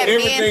don't that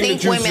men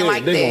think women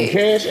like that? They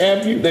gonna cash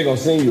app you. They gonna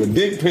send you a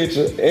dick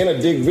picture and a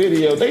dick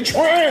video. They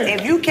trying.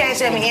 If you cash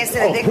at me and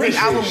send a dick pic,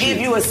 I will give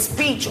you a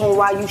speech on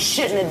why you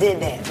shouldn't have did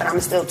that, but I'm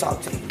still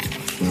talk to you.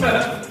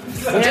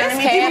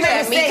 Just cash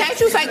at me. Can't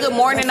you say good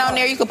morning on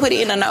there? You can put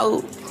it in a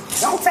note.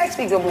 Don't text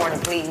me good morning,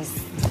 please.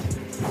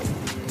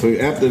 So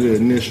after the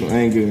initial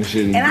anger and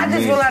shit, And I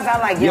just realized I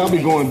like y'all be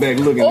going back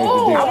looking at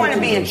the dick. I want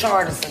to be in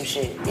charge of some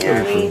shit. You know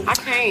what I mean? I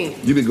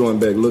can't. You be going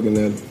back looking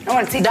at it. I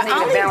want to teach The you to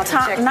only balance and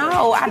check. time,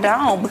 no, I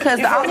don't, because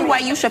the only way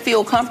you should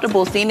feel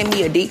comfortable sending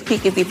me a dick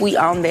pic is if we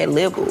on that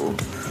level.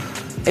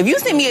 If you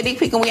send me a dick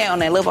pic and we ain't on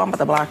that level, I'm about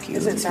to block you.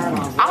 I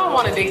don't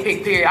want a dick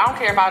pic, period. I don't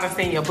care if I done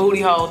seen your booty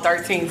hole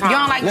 13 times. You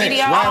don't like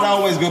video? Why it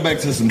always go back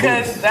to some booty?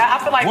 Because I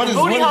feel like What the is-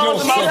 booty what is hole your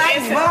is the most sex?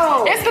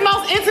 intimate. It's the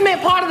most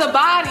intimate part of the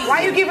body.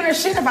 Why you giving her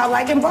shit about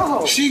liking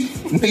boho? She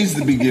needs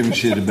to be giving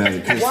shit about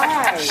it. 'Cause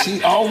Why?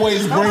 She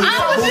always brings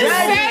I was booty just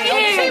hole.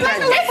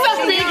 saying, it's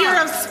a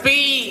figure of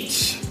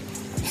speech.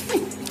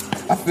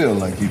 I feel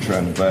like you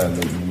trying to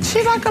violate me.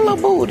 She like a little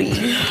booty.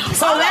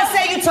 So let's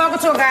say you talking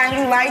to a guy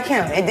and you like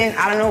him, and then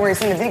I don't know where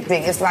it's in the dick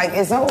pic. It's like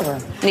it's over.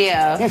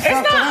 Yeah. You It's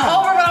fucked it not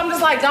up. over, but I'm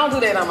just like, don't do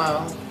that no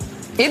more.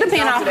 It depends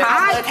on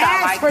how I much I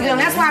ask like for them. them.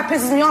 That's why it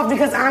pisses me off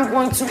because I'm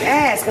going to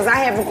ask because I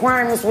have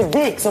requirements with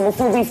dick. So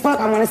before we fuck,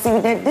 I want to see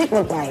what that dick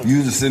look like.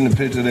 You just send a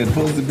picture of that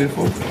pussy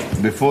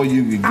before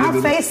you give I'll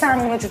it.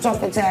 FaceTime you when you talk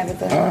to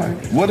Tabitha. All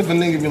right. What if a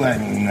nigga be like,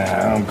 nah,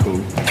 I'm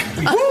cool.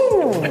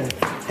 Ooh,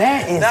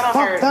 that is That'll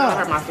fucked hurt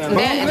up. my feelings.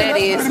 That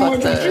is Pretty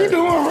much fucked what you up.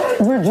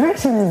 doing, right?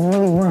 Rejection is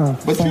really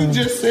rough. But you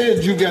just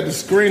said you got to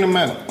screen them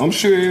out. I'm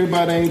sure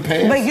everybody ain't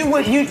passed. But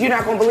you're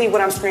not gonna believe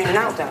what I'm screaming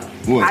out though.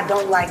 What? I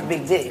don't like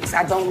big dicks.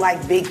 I don't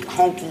like big,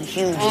 honky,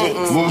 huge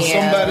dicks. Well,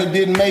 somebody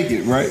didn't make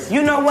it, right?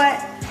 You know what?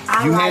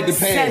 I You like had to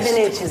pass.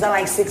 7 inches. I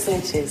like 6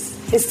 inches.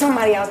 There's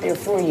somebody out there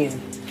for you.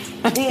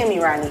 DM me,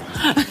 Rodney.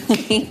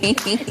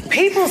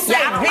 People say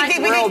Yeah, I don't like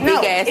real dick.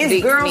 No, big-ass it's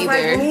dicks girls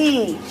neither. like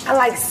me. I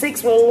like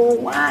 6 with a little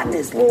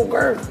wideness, little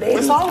girth, baby.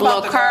 It's all Little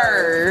about the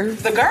curve.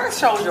 girth. The girth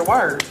shows your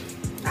worth.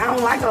 I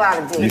don't like a lot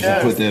of You dick.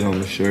 should put that on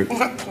the shirt.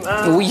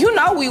 Well, you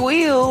know we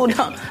will.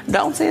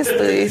 Don't test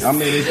us. I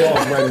mean, it's all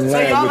right in So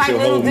line y'all with like your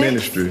little whole dicks?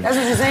 ministry. That's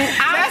what you're saying?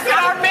 That's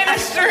our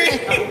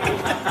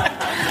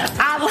ministry.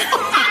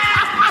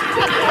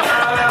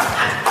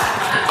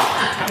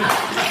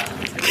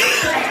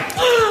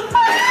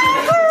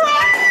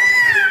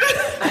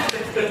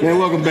 Man,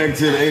 welcome back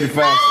to the 85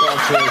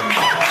 South Show.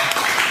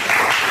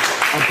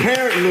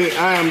 Apparently,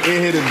 I am in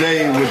here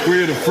today with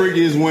 3 of the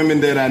freakiest women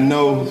that I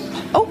know.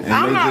 Oh, and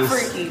I'm they not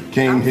just freaky.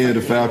 came here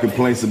to file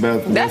complaints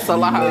about the That's a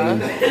lie.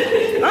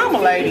 I'm a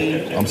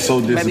lady. I'm so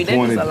Baby, that is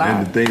disappointed a lie.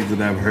 in the things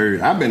that I've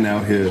heard. I've been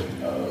out here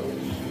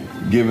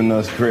giving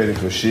us credit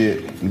for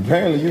shit.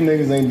 Apparently, you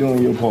niggas ain't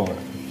doing your part.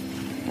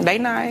 They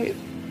not.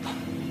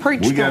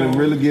 Preach We gotta to 'em.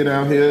 really get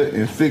out here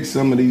and fix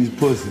some of these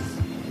pussies.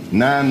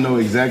 Now I know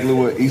exactly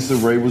what Issa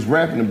Rae was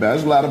rapping about.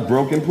 There's a lot of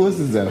broken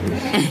pussies out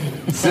here.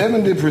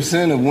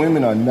 70% of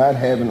women are not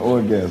having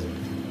orgasms.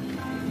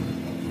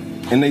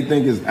 And they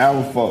think it's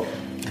our fault.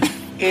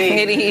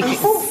 It is.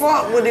 Who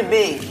fault would it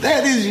be?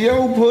 That is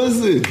your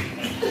pussy.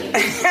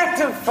 What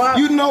the fuck?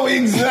 You know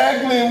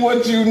exactly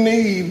what you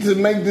need to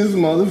make this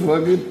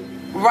motherfucker.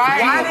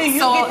 Right. Why do you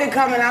get to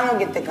come and I don't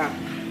get to come?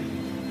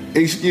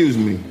 Excuse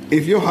me,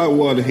 if your hot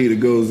water heater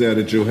goes out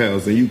at your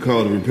house and you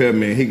call the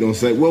repairman, he gonna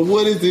say, well,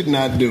 what is it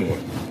not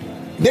doing?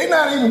 They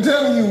not even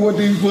telling you what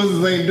these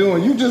pussies ain't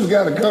doing. You just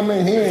gotta come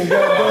in here and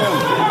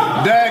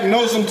goddamn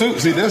diagnose them too.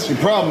 See, that's your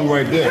problem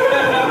right there.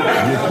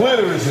 Your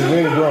clitoris is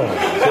ingrown.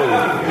 So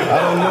I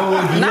don't know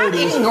if you know Not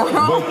this, ingrown.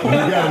 but you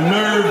got a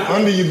nerve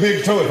under your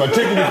big toe. If I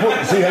tickle your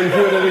foot, see how you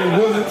feel that in your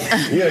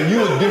pussy? Yeah,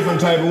 you a different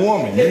type of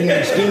woman. You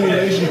need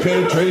stimulation,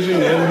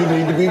 penetration, and you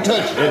need to be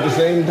touched at the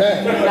same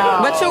time.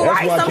 But you're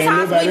That's right. why can't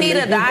Sometimes we nobody need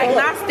a make you fuck.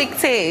 diagnostic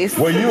test.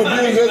 Well, you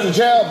abused as a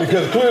child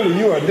because clearly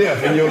you are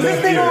deaf in your Is this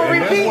left thing ear. gonna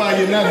And that's repeat? why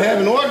you're not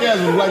having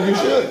orgasms like you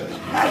should.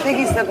 I think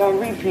he's still gonna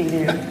repeat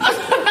it.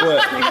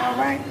 What? You all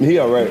right? He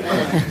all right.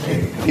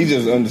 He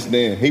just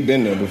understand. He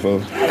been there before.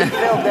 How you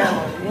feel,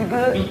 Bella? You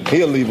good?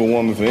 He'll leave a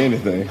woman for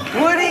anything.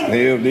 Would he?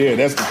 Hell yeah,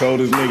 that's the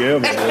coldest nigga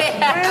ever.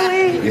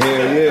 Really?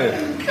 Hell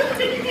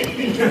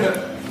yeah.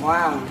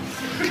 Wow.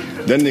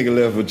 That nigga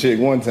left a chick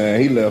one time.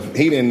 He left.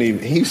 He didn't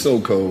even. He's so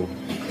cold.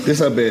 This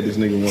how bad this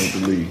nigga wanted to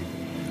leave.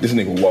 This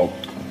nigga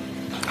walked.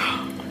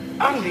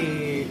 I'm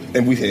dead.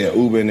 And we had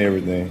Uber and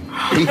everything.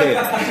 He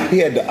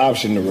had the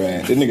option to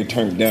ride. This nigga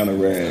turned down a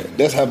ride.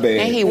 That's how bad.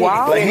 And he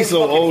walked. Like he's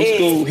so old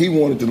school. He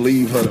wanted to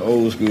leave her to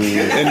old school.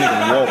 That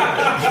nigga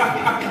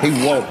walked. He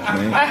walked,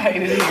 man. I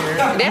hate it here.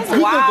 That's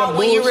wild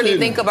when you really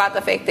think about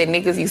the fact that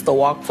niggas used to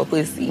walk for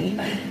pussy.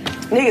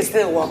 Niggas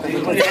still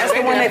walking. That's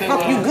the one that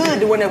fuck you good,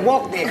 the one that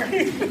walked there.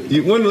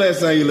 When the last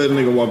time you let a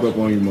nigga walk up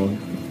on you, Mo?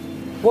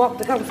 Walk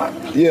to come fuck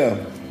me? Yeah.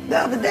 The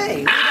other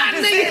day.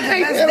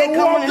 They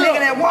come on the nigga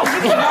that walk.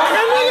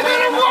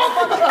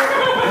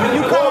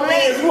 You come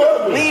late,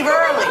 leave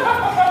early.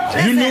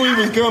 You knew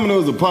he was coming, it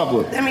was a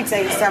pop-up. Let me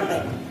tell you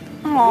something.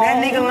 When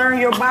that nigga learn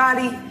your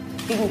body,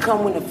 he can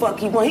come when the fuck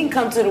he want. He can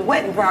come to the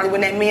wedding probably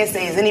when that man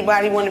says,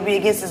 anybody want to be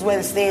against his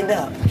wedding, stand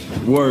up.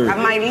 Word. I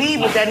might leave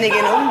with that nigga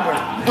in an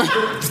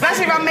Uber.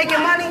 Especially if I'm making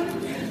money.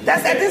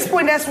 That's at this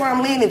point, that's where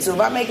I'm leaning to. If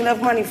I make enough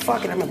money,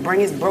 fuck it, I'm gonna bring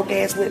his broke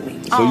ass with me.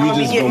 So you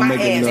just gonna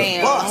make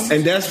enough.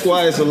 And that's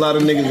why it's a lot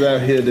of niggas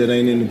out here that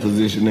ain't in the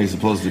position they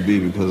supposed to be,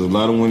 because a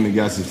lot of women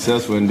got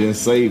successful and then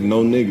saved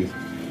no niggas.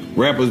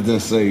 Rappers done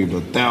saved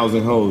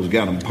 1,000 hoes,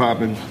 got them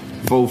popping,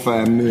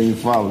 4-5 million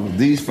followers.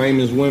 These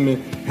famous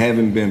women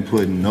haven't been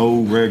putting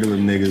no regular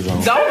niggas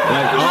on.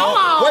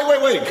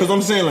 Wait, because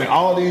I'm saying like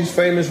all these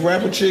famous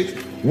rapper chicks,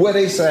 where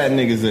they side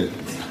niggas at?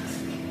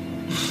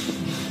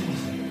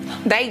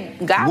 They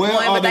got one,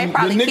 but they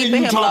probably the nigga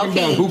keeping you him low talking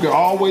about key. who can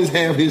always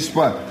have his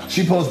spot.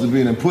 She supposed to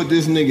be in and put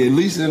this nigga at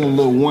least in a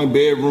little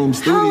 1-bedroom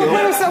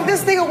studio. So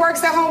this nigga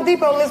works at Home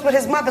Depot lives with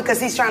his mother because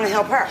he's trying to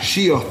help her.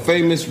 She a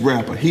famous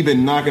rapper. He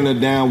been knocking her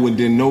down when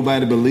didn't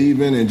nobody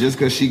believe in, and just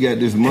because she got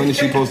this money,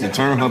 she supposed to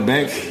turn her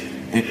back.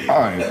 And, all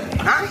right.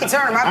 I ain't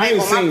turning my back I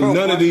ain't on my seen broke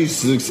none of these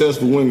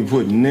successful women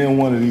put none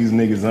one of these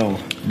niggas on.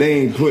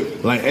 They ain't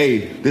put like, hey,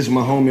 this is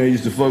my homie I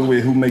used to fuck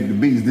with who make the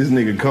beats. This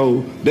nigga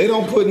cold. They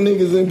don't put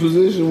niggas in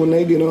position when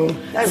they get on.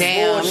 That's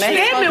bullshit.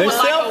 Stedman would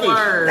like a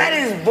word. That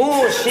is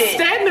bullshit.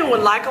 Stedman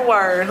would like a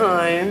word,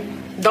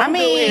 hun. Don't do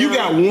him. You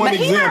got one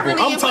example.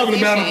 I'm talking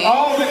about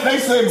all that they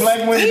say black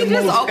women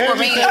the most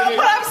educated. That's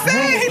what I'm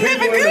saying. He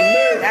living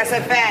good. That's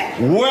a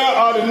fact. Where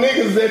are the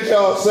niggas that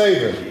y'all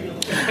saving?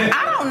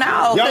 I don't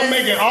know. Y'all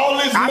making all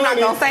this I'm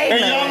money not gonna say and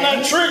y'all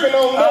not tricking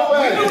on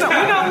nobody. We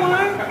got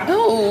one.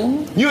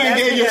 Who? You ain't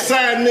gave your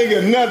side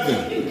nigga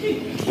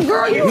nothing.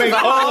 Girl, you make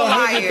was a all whole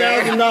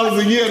liar. $100,000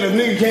 a year. The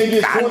nigga can't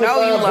get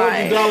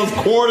 $2,500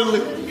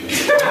 quarterly.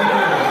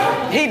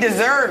 He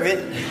deserve it.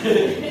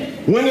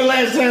 When the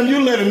last time you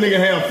let a nigga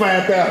have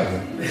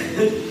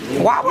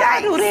 $5,000? Why would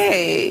I do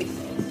that?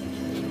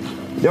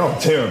 Y'all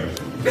terrible.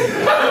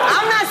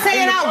 I'm not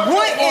saying I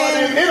wouldn't.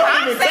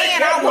 I'm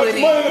saying I wouldn't.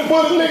 Money to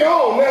put a nigga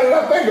on. Now that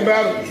I think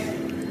about it.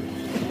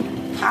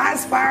 I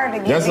aspire to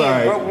get That's all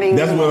right.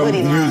 That's what I'm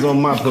gonna use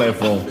on my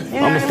platform. I'm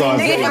gonna start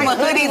saving. I'm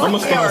gonna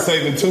start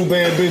saving 2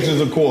 bad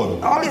bitches a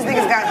quarter. All these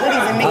niggas got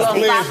hoodies and Let's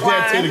mixed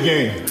pledge that to the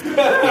game.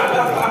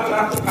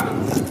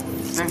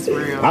 That's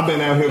real. I've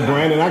been out here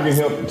branding. I can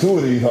help 2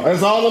 of these.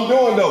 That's all I'm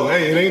doing though.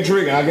 Hey, it ain't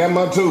tricking. I got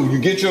my 2. You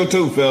get your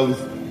 2, fellas.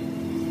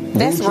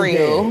 That's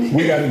real.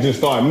 We got to just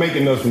start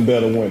making us some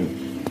better women.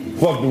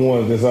 Fuck the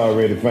ones that's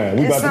already fine.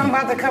 There's something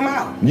about to come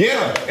out.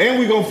 Yeah, and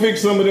we gonna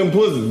fix some of them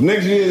pussies.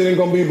 Next year, it ain't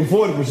gonna be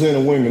 40%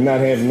 of women not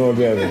having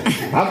orgasm.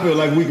 I feel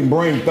like we can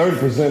bring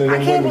 30% of them I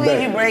can't women believe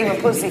back. you brave a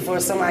pussy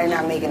for somebody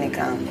not making it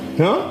come.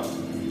 Huh?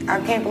 I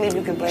can't believe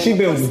you can blame She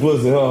been with the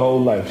pussy her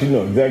whole life. She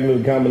know exactly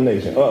the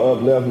combination.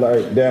 Up, left,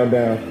 right, down,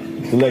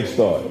 select,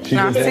 start. She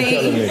just don't tell a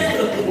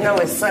nigga. No,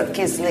 it's suck,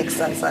 kiss, lick,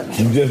 suck.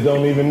 You just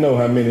don't even know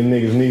how many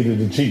niggas needed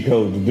the cheat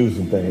code to do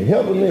some things.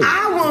 Help a nigga.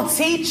 I will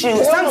teach you.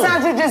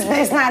 Sometimes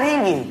it's not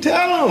in you.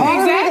 Tell them.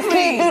 All niggas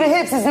can't do the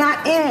hips is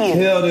not in you.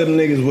 Tell them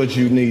niggas what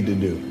you need to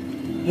do.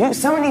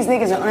 Some of these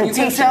niggas are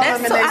unteachable. I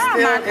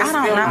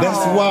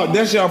don't know.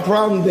 That's y'all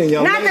problem then,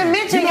 y'all. Not to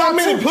mention you know how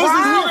many too pussies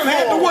we done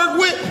had to work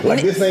with?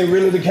 Like this ain't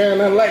really the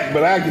kind I like,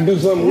 but I can do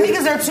something with it.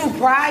 Niggas are too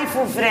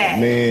prideful for that.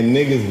 Man,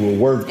 niggas will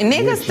work.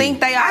 Niggas think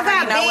they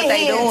already know what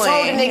they doing. I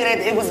told the nigga that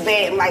it was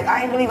bad. Like,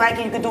 I ain't really like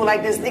it. You could do it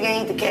like this. Nigga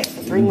ain't the cat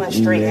for 3 months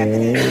straight after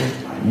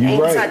that. You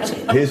ain't right. touch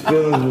it. His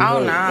feelings was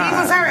hurt. He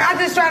was hurt. I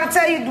just try to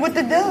tell you what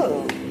to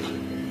do.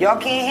 Y'all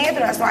can't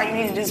handle it. That's why you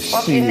need to just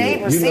fuck your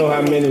neighbors. You know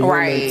how many women,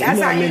 right. That's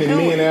you know how many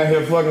men out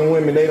here fucking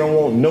women, they don't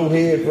want no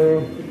head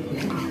from?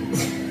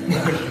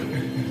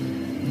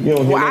 You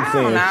don't hear them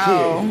saying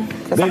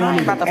shit. Cause I'm not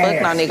about to fuck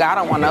no nigga. I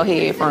don't want no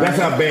head from. That's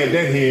how bad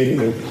that head is.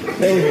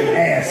 They don't even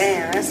ass.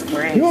 Damn, that's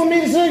crazy. You want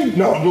me to sing?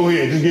 No, go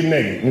ahead. Just get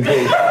naked.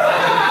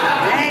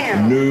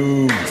 Damn.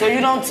 No. So you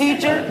don't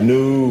teach her?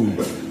 No.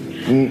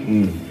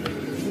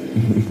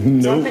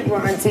 Nope. Some people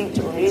are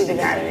unteachable. You either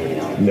got it or you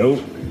don't. Nope.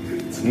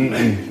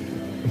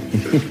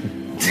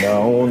 No, I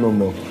don't want no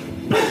more.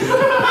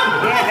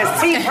 Yeah,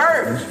 because teeth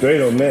hurt.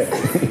 Straight on that.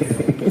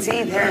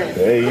 Teeth hurt.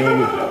 Hey, you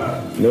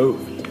ain't nope.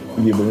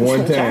 You give it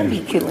one time. Don't be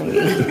killing me.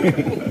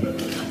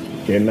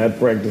 Cannot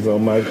practice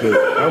on my shit.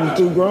 I'm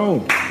too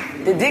grown.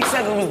 The dick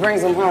sucker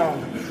brings them home.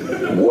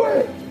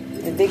 What?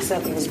 The dick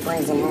sucking just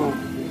brings them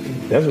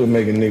on. That's what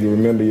make a nigga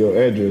remember your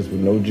address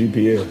with no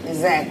GPS.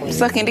 Exactly.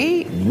 Sucking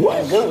dick?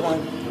 What? A good one.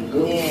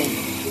 Yeah.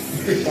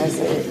 That's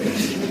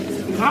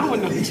it. I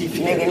wouldn't know the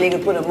GPS. Make a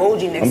nigga put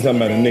emoji next to I'm talking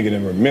about a name. nigga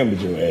that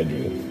remembered your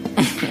address.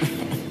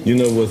 You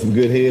know what's some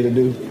good head to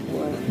do?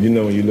 What? You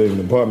know when you live in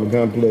an apartment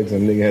complex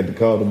and a nigga had to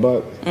call the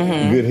box?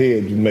 Good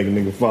head, you make a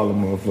nigga follow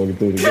motherfucker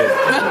through the gate.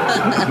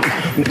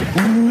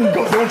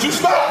 Don't you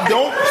stop.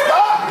 Don't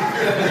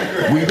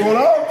stop. We doing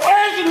all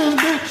fashion this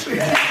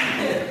bitch.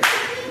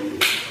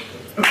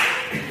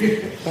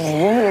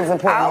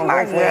 Oh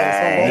my God.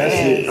 That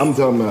shit, I'm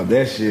talking about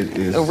that shit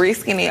is...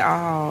 Risking it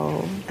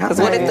all. Because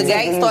what if the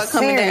gates start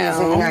coming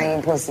down? You're not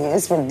eating pussy.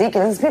 It's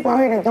ridiculous. There's people out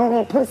here that don't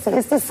eat pussy.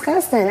 It's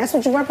disgusting. That's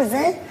what you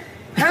represent?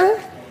 Huh?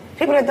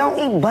 People that don't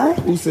eat butt?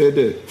 Who said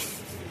that?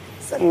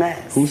 It's a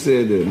mess. Who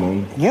said that,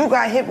 Mona? You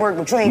got hip work,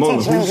 but you ain't Mona,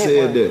 teaching them who hip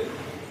said work.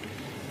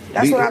 that?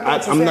 That's what I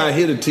thought you I'm said. not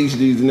here to teach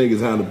these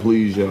niggas how to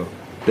please y'all.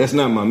 That's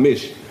not my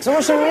mission. So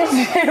what's your mission?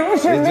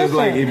 What's your It's just mission?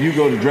 like if you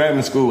go to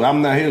driving school,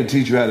 I'm not here to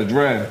teach you how to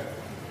drive.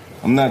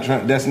 I'm not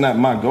trying. That's not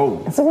my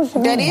goal. So what's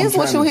your That mission? is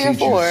what you're here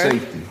for.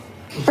 Safety.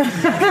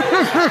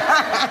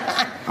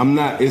 I'm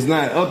not. It's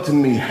not up to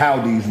me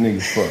how these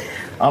niggas fuck.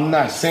 I'm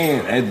not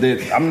saying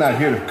that. I'm not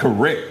here to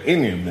correct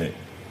any of that.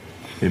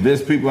 If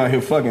there's people out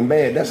here fucking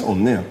bad, that's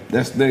on them.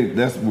 That's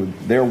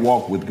their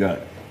walk with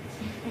God.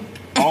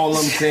 All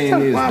I'm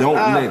saying is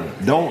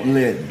don't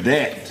let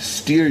that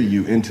steer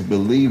you into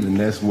believing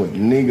that's what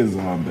niggas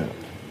are about.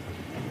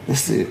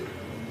 That's it.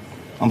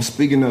 I'm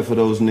speaking up for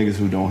those niggas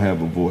who don't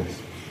have a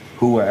voice,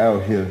 who are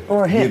out here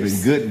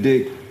giving good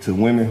dick to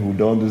women who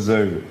don't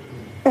deserve it.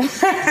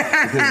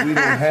 Because we don't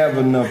have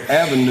enough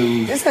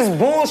avenues. This is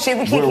bullshit.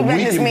 We can't keep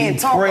letting this man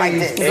talk like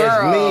this.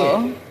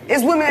 Men.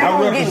 It's women at I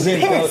home getting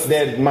represent pissed.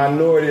 that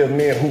minority of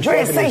men who Dre,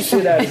 fucking the say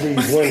shit out of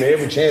these women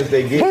every chance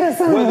they get. Get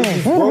us out. Whether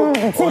you broke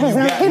or you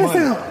got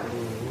money.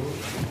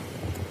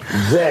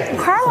 Exactly.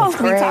 Karlous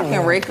be talking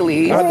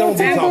recklessly. I don't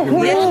be talking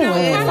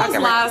recklessly.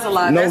 Karlous lies a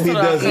lot. No, That's he what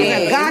I doesn't. feel.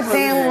 He's a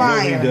goddamn No,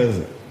 liar. he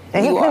doesn't.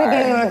 And he could have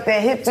given like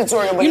that hip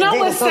tutorial. But You know he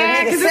what's didn't, so the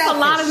sad? nigga Because there's a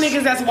lot of selfish.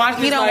 niggas that's watching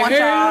He this don't like, want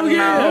y'all hell to yeah.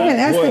 know. Yeah,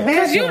 that's the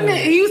Because best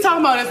one. you was talking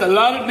about there's a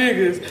lot of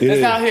niggas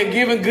that's out here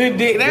giving good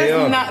dick. They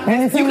are. That's not.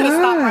 And it's You a could have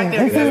stopped lie. right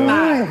there. It's a That's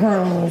lie, not.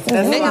 Karlous.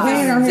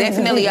 Niggas is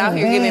definitely out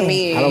here giving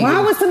me. Why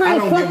would somebody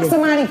fuck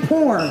somebody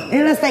poor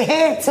unless they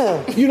had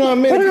to? You know what I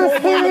mean? You know how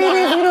scary it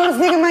is? You know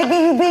this nigga might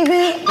give you BB?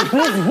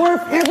 He's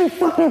worth every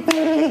fucking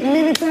 38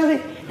 minutes of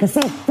it because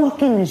he's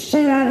fucking the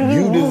shit out of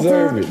you. You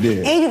deserve it,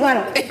 then. And you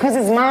gotta, because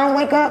his mom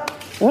wake up?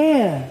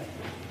 Yeah.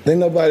 Ain't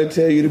nobody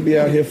tell you to be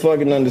out here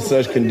fucking under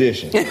such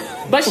conditions.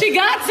 But she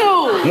got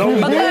to. No,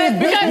 he didn't.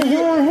 Because You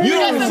don't the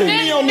even see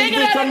me on this nigga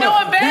bitch that talking are about.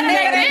 doing better than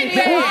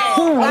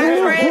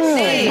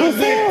And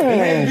they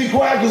had to be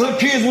quiet because her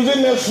kids was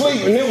in there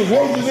sleeping. And there was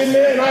roaches in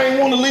there, and I didn't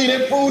want to leave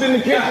that food in the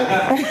kitchen.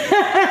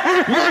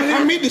 You don't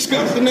hear me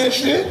discussing that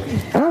shit.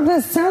 I'm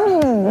just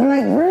telling you,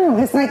 like, real.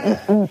 It's like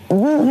you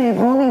have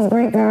all these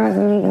great guys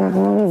and you got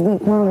all these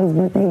good qualities,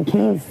 but they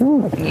can't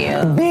fuck.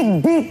 Yeah.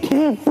 Big dick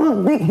can't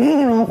fuck. Big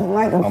head off of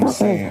like a I'm fucking.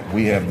 saying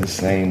we have the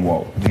same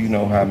walk. Do you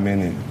know how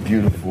many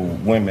beautiful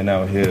women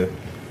out here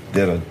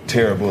that are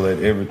terrible at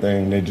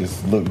everything? They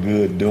just look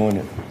good doing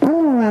it. I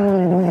don't know how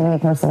women don't have any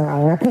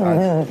personality. I couldn't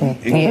deal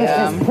with it.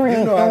 Yeah.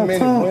 You know how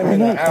many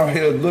women are out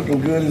here looking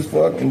good as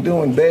fuck and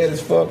doing bad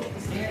as fuck?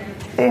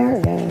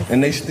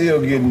 And they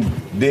still getting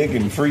dick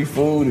and free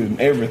food and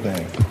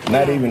everything.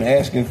 Not even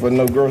asking for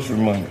no grocery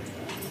money.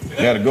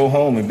 Gotta go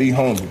home and be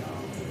hungry.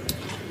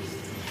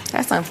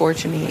 That's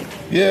unfortunate.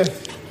 Yeah.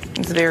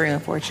 It's very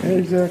unfortunate.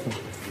 Exactly.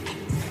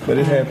 But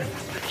it happened.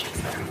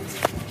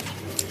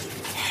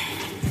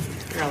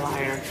 You're a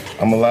liar.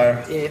 I'm a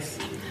liar. Yes.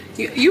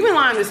 You've been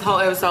lying this whole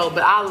episode,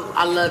 but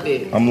I love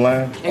it. I'm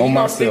lying And on you gonna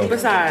myself. stick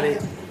beside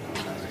it.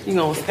 You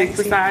gonna stick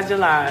beside your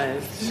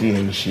lies. She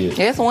ain't shit.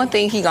 That's one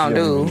thing he gonna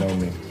do. Know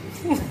me.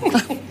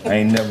 I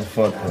ain't never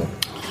fucked her.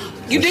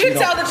 You But did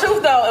tell the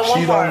truth though in one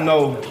She part. don't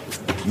know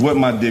what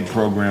my dick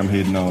program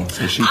hitting on.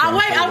 So she can't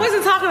Wait, say I it.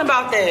 wasn't talking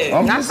about that.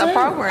 I'm Not just the saying,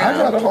 program. I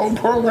got a whole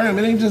program.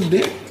 It ain't just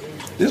dick.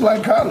 It's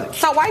like college.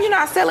 So why you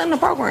not selling the I'm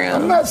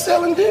program? not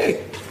selling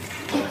dick.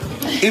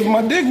 If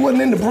my dick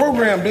wasn't in the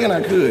program, then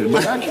I could.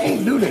 But I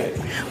can't do that.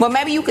 But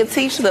maybe you could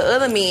teach the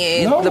other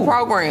men No. the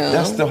program.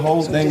 That's the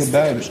whole thing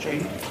about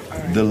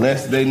it. The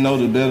less they know,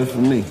 the better for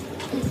me.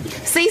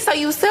 See, so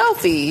you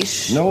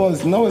selfish. No,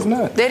 it's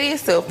not. That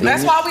is selfish.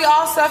 That's why we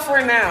all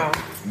suffering now.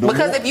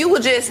 Because if you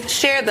would just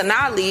share the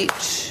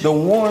knowledge. The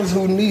ones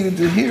who needed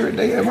to hear it,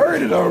 they have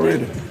heard it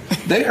already.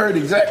 They heard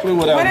exactly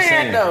what I Where was they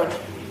saying. at though?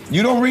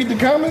 You don't read the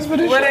comments for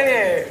this Where shit?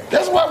 they at?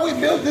 That's why we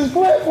built this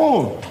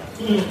platform.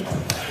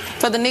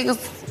 For the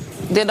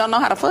niggas that don't know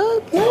how to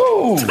fuck?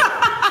 No.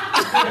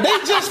 They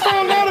just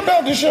found out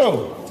about the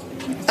show.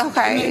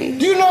 Okay.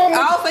 Do you know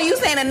how Oh, so you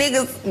saying the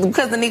niggas,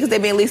 because the niggas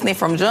that been listening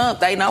from jump,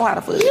 they know how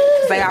to fuck.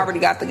 They already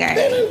got the game.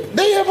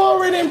 They have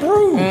already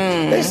improved.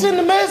 They send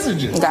the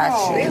messages.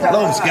 Got you.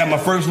 Lotus got my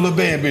first little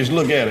bad bitch.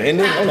 Look at her. And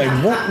then I'm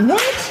like, what?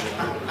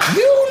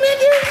 You,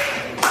 nigga?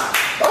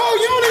 Oh,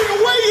 you don't even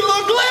wear your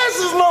little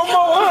glasses no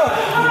more,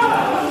 huh?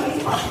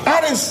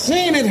 done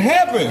seen it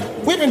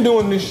happen. We've been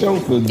doing this show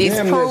for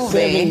damn near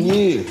 7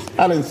 years.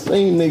 I done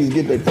seen niggas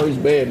get their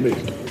first bad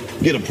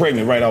bitch. Get her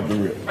pregnant right off the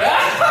rip.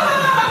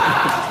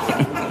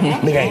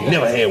 Nigga ain't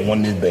never had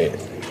one this bad.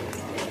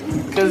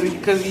 Cause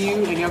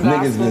you and your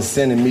Niggas gospel? been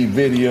sending me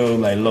videos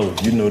like, Lo,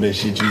 you know that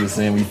shit you was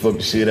saying, we fuck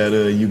the shit out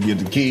of her, you get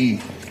the key.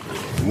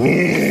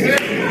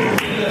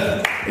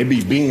 It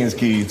be Ben's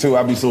keys too.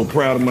 I be so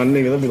proud of my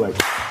niggas. I be like,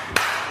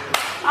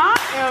 I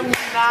am not.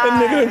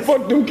 that nigga done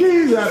fucked them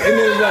keys out. And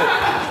then it's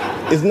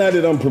like, it's not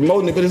that I'm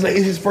promoting it, but it's like,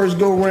 it's his first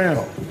go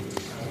round.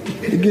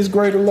 It gets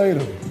greater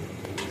later.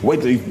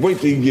 Wait till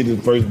you get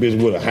his first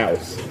bitch with a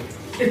house.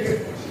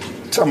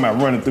 Talking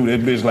about running through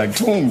that bitch like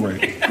Tomb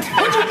Raider.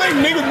 What you think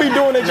niggas be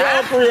doing at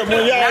y'all crib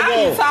when y'all go?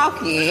 Now you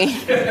talking.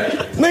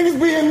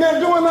 Niggas be in there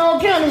doing all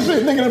kind of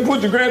shit. Nigga done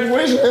put your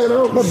graduation hat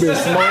on. My bitch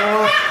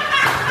smart.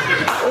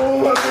 Oh,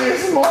 my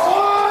bitch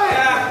smart.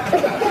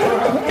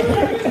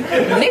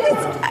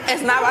 Niggas,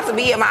 it's not about to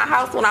be at my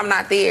house when I'm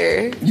not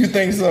there. You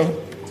think so?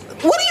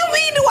 What do you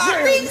mean, do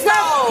I think so?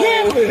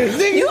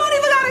 You don't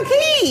even got a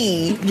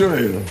key.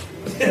 Drea.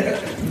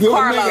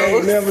 Karlous. Nigga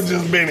ain't never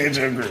just been at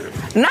your crib.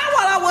 Not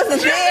while I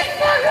wasn't there.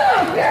 Fuck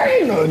up. There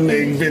ain't no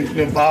nigga been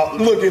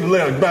involved. Look at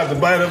left, about to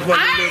bite up. I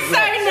ain't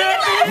say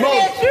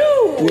nothing at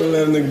you. You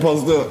let a nigga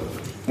post up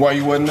while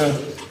you wasn't there?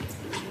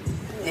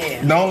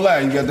 Yeah. Don't lie,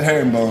 you got the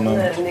herringbone on.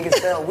 Let niggas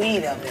sell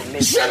weed up there,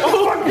 bitch. Shut the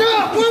fuck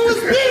up. When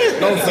was this?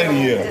 Don't say the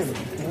year. This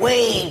is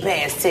way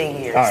past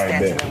 10 years. All right,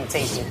 Statute bet. of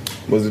limitation.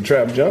 Was the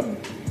trap jump?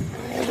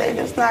 Yeah, they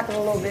just knocking a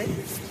little bit.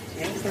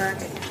 They just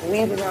knocking.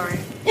 Weed was alright.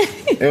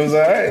 It was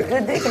alright.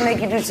 Good dick can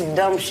make you do some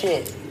dumb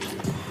shit.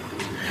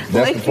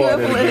 That's Wake the you part up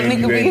of and the let a game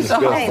nigga you be ain't in your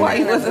house discussing. while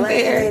you wasn't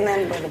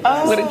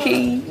there. With a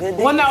key.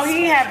 Well, no,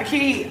 he had the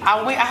key.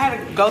 I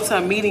had to go to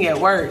a meeting at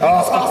work. He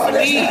was supposed to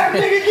leave. That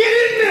nigga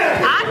get in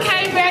there. I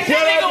came back,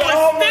 that nigga was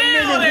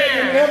still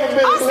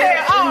there. I said,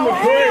 oh,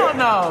 hell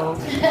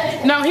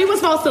no. No, he was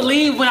supposed to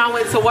leave when I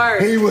went to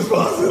work. He was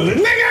supposed to leave.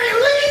 Nigga ain't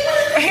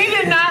leaving. He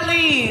did not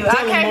leave. I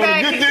came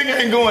back. This nigga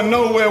ain't going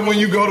nowhere when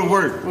you go to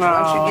work. No.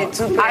 I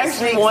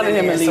actually wanted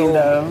him to leave,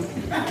 though.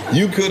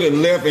 You could have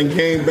left and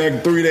came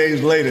back 3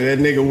 days later. That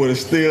nigga would have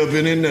still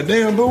been in there.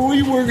 Damn, but where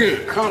you work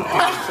at? Come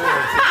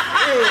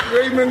on.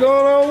 They been going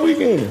all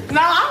weekend. No,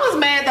 I was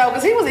mad, though,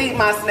 because he was eating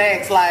my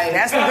snacks. Like,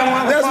 That's what the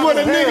motherfuckers That's what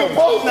a nigga do.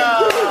 supposed to no.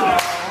 do.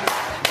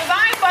 Because I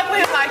ain't fuck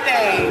with him like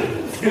that.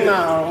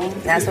 No.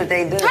 That's what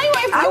they do. How you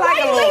wait for I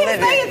like a little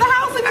living. stay at the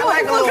house if I you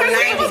like a little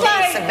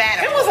 90-day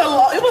sabbatical.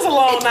 It was a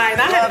long night.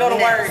 And I had to go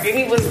to work, and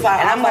he was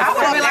like, And I'm gonna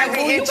fuck been like,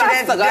 every "Boo, you inch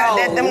of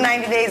got to go." them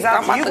 90 days out.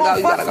 I'm about You to gonna go,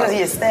 you fuck gotta for go.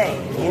 your stay.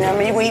 You know what I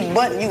mean? You gonna eat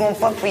butt, you gonna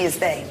fuck for your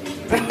stay.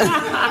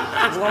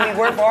 It's gonna be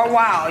worth for a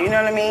while, you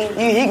know what I mean?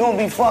 He gonna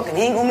be fucking.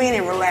 He ain't gonna be in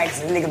there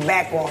relaxing. Nigga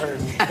back won't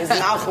hurt. His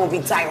mouth gonna be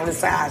tight on the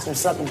sides from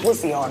sucking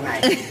pussy all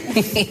night.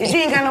 If you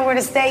ain't got nowhere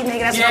to stay, nigga,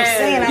 that's what I'm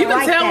saying. I You can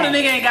like tell that. when a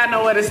nigga ain't got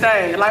nowhere to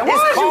stay. Like, why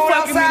It's is you cold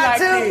fucking me outside like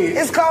too. this?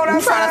 It's cold You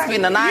trying to outside.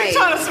 spend the night.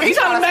 He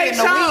trying to make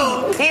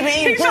sure. He been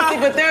eating pussy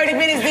for 30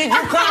 minutes. Did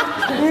you come?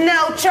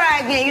 No,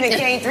 try again. You done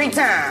came 3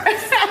 times.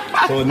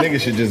 So a nigga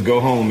should just go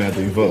home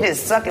after he fuck.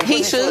 Just sucking He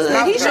pussy.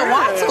 should. He should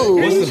want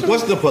to.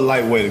 What's the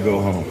polite way to go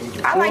home?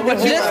 I like the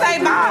Just say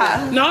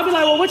bye. No, I'll be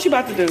like, well, what you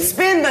about to do?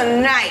 Spend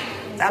the night.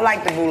 I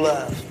like the boo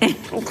love.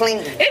 I'm clean.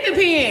 It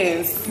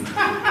depends.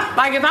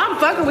 Like, if I'm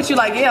fucking with you,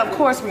 like, yeah, of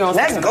course we're gonna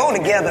Let's go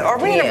together. Or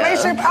be in a Yeah.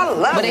 relationship. I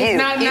love But you. it's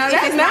Now, If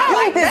that's it's not not You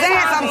like like this that's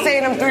ass, how I I'm be.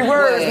 saying them 3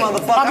 words,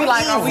 motherfucker. I'll be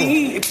like, I'm are we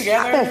easy.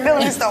 together? I've been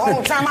feeling this the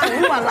whole time. I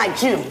knew I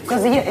liked you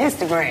because of your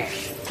Instagram.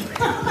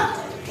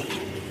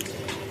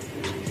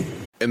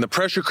 In the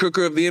pressure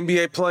cooker of the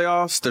NBA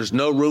playoffs, there's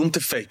no room to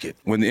fake it.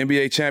 When the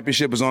NBA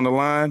championship is on the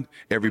line,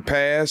 every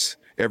pass,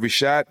 every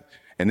shot,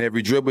 and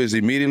every dribble is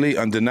immediately,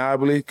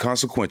 undeniably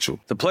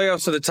consequential. The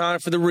playoffs are the time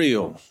for the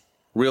real.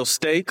 Real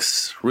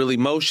stakes, real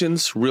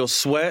emotions, real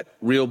sweat,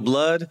 real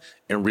blood,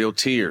 and real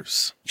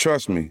tears.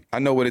 Trust me, I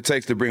know what it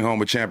takes to bring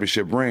home a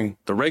championship ring.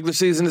 The regular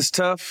season is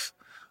tough,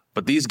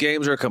 but these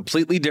games are a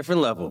completely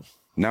different level.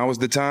 Now is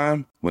the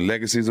time when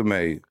legacies are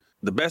made.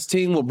 The best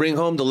team will bring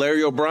home the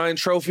Larry O'Brien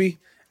Trophy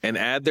and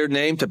add their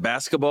name to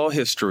basketball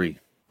history.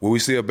 Will we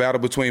see a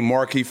battle between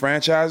marquee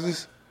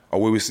franchises,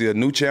 or will we see a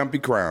new champ be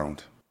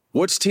crowned?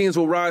 Which teams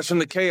will rise from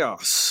the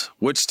chaos?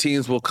 Which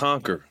teams will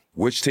conquer?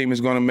 Which team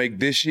is going to make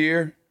this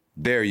year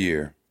their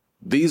year?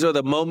 These are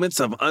the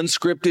moments of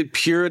unscripted,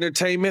 pure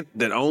entertainment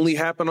that only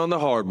happen on the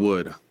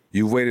hardwood.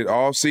 You've waited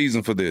all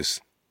season for this.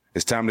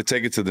 It's time to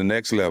take it to the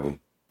next level.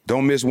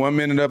 Don't miss 1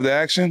 minute of the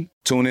action.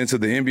 Tune into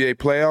the NBA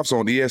playoffs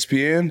on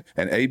ESPN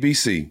and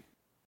ABC.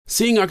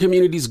 Seeing our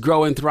communities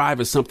grow and thrive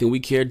is something we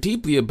care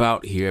deeply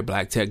about here at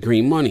Black Tech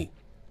Green Money.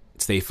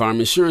 State Farm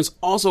Insurance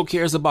also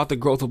cares about the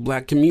growth of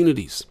Black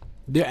communities.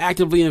 They're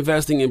actively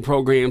investing in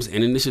programs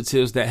and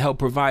initiatives that help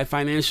provide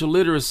financial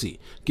literacy,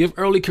 give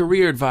early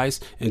career advice,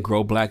 and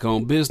grow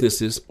Black-owned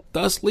businesses,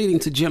 thus leading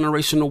to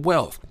generational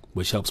wealth,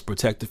 which helps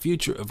protect the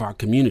future of our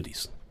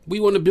communities.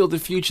 We want to build a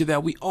future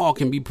that we all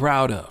can be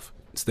proud of.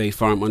 State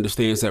Farm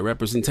understands that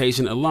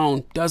representation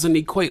alone doesn't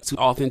equate to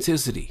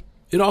authenticity.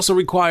 It also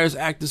requires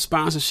active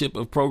sponsorship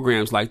of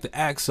programs like the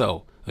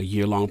AXO, a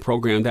year-long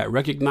program that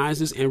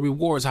recognizes and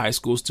rewards high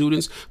school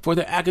students for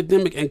their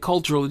academic and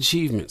cultural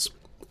achievements,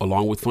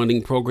 along with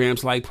funding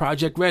programs like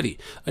Project Ready,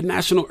 a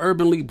National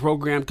Urban League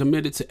program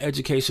committed to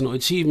educational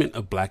achievement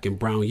of Black and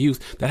brown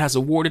youth that has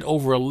awarded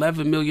over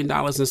 $11 million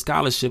in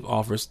scholarship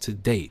offers to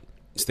date.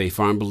 State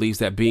Farm believes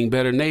that being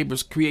better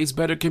neighbors creates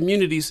better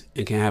communities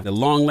and can have a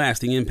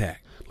long-lasting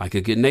impact. Like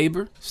a good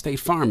neighbor, State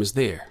Farm is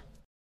there.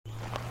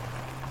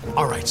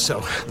 All right,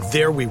 so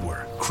there we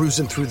were,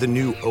 cruising through the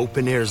new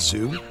open-air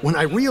zoo, when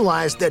I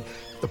realized that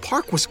the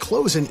park was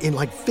closing in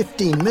like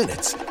 15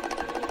 minutes.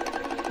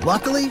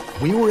 Luckily,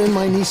 we were in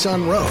my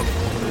Nissan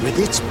Rogue. With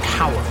its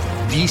powerful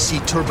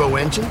VC turbo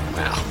engine,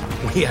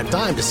 well, we had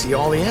time to see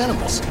all the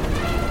animals.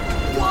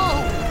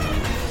 Whoa!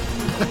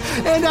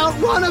 And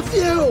outrun a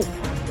few!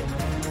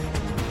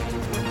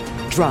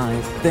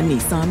 Drive the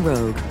Nissan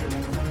Rogue.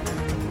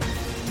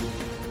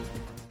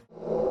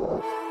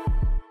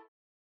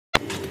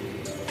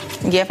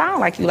 Yeah, if I don't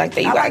like you like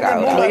that, you gotta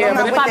go. Yeah,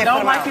 but if I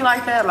don't like you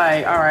like that,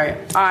 like, all right,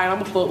 I'm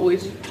gonna fuck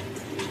with you.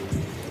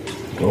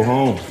 Go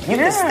home. You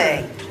can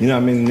stay. You know how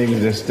many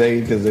niggas just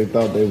stayed because they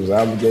thought they was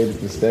obligated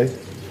to stay?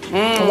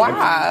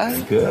 Why?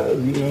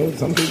 Because, you know,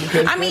 some people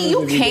can't. I mean,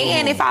 you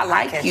can if I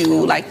like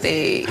you like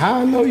that.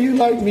 How I know you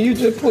like me? You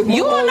just put my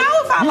You don't know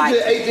if I like you.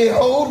 You just ate the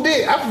whole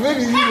dick. I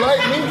figured you like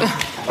me.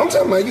 I'm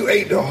talking about you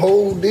ate the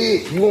whole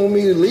dick. You want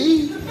me to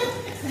leave?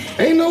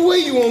 Ain't no way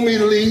you want me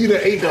to leave. You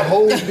done ate the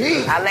whole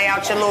dick. I lay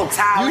out your little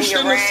towel You in your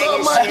shouldn't rag have sucked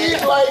and my shit.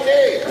 dick like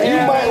that.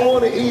 Yeah. You might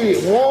want to eat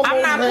it one I'm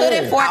more not time.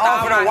 putting forth I all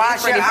offer to my wash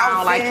effort if your I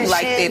don't like outfit you and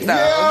like shit. that,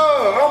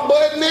 though. Yeah, I'm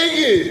butt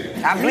naked.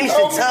 I bleached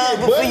the tub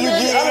before you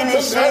get in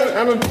and shit. I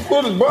done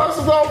put his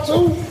boxes off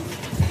too.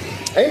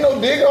 Ain't no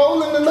dig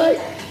hole in the night.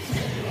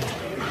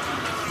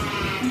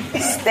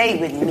 Stay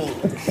with me.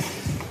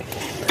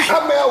 I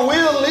mean, I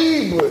will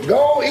leave, but go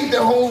on, eat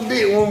the whole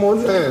dick one more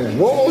time.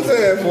 One more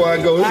time before I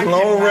go. It's a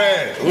long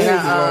ride. It's a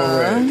long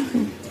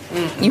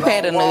ride. You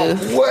had enough.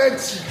 What?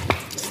 It's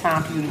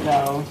time for you to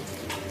go.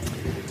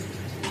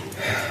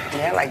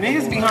 Yeah, I like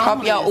Niggas be Hope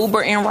hungry. your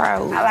Uber and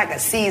road. I like a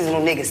seasonal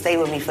nigga stay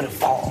with me for the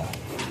fall.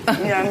 You know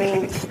what I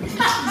mean?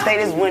 Stay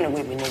this winter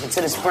with me, nigga,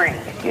 to the spring.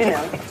 You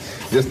know.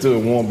 Just till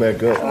it warm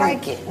back up. I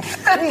like it.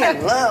 We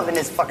have love in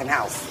this fucking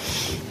house.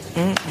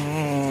 I'm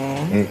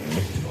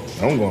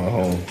going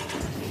home.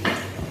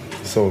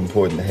 It's so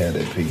important to have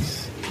that peace.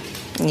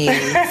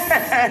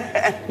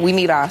 Yes. We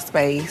need our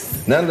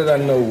space. Now that I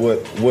know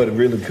what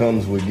really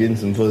comes with getting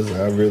some pussy,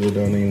 I really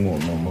don't even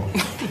want no more.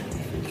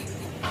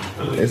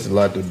 It's a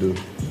lot to do.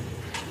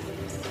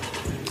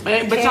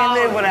 But Can't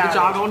live without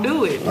y'all gonna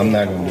do it. I'm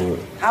not gonna do it.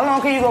 How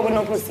long can you go with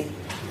no pussy?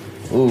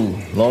 Ooh,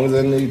 long as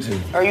I need to.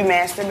 Are you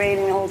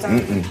masturbating the whole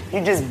time?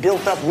 You just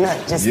built up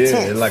nut, just Yeah,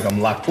 tense. it's like I'm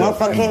locked up.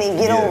 Motherfucker can't even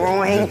get over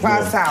on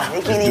 85 South.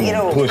 They can't even get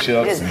over.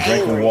 Push-ups, Just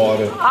drinking angry.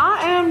 water.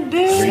 I am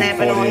dead.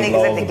 Snapping on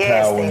niggas at the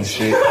gas And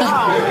station. shit. Oh,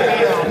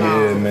 hell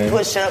no. Yeah, man.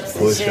 Push-ups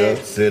and Push-ups,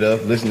 shit. sit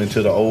up, listening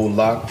to the old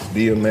locks,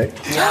 DMX.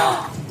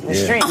 The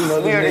streets. You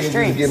know, We are the niggas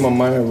streets. just get my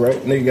mind right.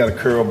 Nigga got a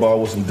curl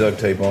ball with some duct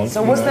tape on.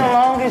 So you what's know? the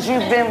longest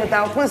you've been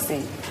without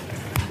pussy?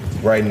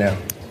 Right now.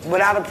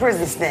 Without a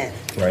prison stint?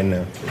 Right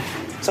now.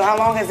 So how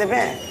long has it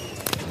been?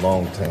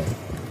 Long time.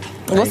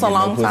 What's a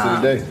long Pussy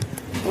time? today.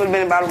 Would have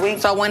been about a week.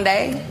 So one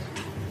day,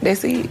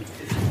 that's it.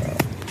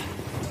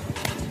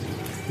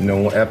 You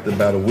know, after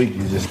about a week,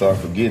 you just start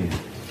forgetting.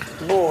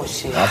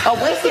 Bullshit. A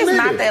week is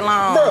not that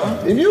long.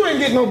 Bro, if you ain't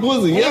getting no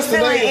pussy You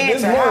still yesterday ain't and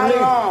this answer. How morning,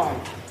 long?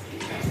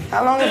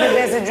 How long has it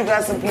been since you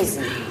got some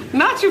pussy?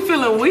 Not you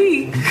feeling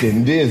weak.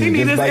 getting dizzy. He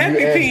need just his like you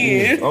asked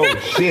me. EpiPen. Oh,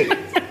 shit.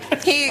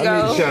 Here you I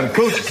need go. a shot of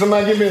coochie.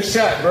 Somebody give me a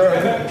shot, bro.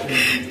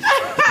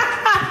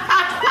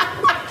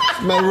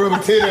 Somebody rub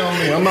a titty on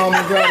me. I'm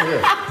almost out of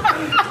here.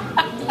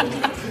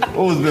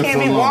 Oh, it's been Can't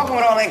so be long. walking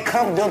with all that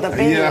cum built up in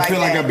you Yeah, I like feel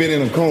like that. I've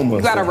been in a coma.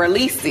 You gotta so-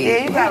 release it.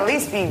 Yeah, you gotta at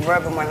least be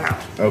rubbing one out.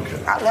 Okay.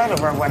 I love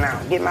to rub one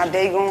out. Get my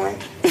day going.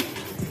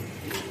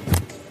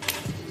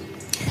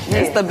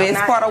 That's the best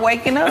part of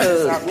waking up.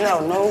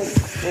 No,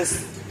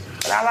 just,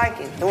 but I like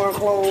it. Door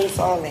closed,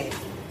 all that.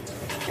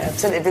 Yeah,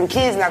 if them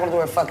kids not gonna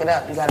do it, fuck it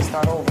up. You gotta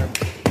start over.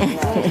 You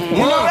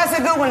know, that's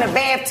a good one, the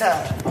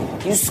bathtub.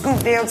 You scoop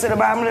down to the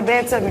bottom of the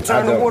bathtub, you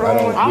turn the water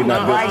on, we're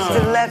not right built to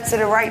the left, to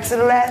the right, to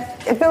the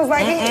left. It feels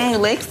like it.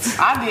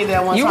 I did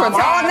that one You time.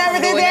 retired Y'all never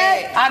did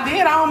that? I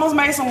did. I almost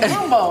made some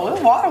gumbo.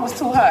 The water was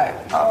too hot.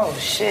 Oh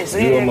shit! So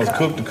You almost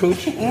cooked the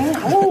coochie?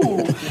 Ooh,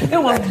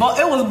 it was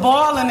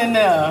boiling in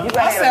there. You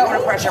gotta have the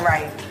water pressure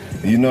right.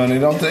 You know, and it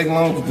don't take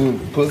long for the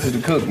pussy to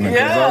cook, man.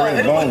 Yeah, It's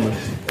already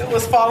boneless. It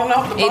was falling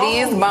off the bone. It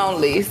is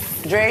boneless.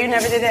 Dre, you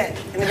never did that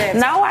in the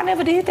bathtub? No, I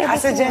never did that. I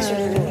suggest you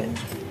to do it.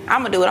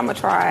 I'm gonna do it. I'm gonna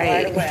try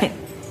Right it. away.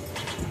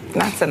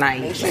 Not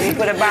tonight. Make sure you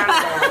put a bonnet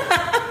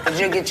on, because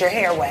you'll get your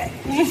hair wet.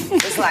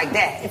 Just like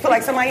that. You feel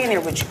like somebody in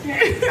here with you.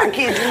 I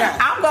kid you not.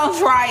 I'm gonna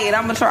try it.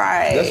 I'm gonna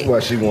try it. That's why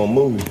she won't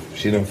move.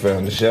 She done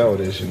found the shower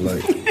that she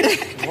like.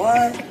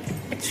 What?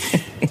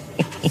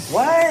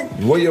 What?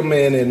 Where your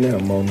man at now,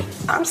 Mona?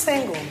 I'm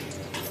single.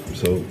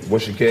 So,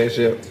 what's your cash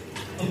app?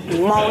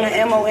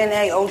 Mona, Mona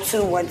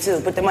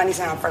 0212. Put the money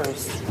sign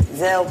first.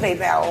 Zelle,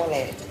 PayPal, all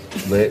that.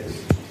 Lex.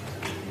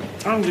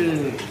 I'm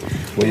good.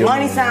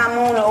 Money sign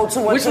moon or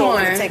 0212. Which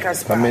one? To take her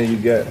spot. How many you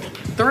got?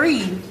 3.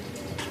 You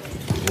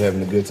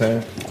having a good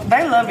time?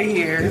 They love it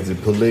here. Is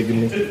it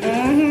polygamy?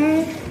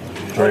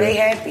 Mm-hmm. Are they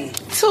happy?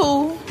 2.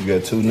 You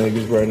got 2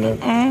 niggas right now?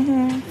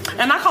 Mm-hmm.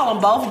 And I call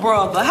them both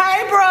brother.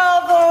 Hey,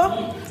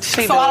 brother.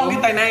 She so I don't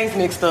get their names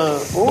mixed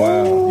up.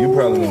 Wow, you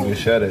probably gonna get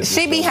shot at.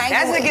 She be hanging.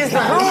 That's against the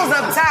rules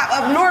up top.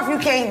 Up north, you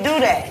can't do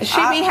that.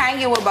 She be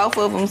hanging with both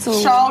of them too.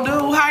 Sure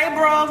do. Hey,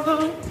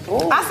 brother.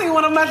 I seen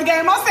one of them at the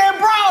game. I said,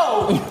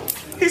 bro.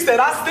 He said,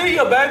 I see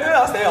you, baby.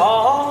 I said,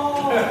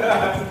 oh.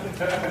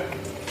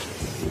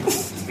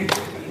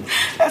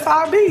 That's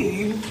how I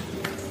be.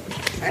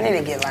 I need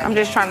to get like I'm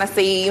just trying to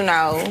see,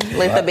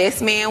 let the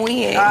best man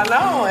win. I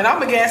know, and I'm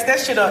gonna gas that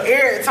shit up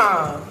every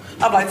time.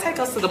 I'm like, take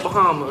us to the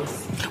Bahamas.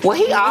 Well,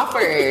 he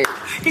offered.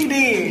 He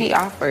did. He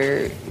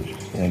offered.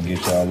 And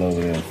get y'all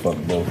over there and fuck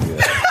both of y'all.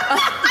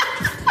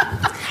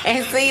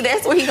 And see,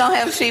 that's where he gonna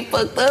have shit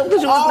fucked up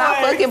because you was not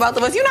fucking both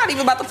of us. You're not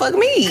even about to fuck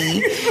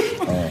me.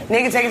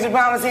 Nigga take it to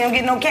Bahamas, he don't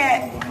get no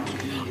cat.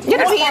 You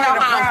depend on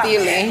how I'm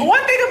feeling.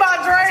 One thing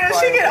about Drea,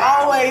 she can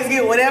always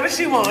get whatever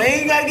she wants.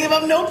 Ain't gotta give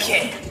up no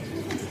cat.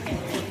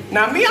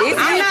 Now me,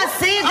 I'm not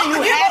saying that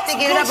you have to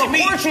get it up. Of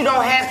course you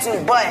don't have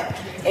to, but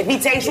if he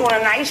takes you on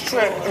a nice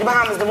trip to the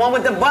Bahamas, the one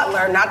with the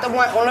butler, not the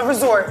one on the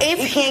resort, if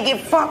he can't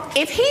get fucked.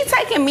 If he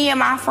taking me and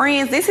my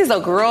friends, this is a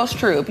girl's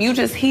trip. You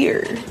just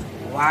here.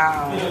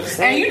 Wow.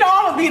 And I'm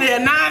gonna be there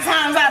 9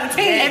 times out of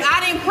 10. If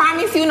I didn't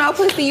promise you no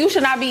pussy, you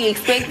should not be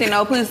expecting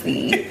no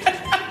pussy.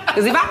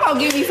 Because if I'm gonna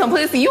give you some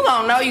pussy, you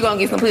gonna know you gonna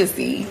get some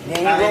pussy. Then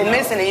you go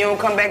missing and you don't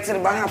come back to the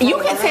Bahamas. You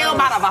can tell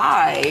by the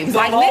vibes.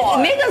 Like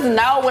niggas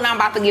know when I'm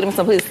about to get them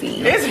some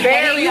pussy. It's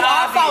very and you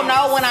also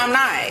know when I'm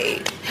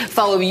not.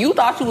 So if you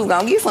thought you was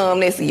gonna get some,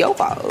 that's your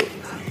fault.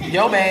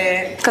 Your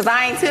bad. Cause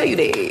I ain't tell you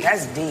that.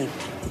 That's deep.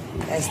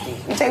 That's deep.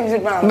 You take me to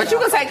the Bahamas. But you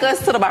can take us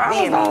to the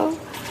Bahamas though.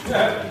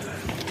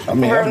 I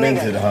mean, I've been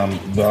to the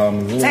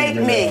Bahamas. Take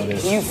me.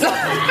 You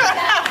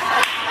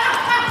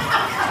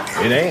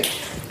It ain't.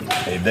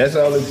 If that's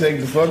all it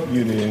takes to fuck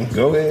you, then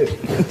go ahead.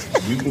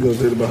 You can go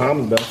to the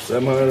Bahamas about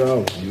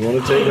 $700. You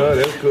want to take her?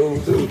 That's cool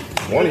too.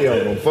 One of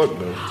y'all gonna fuck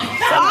though. I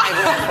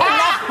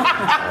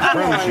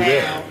promise you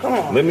that. Come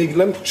on. Let me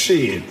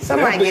shit.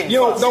 Somebody You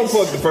don't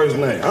fuck the first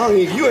night.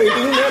 You ain't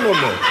doing that no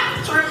more.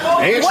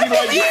 And she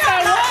like you.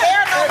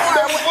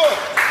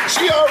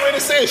 She already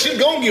said she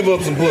gonna give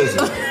up some pussy.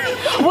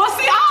 Well,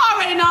 see, I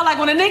already know, like,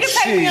 when a nigga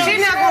take me on She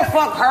not gonna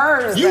fuck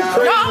hers, You though.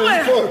 crazy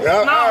as fuck.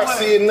 I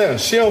see it now.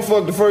 She don't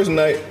fuck the first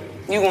night.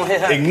 You gonna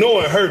hit her.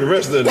 Ignoring her the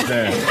rest of the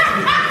time.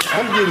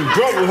 I'm getting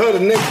drunk with her the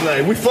next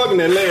night. We fucking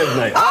that last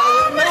night.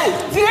 Oh,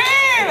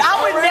 damn,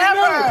 I would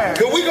never.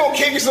 Cause we gonna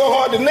kick it so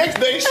hard the next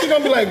day, she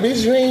gonna be like,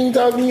 bitch, you ain't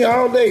talking to me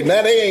all day.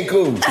 Now they ain't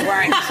cool.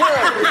 Right.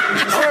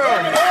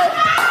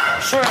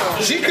 True.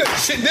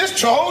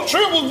 This whole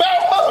trip was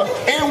about her.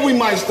 And we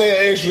might stay an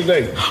extra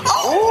day.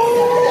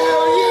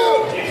 Hell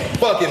yeah.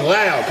 Fucking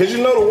loud. Cause you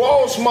know the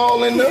wall's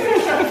small in there.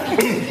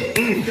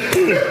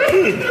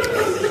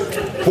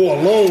 For a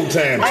long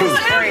time too.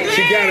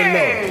 She gotta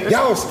know.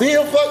 Y'all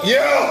still fuck?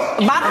 Yeah.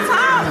 By the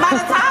time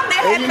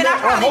that happened, I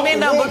probably been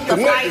done booked the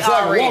flight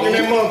already.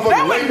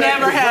 That would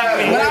never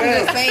happen. But I'm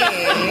just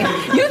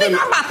saying. You think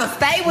I'm about to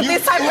stay with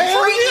this type of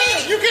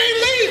treatment? You can't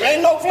leave.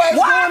 Ain't no flights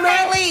Why going I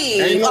can't there.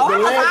 leave?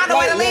 I'm gonna find a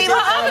way to leave. Her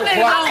other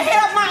nigga gonna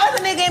help my other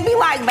nigga and be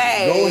like,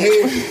 babe. Go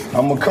ahead.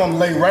 I'm gonna come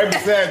lay right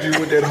beside you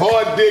with that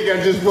hard dick I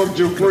just fucked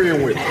your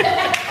friend with.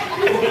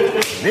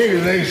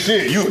 Niggas ain't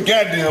shit. You a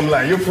goddamn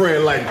lie. Your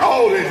friend like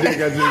all that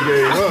dick I just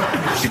gave her.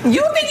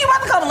 You think you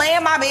about to come lay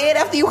in my bed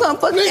after you come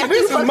fuck? Nigga,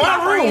 this is my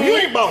room. You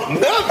ain't about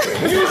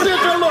nothing. You sit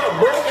your little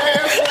broke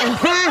ass.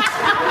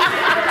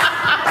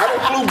 I done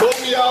flew both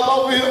of y'all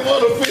over here for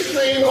the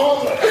 15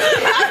 home.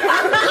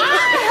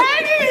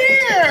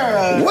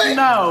 What?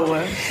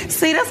 No.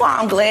 See, that's why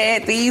I'm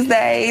glad these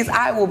days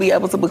I will be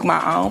able to book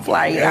my own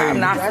flight. Hey, I'm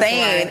not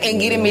staying and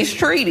getting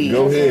mistreated.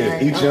 Go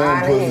ahead. Eat your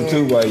own pussy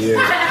too while you're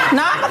at it.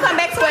 No, I'm gonna come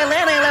back to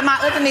Atlanta and let my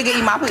other nigga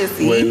eat my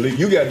pussy. Well,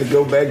 you got to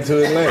go back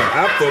to Atlanta.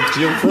 I fucked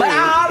your friend. But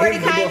I already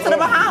came to the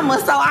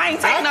Bahamas, so I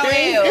ain't taking no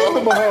L. in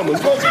the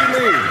Bahamas. What you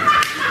mean?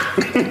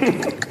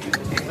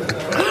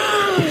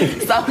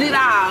 So did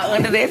I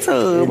under that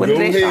tub with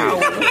that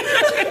shower.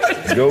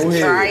 Go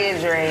ahead. Try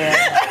it, Drea.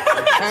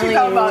 I'm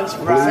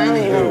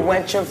telling you,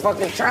 wet your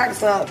fucking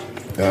tracks up.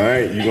 All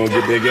right, you gonna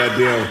get that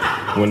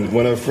goddamn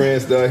when her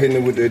friends start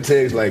hitting her with their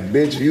text like,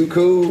 bitch, you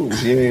cool?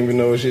 She didn't even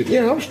know shit.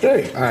 Yeah, I'm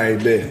straight. All right,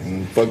 bet.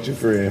 And fucked your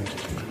friend.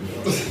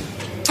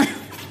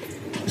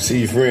 See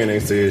your friend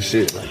ain't saying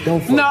shit. Like,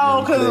 don't fuck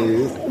No, because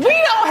we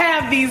don't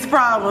have these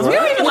problems. We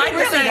don't even like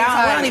the same We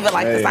don't even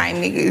like the same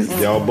niggas.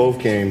 Y'all both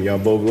came. Y'all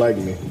both like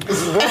me.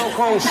 This girl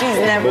Cone, she's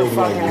never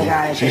fucking a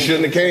guy. She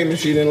shouldn't have came if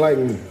she didn't like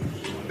me.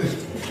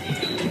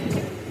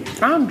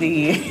 I'm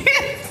dead.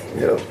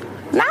 Yeah.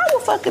 Now I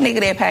would fuck a nigga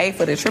that paid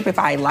for the trip if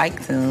I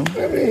liked him.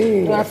 I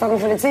mean, you gotta fuck him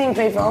for the team,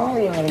 pay for all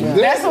y'all to go.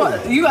 That's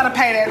what you gotta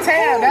pay that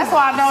tab. That's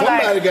why I know.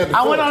 Somebody got to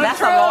I went on That's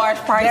a trip. a large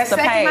price That to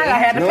second pay. night I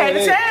had to No, pay it the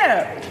ain't.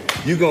 tab.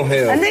 You gonna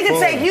have a nigga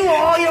fun. take you and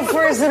all your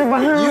friends to the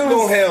Bahamas. You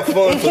gonna have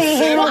fun for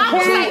 72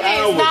 hours.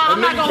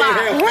 I'm not gonna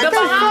lie. The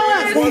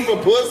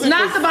Bahamas,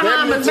 not the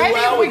Bahamas. Maybe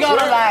if we go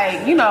to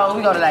like, we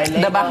go to like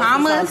the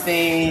Bahamas.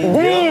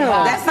 Damn,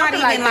 that's not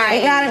even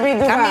like. It gotta be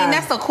Dubai. I mean,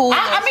 that's a cool.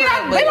 I've been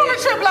on a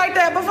trip like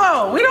that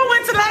before. We done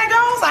went to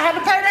Lagos. I had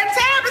to pay that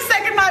tab the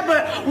second night,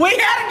 but we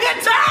had a good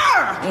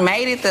time.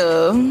 Made it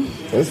through.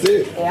 That's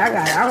it. Yeah, I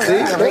got See,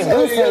 that's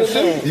all you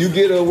gotta do. You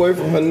get her away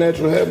from her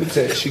natural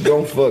habitat, she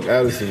gon' fuck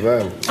out of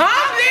survival.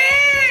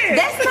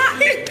 That's not.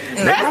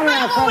 That's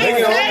not what we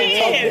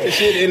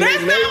saying.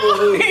 That's not what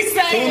we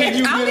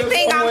saying. The only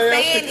thing I'm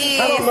saying is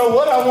I don't know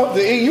what I want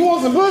to eat. You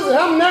want some pussy?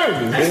 I'm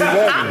nervous.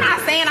 Exactly. I'm not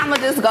saying I'm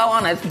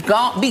gonna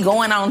just be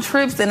going on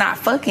trips and not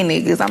fucking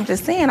niggas. I'm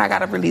just saying I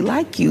gotta really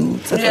like you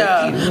to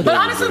fuck you. But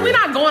honestly, we're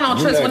not going on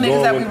trips with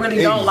niggas that we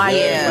really don't like.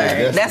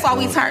 Yeah, that's why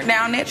we turned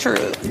down that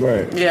trip.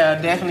 Right. Yeah,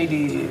 definitely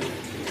did.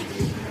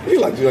 You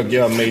like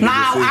y'all made the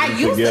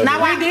decision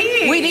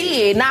together. We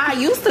did. Now I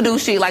used to do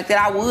shit like that.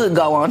 I would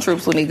go on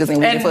trips with niggas and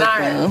we fuck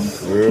them.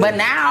 Really? But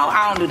now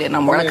I don't do that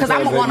no more because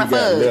I'm a wanna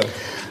fuck.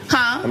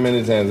 Huh? How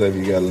many times have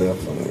you got left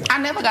from it? I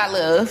never got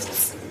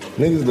left.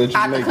 Niggas let you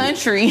out make the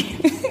country.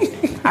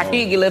 I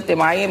did get left in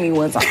Miami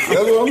one time. That's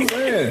what I'm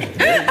saying.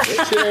 That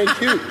shit ain't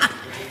cute.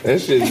 That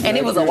shit. And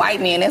it was a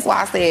white man. That's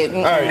why I said.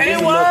 All right,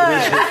 it was.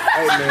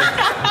 Hey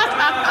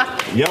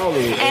man, y'all.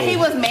 And he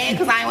was mad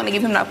because I didn't want to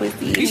give him no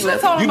pussy. You did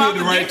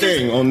the right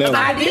thing on that one.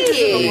 I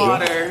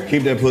did.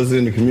 Keep that pussy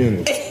in the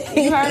community.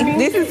 You heard me?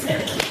 This is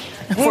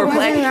for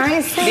black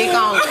nice to dick you?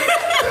 on.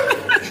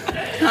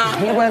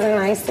 He wasn't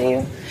nice to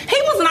you?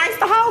 He was nice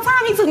the whole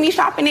time. He took me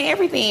shopping and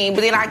everything.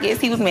 But then I guess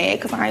he was mad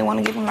because I didn't want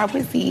to give him no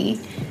pussy.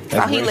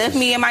 So he left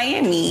me in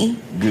Miami.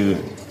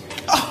 Good.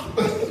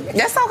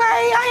 That's okay.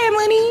 I had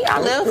money. I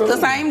left the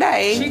same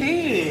day.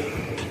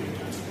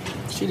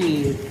 She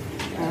did.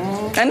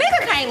 A nigga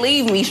can't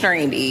leave me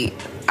stranded.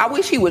 I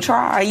wish he would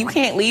try. You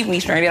can't leave me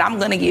stranded. I'm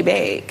gonna get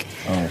back.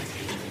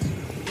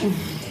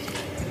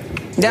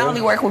 That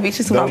only work with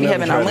bitches who don't be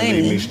having no money.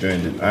 Leave me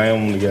stranded. I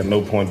only got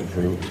no point to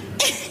prove.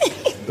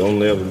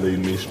 Don't ever leave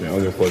me stranded. I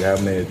don't give a fuck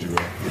how mad you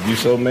are. If you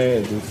so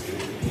mad, just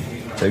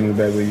take me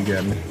back where you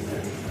got me.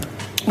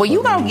 Well,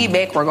 you gonna get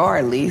back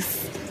regardless.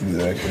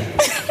 Exactly.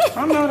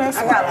 I know that's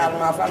I got a lot of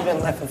mouth. I've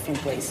been left a few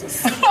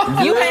places.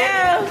 You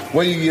have?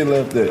 Where you get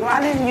left at? Well,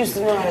 I didn't used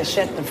to know how to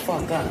shut the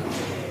fuck up.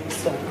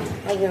 So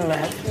I've been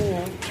left,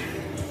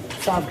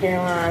 South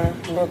Carolina,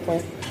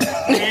 Brooklyn.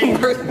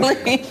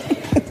 Brooklyn.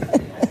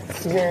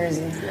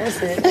 Jersey.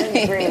 That's it.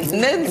 That's crazy.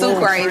 Nothing too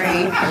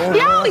crazy.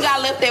 Y'all only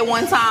got left at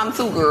one time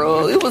too,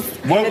 girl. It was. The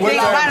thing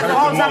about it, the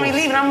whole time we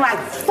leaving, I'm like,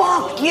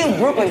 fuck you,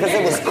 Brooklyn, because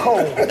it was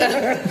cold.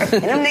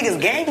 And them niggas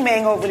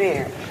gangbang over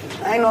there.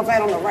 I didn't know if I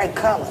had on the right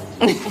color.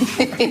 But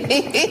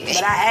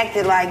I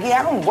acted like,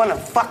 I don't want to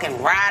fucking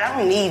ride. I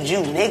don't need you,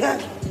 nigga.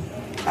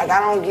 Like, I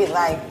don't get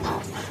like,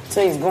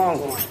 so he's going.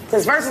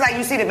 Because first it's like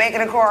you see the back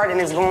of the car, then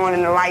it's going,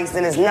 and the lights,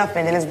 then it's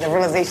nothing, then it's the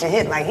realization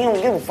hit. Like, he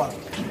don't give a fuck.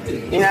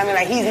 You know what I mean?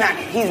 Like, he's not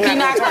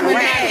gonna turn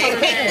around.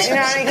 You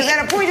know what I mean? Because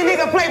at a point, the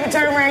nigga play with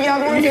turn around, y'all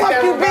going,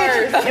 fuck you,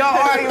 bitch. Y'all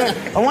arguing.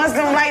 And once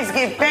them lights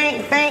get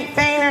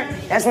fainter,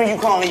 that's when you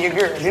calling your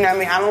girls. You know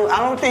what I mean? I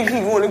don't think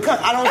he's going to come.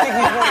 I don't think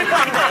he's going to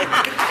come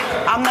back.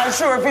 I'm not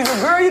sure if he's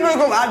a girl. You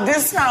know,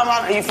 this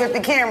time, you flip the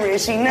camera and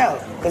she know.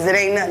 Because it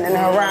ain't nothing in the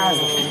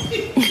horizon.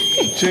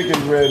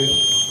 Chicken's ready.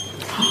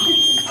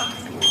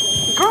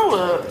 Grow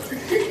up.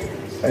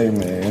 Hey,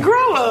 man.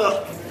 Grow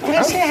up.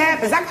 That shit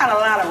happens. I got a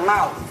lot of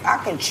mouth. I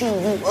can chew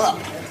you up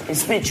and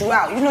spit you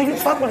out. You know, you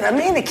fuck with a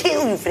man to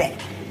kill you for that.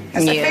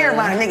 That's a fair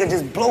amount of nigga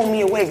just blow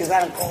me away because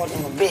I done called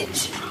him a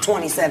bitch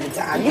 27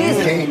 times. He's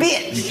a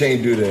bitch. You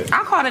can't do that.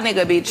 I called a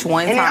nigga a bitch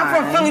one time. And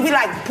I'm from Philly, we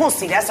like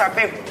pussy. That's our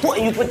favorite.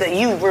 You put the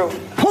U real.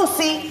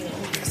 Pussy.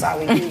 That's all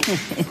we do.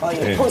 Call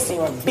you a pussy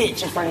or a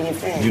bitch in front of your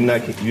family.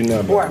 You're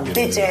not or a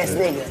bitch ass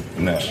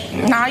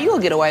nigga. Nah, you'll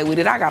get away with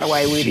it. I got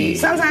away with it.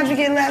 Sometimes you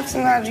get left,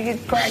 sometimes you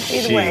get cracked.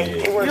 Either way,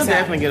 it works You'll out.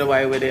 definitely get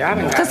away with it.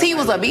 Because he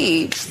was a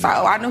bitch, so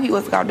I knew he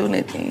wasn't gonna do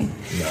nothing.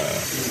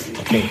 Nah,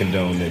 I can't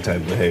condone that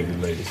type of behavior,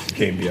 ladies. You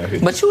can't be out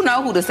here. But you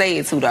know who to say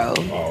it to, though.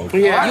 Oh,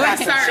 okay. Yeah,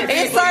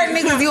 it's certain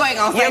niggas you ain't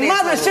gonna say Your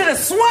that mother to. should have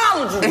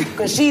swallowed you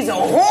because she's a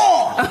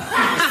whore.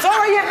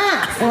 Sorry, your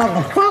aunt,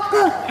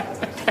 motherfucker.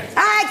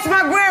 I asked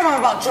my grandma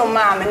about your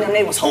mom, and then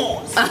they was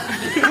whores.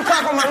 You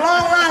come from a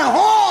long line of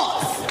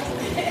whores.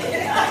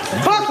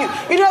 Fuck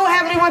you. You know what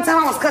happened to me one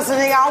time? I was cussing a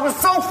nigga. I was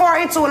so far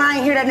into it, and I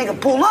didn't hear that nigga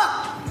pull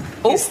up.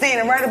 He was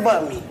standing right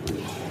above me.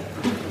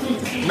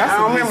 I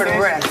don't remember the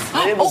rest,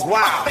 but it was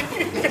wild.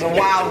 It was a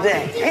wild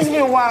day. I used to be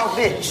a wild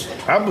bitch.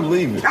 I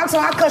believe it. I'm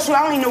sorry, I cuss you.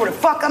 I don't even know where the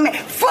fuck I'm at.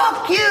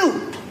 Fuck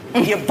you,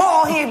 your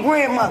bald-head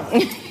grandmother.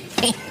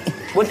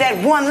 With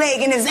that one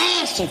leg in his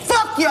ass, she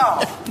fuck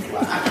y'all.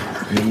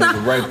 You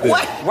nigga right there.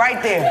 What?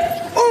 Right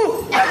there.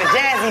 Ooh, like a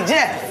Jazzy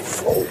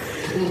Jeff.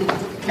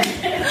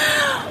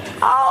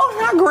 Oh,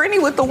 not Granny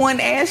with the one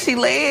ashy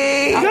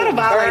leg. You gotta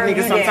violate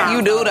niggas sometimes.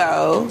 You do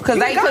though, because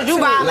you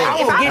violate.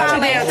 I will get you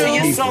there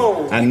to your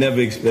soul. I never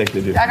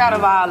expected it. I gotta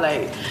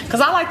violate,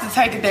 cause I like to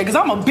take it there, cause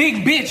I'm a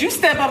big bitch. You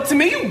step up to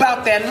me, you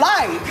about that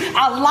life.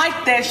 I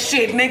like that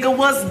shit, nigga.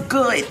 What's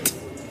good?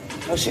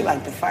 Oh, she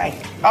like to fight.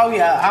 Oh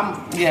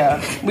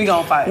yeah, we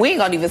gonna fight. We ain't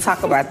gonna even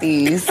talk about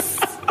these.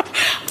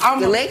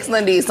 The Lex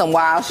done did some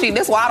wild shit.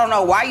 That's why I don't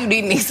know why you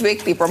didn't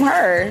expect it from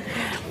her.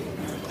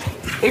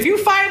 If you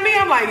fight me,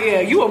 I'm like, yeah,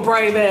 you a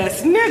brave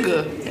ass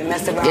nigga.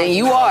 Yeah,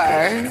 you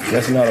are.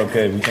 That's not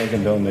okay. We can't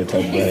condone that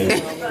type of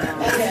behavior.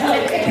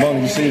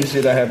 Mom, you see the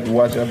shit I have to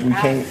watch out. We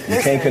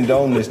can't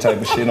condone this type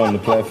of shit on the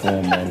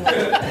platform, man.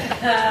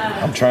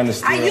 I'm trying to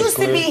steer I used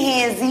to clear. be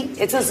handsy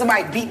until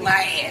somebody beat my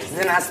ass.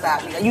 Then I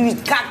stopped. You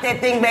cock that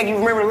thing back. You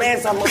remember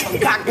last time I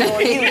cocked it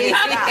on you.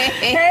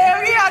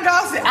 Hell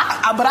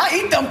yeah, but I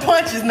eat them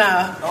punches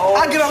now.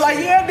 I get up like,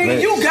 yeah,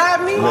 nigga, you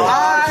got me. All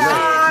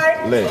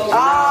right.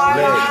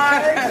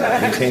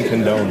 We can't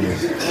condone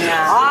this. All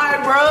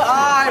right,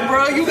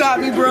 bro. You got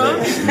me, bro. All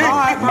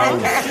right, bro.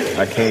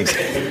 I can't.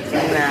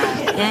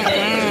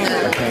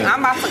 I'm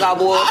about to go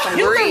boil some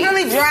You grease. can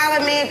really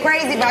drive a man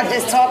crazy by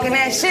just talking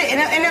that shit. And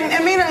I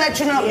mean to let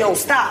you know, yo,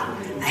 stop.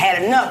 I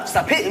had enough.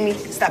 Stop hitting me.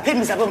 Stop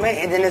hitting me.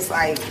 And then it's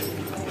like,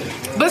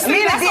 But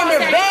see, that's what I'm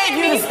saying. beg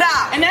you to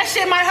stop. And that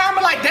shit might hurt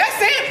me like,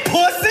 that's it,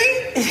 pussy.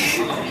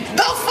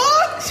 The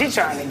fuck? She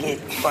trying to get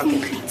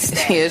fucking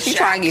Yeah, she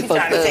trying to get fucked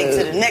trying to take up.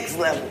 to the next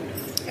level.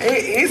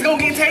 It's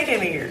gonna get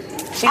taken here.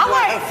 She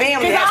want her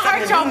family to have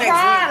something to do next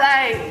pride,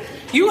 like,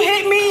 you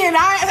hit me and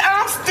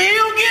I'm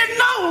still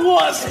getting over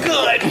what's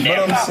good.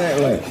 But I'm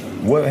saying, like,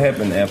 what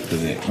happened after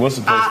that? What's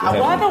supposed to happen?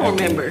 Well, I don't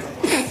after remember.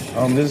 that?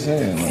 I'm just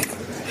saying, like,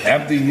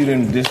 after you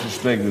done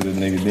disrespected the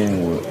nigga,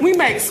 then what? We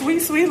make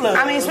sweet love.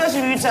 I mean,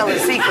 especially when you telling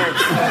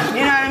secrets.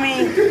 You know what I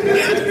mean?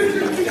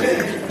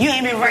 You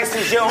ain't been right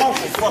since your uncle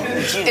fucked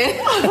with you.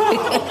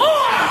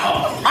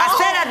 I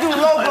said I do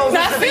logos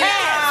with the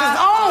past.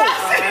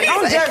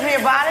 Don't judge me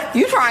about it.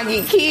 You trying to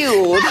get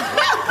killed.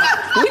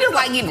 We just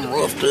like getting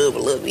roughed up a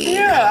little bit.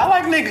 Yeah, I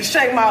like niggas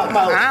shake my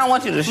I don't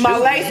want you to shoot. My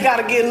lace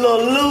gotta get a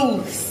little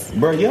loose.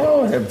 Bro,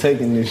 y'all have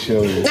taken this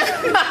show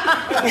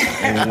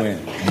and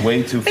went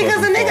way too far.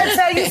 Because a nigga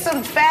tell you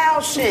some foul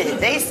shit.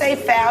 They say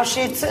foul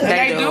shit too.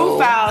 They do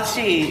foul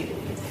shit.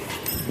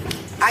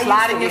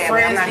 Slide in your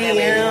friends'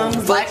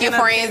 DMs. Fuck your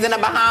friends in the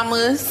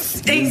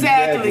Bahamas.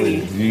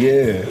 Exactly.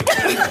 Yeah.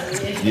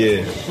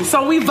 Yeah.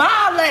 So we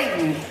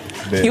violating.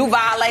 You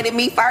violated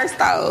me first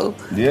though.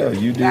 Yeah,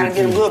 you did. Gotta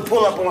get a good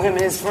pull up on him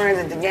and his friends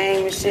at the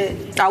game and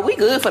shit. Oh, we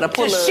good for the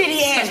pull up. The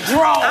shitty ass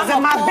drawers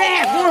in my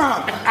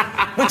bathroom.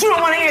 But you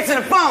don't want to answer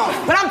the phone.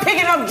 But I'm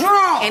picking up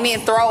drawers. And then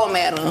throw them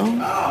at him.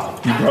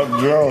 You brought the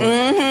drawers.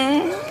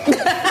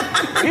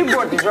 Mm-hmm. You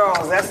brought the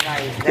drawers. That's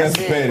nice. That's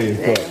petty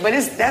as fuck. But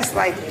that's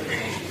like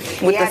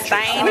with the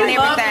stain and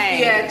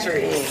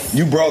everything.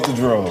 You brought the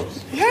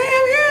drawers.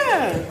 Hell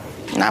yeah.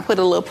 And I put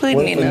a little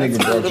pudding in there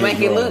to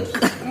make it look.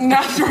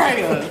 That's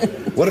right.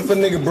 What if a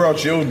nigga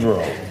brought your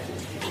drawers?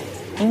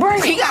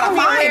 He gotta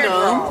find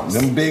them.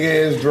 Them big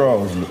ass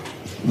drawers.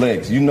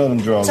 Lex, you know them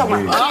drawers. Talking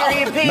big. about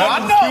period pigs.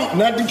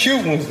 Not the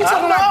cute ones. You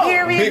talking about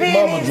period Big pigs?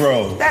 mama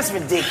drawers. That's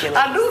ridiculous.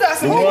 I do got The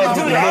some ones with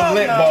the little that.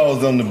 lit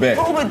balls on the back.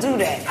 Who would do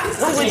that?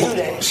 Who would do that?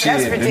 That's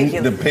Shit,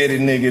 ridiculous. the petty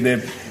nigga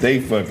that they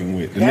fucking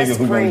with. The That's nigga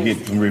who gonna crazy.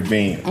 get some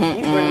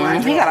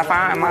revenge. He gotta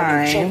find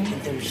mine.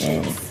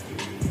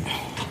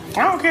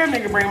 I don't care if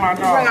nigga bring my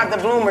drawers. Bring out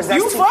the bloomers.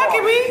 That's You too fucking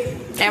far. me?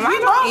 Am I?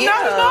 You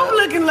know I'm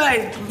looking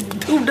like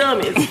two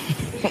dummies.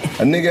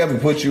 A nigga ever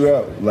put you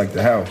out like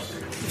the house?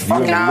 You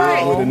ever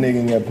No. lived with a nigga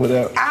and got put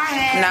out?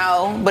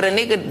 No, but a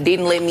nigga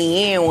didn't let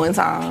me in one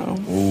time.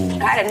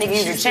 I had a nigga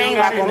use a chain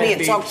lock on me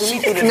and talk to me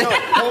through the door.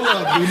 Hold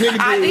up, the nigga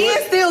I did did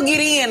what? still get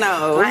in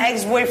though. My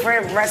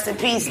ex-boyfriend, rest in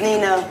peace,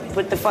 Nina,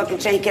 put the fucking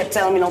chain, kept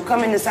telling me, don't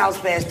come in this house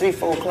past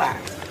 3-4 o'clock.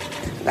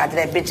 Got to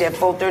that bitch at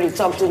 4:30,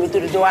 talked to me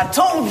through the door. I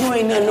told you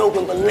ain't nothing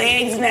open but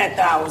legs and that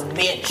hours,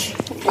 bitch.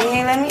 You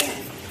ain't let me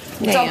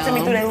in. He talked to me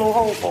through that little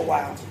hole for a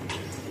while.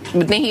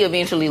 But then he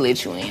eventually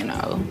let you in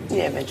though.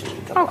 Yeah, eventually.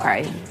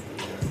 Okay.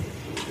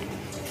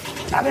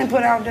 I've been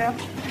put out there.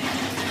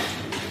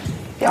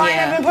 Y'all ain't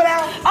never been put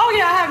out? Oh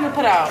yeah, I haven't been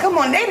put out. Come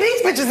on,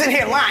 these bitches in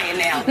here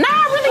lying now. No,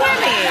 I really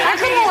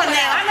haven't. Come on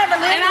now. I never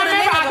lived And I with a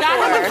remember I nigga got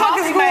before. the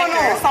coffee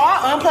maker, so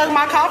I unplugged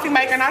my coffee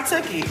maker and I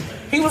took it.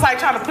 He was like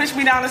trying to push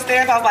me down the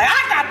stairs. I was like,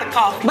 I got the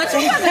coffee. But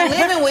you wasn't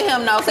living with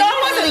him though, so No, you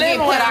I wasn't wasn't get living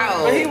put with him,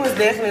 out. but he was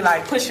definitely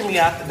like pushing me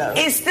out the door.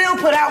 It's still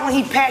put out when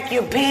he pack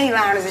your panty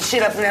liners and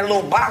shit up in that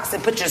little box and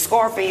put your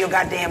scarf in your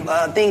goddamn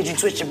things you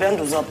twist your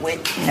bundles up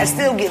with. That's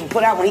still getting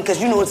put out when because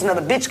you know it's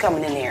another bitch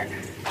coming in there.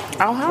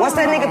 Once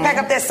that nigga pack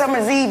up that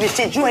summer's eve and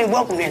shit, you ain't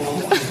welcome there no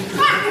more.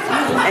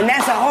 And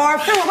that's a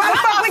hard feeling. Why the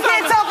fuck we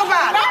can't talk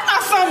about it? That's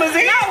not summer's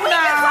eve.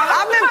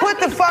 I've been put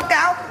the fuck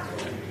out.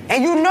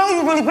 And you know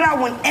you really put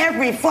out when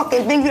every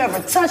fucking thing you ever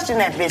touched in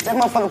that bitch. That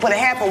motherfucker put a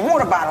half a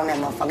water bottle on that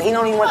motherfucker. He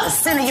don't even want the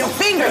scent of your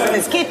fingers in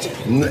his kitchen.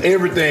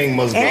 Everything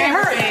must go. And it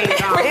hurt.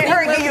 It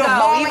hurt. Give you a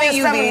ball in your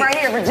stomach right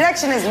here.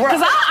 Rejection is rough.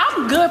 Cause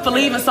I'm good for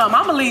leaving something.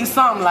 I'm gonna leave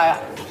something like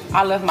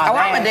I left my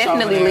I would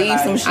definitely leave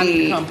some I shit.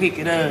 need to come pick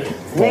it up.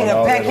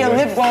 Nigga, pack your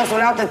lip gloss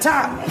without the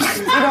top.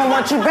 We don't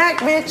want you back,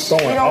 bitch. We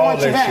Throwing don't all want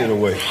you that back. shit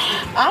away.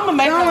 I'm gonna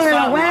make Don't up let it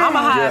something. away. I'm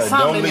gonna hide Yeah,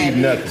 something. don't leave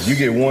nothing. You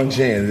get one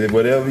chance.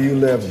 Whatever you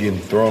left, getting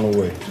thrown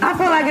away. I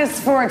feel like it's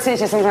for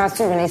attention sometimes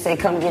too when they say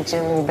come get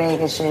your little bag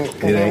and shit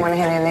because It they ain't. want to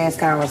have that last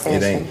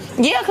conversation. It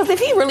ain't. Yeah, because if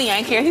he really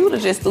ain't care, he would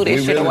have just threw that We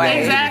shit really away.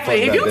 don't.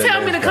 Exactly. If you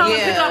tell me to come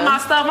and pick up my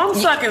stuff, I'm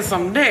sucking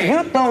some dick.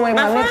 You throw away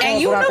my lip gloss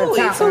And you without knew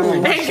the it, top. too. I'm gonna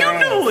And bust you your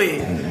ass. knew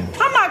it.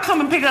 I'm not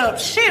coming pick up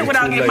shit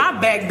without too getting late. my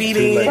back beat Too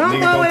late. in. Don't Nigga throw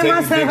gonna away take my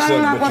the stuff. dick I'm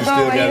suck, not but you gonna throw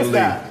still away gotta his leave.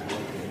 stuff. You're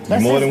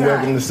That's more his than stuff.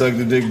 welcome to suck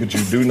the dick, but you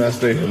do not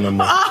stay here no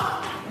more.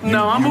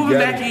 No, I'm moving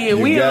gotta- back in. you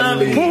We in gotta love.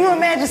 leave. Can you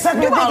imagine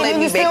sucking You your dick won't let and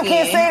me you still back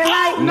can't in. stay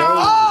tonight? No,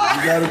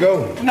 you gotta go.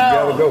 You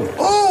gotta go.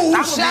 Ooh, I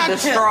would shot be you.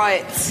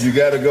 distraught. You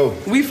gotta go.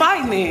 We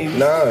fighting then.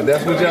 Nah,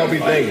 that's what y'all be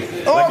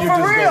thinking. Oh, you for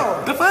just real?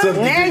 go, The fuck? suck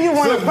the Now dick- you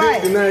wanna suck dick,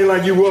 fight. And now you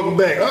like you welcome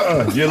back.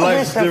 Your I life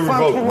wish is the still fuck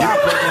revoked. you Get out.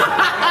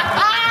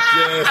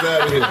 your ass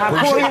out of here. I pull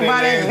Appreciate you by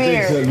that last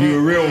dick beard. suck. You a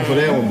real one for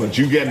that one, but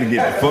you got to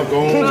get the fuck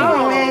on. Can you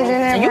imagine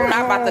that? You're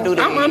not about to do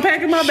that. I'm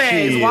unpacking my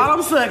bags Shit. while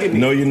I'm sucking it.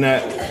 No, you're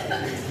not.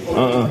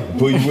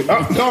 Pull you. No.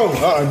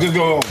 Just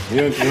go on.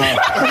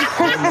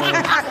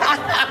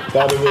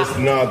 Thought it was.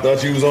 No, I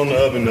thought you was on the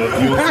oven. You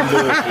was some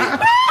bullshit.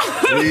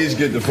 Please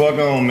get the fuck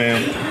on,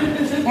 man.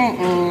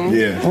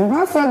 Yeah. If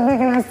I suck dick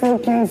and I still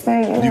can't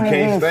stay, it's You gonna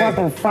can't be a stay.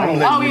 fucking fight. I'm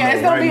letting Oh you yeah, know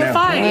it's gonna right be a now.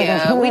 fight.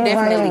 Yeah, we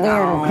definitely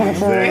gone. It's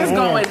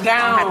going I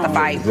down. have to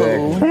fight,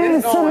 fool.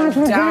 There's too much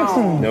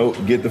rejection. Nope.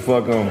 Get the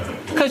fuck on.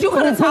 Because you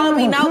could have told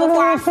me no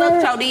before I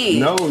sucked your dick.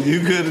 No, you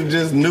could have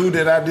just knew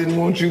that I didn't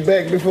want you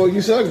back before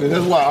you sucked it.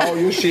 That's why all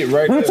your shit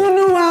right But there. you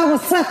knew I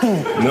was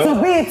sucking. No. So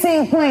be a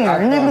team player.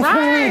 And never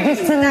spend it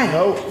just tonight.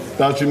 Nope.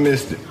 Thought you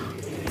missed it.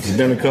 It's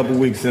been a couple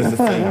weeks since I the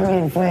feel like I'm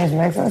thing. getting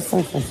flashbacks. Let's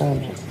see for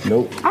something.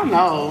 Nope. I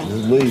know.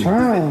 Just leave.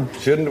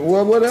 Shouldn't.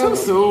 What Too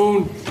else?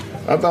 soon.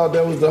 I thought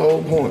that was the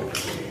whole point.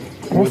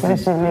 Was That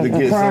shit to make me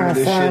get some cry of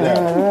this inside shit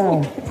in the out.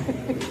 room.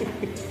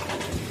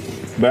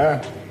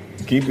 Bye.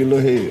 Keep your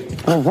little head.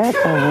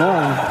 Exactly,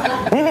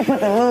 yeah. Then they put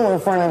the little in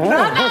front of you. No,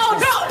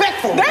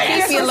 Disrespectful. That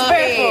Keep is your little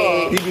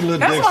disrespectful. Keep your little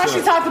That's dick why sucked.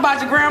 she talked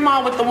about your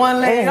grandma with the one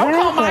leg. Don't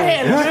call my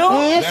head Bill.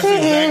 And That's she is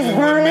exactly what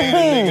burning made a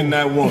nigga things.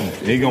 not want it.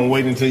 He gonna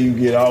wait until you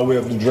get all the way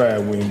up the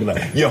driveway and be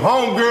like, your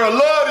homegirl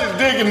love this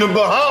dick in the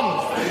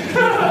Bahamas.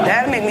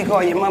 That'll make me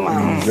call your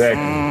mama.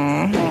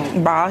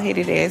 Exactly. Bald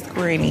headed ass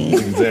granny.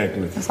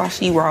 Exactly. That's why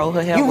she rolled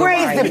her hair. You with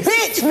raised the braids.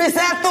 bitch, Miss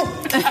Ethel.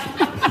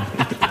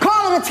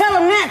 Call him and tell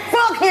him that.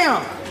 Fuck him.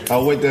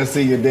 I'll wait till I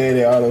see your daddy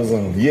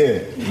AutoZone.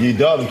 Yeah, your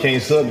daughter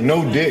can't suck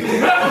no dick.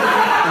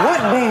 What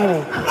daddy?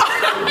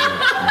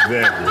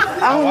 Exactly.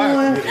 I'm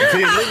one.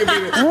 See, a nigga be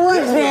What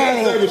that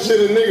daddy? type of shit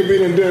a nigga be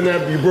done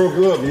after you broke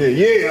up.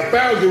 Yeah, I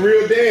found your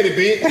real daddy,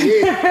 bitch.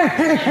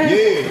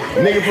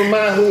 Yeah, nigga from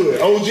my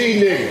hood, OG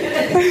nigga.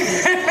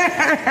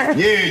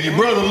 Yeah, your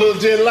brother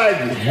looks just like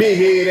you, big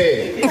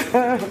head ass.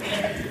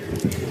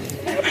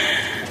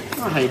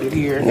 I hate it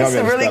here. It's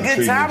a really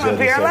good time up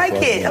here. I like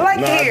it. I like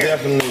it here.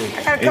 Definitely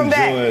I gotta come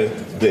back. enjoy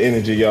the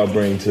energy y'all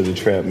bring to the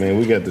trap, man.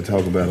 We got to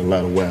talk about a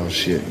lot of wild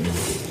shit, man.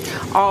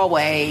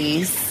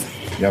 Always.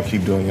 Y'all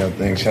keep doing y'all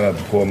thing. Shout out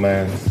to Poor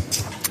Minds.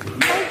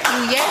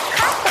 Yes,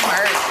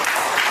 customers.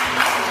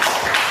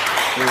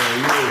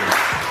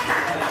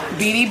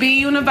 BDB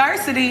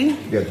University.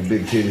 Got the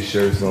big titty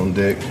shirts on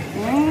deck.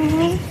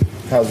 Mm-hmm.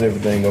 How's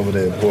everything over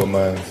there at Poor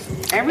Minds?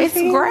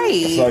 Everything. It's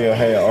great. I saw y'all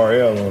had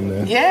RL on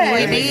there. Yeah,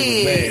 it Nigga was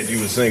is. mad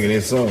you was singing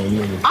his song.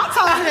 Nigga. I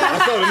told I him.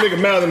 saw the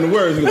nigga mouthing the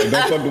words. He was like,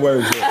 don't fuck the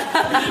words up.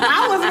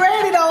 I was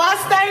ready though. I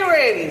stay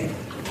ready.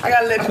 I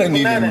gotta let I people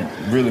didn't know even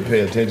that. really pay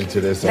attention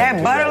to that song.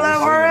 That Butter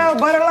Love RL,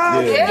 Butter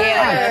Love?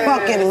 Yeah. I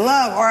fucking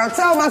love RL.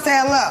 Tell him I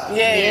said I love.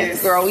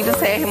 Yes. Girl, we just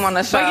had him on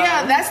the show. But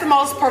yeah, that's the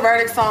most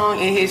perverted song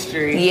in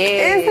history.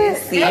 Yes.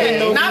 Is it? I didn't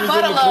know Not he was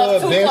in Butter the Love,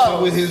 club Too dancing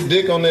Close. with his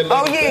dick on that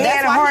Oh, yeah, he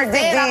had a why hard he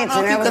dick said, I don't know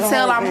dancing. if That you was could the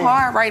tell whole I'm thing.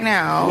 hard right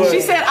now. What?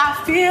 She said, I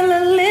feel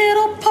a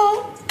little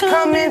poke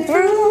Coming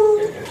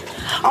through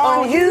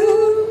on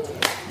you.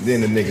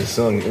 Then the nigga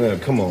sung.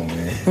 Come on,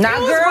 man. Now,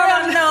 girl,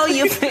 I know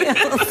you feel.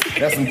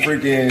 That's some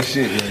freaky ass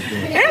shit right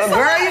there. But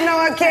girl, you know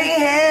I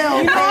can't help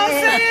You know what I'm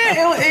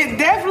saying? It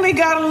definitely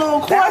got a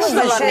little That was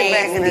question. the shit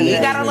back in the He day.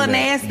 got a little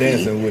nasty.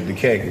 Dancing with the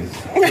khakis.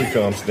 We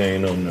come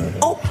staying on there.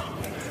 Oh.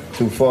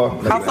 Too far?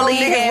 Hopefully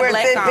he Niggas had wear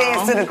black thin on.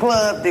 pants to the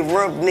club. They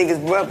niggas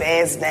rub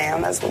ass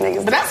down. That's what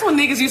niggas But that's when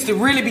niggas used to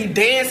really be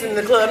dancing in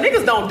the club.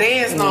 Niggas don't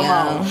dance no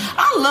Yeah. more.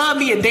 I love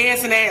me a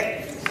dancing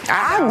ass.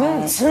 I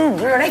do too,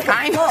 girl. They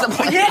can fuck.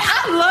 Yeah,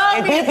 I love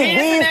If me a they can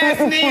dancing dance, ass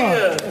they can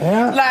nigga. fuck.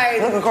 Yeah.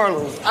 Like, Look at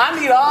Karlous. I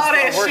need all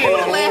that Who's the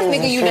shit. last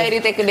nigga you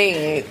dated that could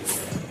dance?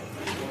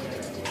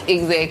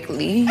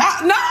 Exactly. No!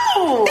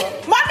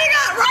 My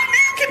nigga right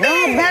now can No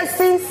dance.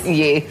 besties?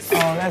 Yes. Oh,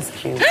 that's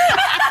cute.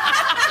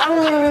 I'm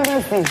not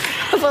even besties.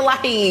 For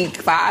like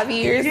 5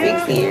 years,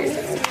 6 years.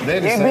 They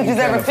the You same bitches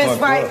ever kinda fist fucked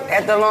fight up.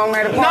 at the long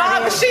rider party? Nah,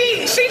 but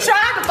she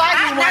tried to fight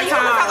me Now one you want to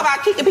talk time. about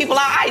about kicking people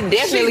out, I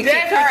definitely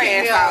kicked her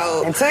ass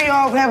out. Until you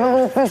all have a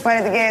little fist fight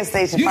at the gas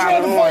station. You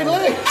tried to fight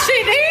Lex.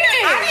 She did.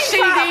 I didn't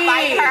try to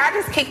fight her.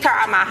 I just kicked her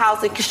out of my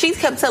house because she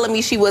kept telling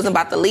me she wasn't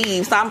about to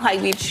leave. So I'm like,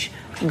 bitch,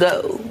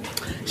 go.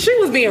 She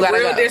was being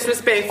real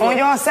disrespectful. On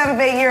your 7th,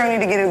 8th year, I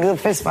need to get a good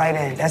fist fight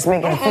in. That's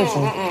making it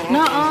official.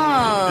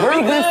 Nuh-uh.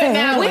 Very good thing.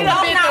 We don't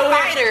not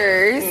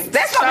fighters.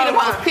 That's gonna be the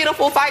most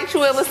pitiful fight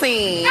you ever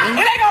seen. It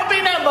ain't gonna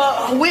be nothing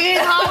but win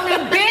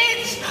holding,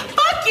 bitch.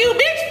 Fuck you,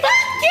 bitch.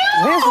 Fuck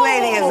you. This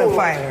lady is a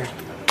fighter.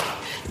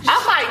 I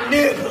fight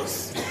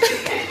niggas.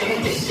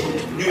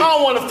 I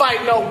don't want to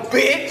fight no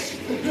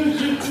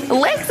bitch.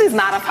 Lex is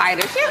not a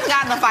fighter. She hasn't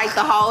gotten a fight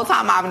the whole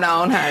time I've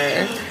known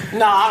her.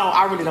 No,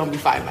 I really don't be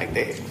fighting like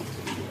that.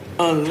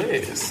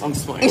 Unless I'm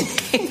just playing.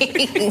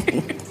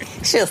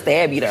 She'll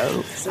stab you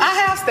though. I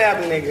have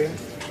stabbed a nigga.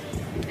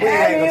 We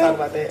ain't gonna talk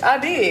about that. I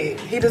did.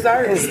 He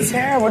deserved it. It's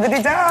terrible. Did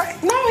he die?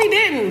 No, he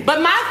didn't.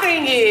 But my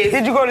thing is...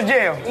 Did you go to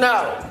jail?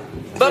 No.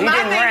 But my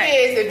thing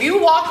is, if you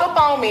walk up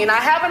on me and I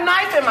have a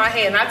knife in my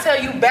hand and I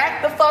tell you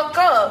back the fuck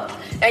up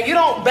and you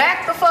don't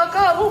back the fuck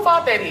up, who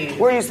fault that is?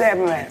 Where you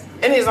stabbing him at?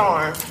 In his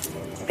arm.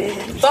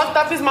 Bitch. Fucked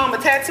up his mama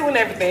tattoo and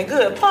everything.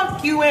 Good.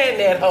 Fuck you and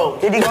that hoe.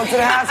 Did he go to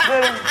the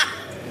hospital?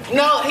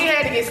 No, he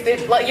had to get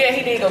stitches. Like, yeah,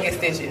 he did go get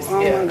stitches. Oh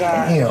yeah. my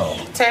God.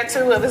 Damn.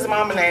 Tattoo of his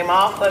mama name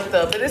all fucked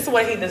up. But this is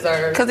what he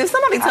deserves. Because if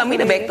somebody tell me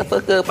to back the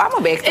fuck up, I'm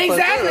going to back the fuck up.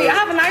 Exactly. I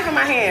have a knife in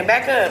my hand.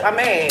 Back up. I'm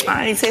mad.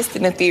 I ain't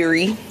testing the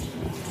theory.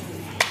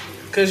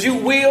 Because you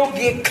will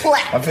get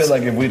clapped. I feel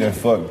like if we done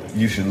fuck,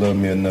 you should love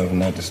me enough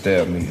not to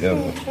stab me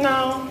ever.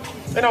 No,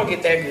 it don't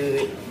get that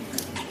good.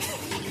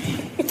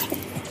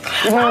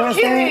 I'm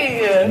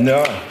kidding.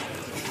 No.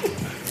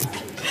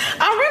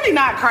 I'm really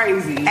not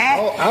crazy. I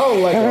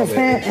don't like all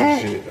that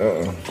extra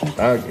shit.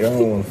 I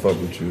don't want to fuck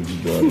with you.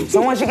 Regardless.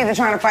 So once you get to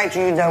trying to fight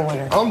you, you're done with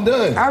her. I'm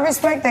done. I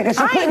respect that because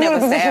she I put ain't you in a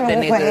never position stabbed a to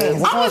whoop her nigga.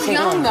 ass. That's I all was she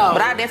young doing. though.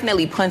 But I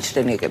definitely punched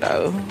a nigga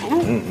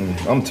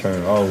though. I'm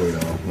turned all the way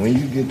on. When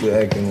you get to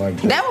acting like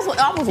that.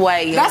 I was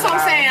way younger. That's what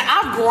I'm saying.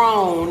 I've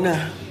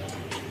grown.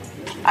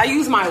 I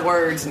use my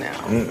words now.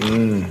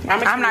 I'm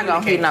not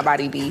gonna hit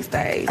nobody these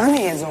days. I'm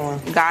hands on.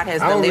 God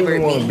has I don't delivered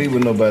really want to me. be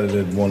with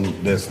nobody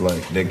that's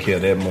like that care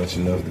that much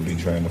enough to be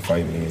trying to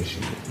fight me and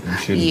shit. You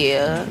shouldn't.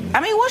 Yeah.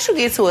 I mean, once you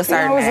get to a You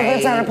certain know, it's a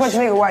good time age. to punch a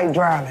nigga while he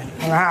driving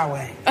on the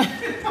highway.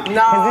 No.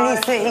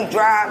 Because then he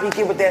drive, he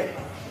get with that.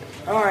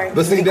 All right.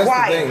 But see, be that's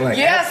quiet. the thing. Like,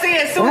 Yeah, see,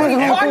 as soon as you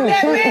fuck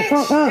that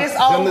bitch, it's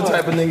I'm the over.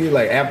 type of nigga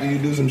like after you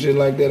do some shit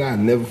like that, I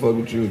never fuck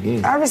with you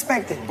again. I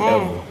respect it.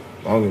 Ever.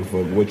 I don't give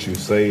a fuck what you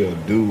say or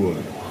do or.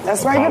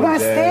 That's right, you got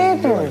apologize.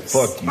 standards.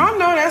 Like, fuck you. I know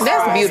that's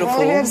That's right. beautiful.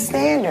 Well, you have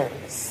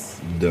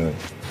standards. Done.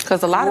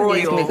 Because a lot of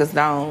these Royal. niggas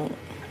don't.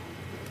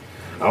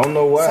 I don't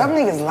know why. Some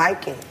niggas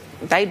like it.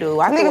 They do.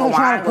 I Some threw niggas a will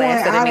try wine to pull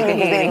glass it at a out of nigga you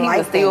because head they and he like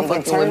was still that. They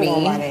fucking get with turned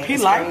on by me. that. He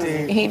liked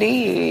it. He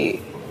did.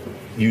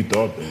 You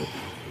thought that.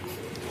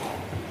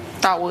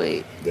 Thought what?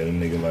 That a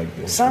nigga like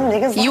that. Some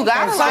niggas You like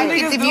gotta that. like Some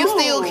it niggas if you do.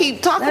 still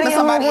keep talking None to of your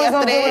somebody homeboys after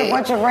don't do it. A that.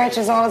 bunch of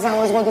ratchets all the time.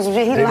 Always going through some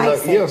shit. He They likes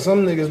like, yeah, it.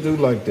 some niggas do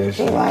like that He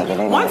shit. like it.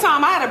 They One like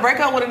time I had to break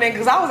up with a nigga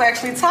because I was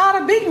actually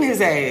tired of beating his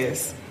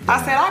ass.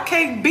 I said, I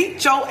can't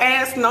beat your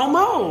ass no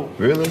more.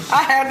 Really?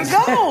 I had to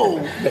go.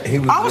 He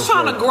was I was just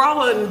trying like- to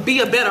grow and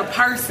be a better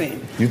person.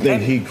 You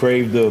think he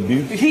craved the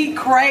abuse? He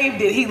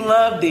craved it. He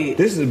loved it.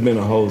 This has been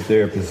a whole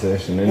therapy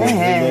session, and it's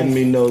letting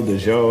me know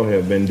that y'all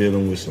have been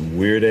dealing with some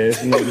weird ass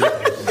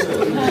niggas.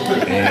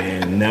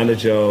 And now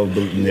that y'all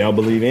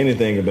believe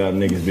anything about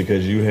niggas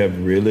because you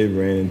have really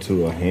ran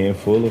into a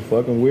handful of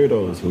fucking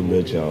weirdos who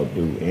let y'all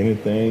do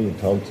anything and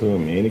talk to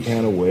them any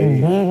kind of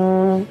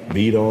way,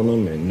 beat on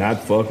them and not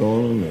fuck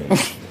on them and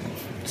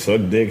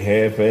suck dick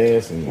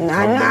half-ass. And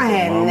I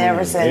had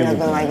never said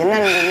nothing like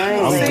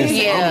that. None of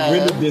these I'm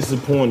really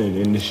disappointed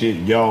in the shit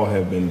y'all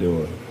have been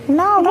doing.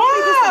 No, don't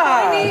be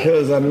disappointed.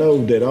 Because I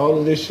know that all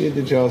of this shit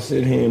that y'all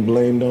sit here and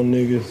blamed on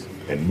niggas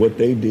and what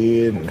they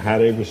did and how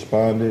they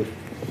responded,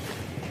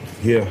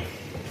 yeah,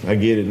 I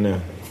get it now.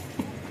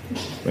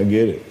 I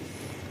get it.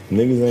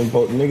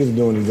 Niggas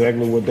doing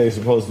exactly what they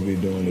supposed to be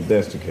doing if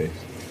that's the case.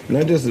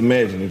 Now just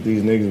imagine if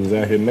these niggas was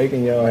out here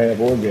making y'all have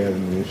orgasms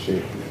and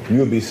shit. You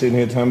would be sitting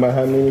here talking about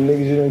how many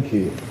niggas you done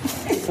killed.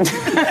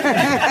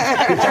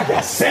 Bitch, I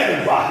got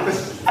 7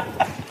 bodies.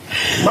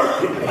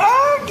 Mercury.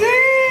 Oh,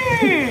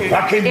 damn.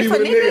 I can't be If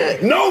with a a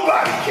nigga.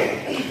 Nobody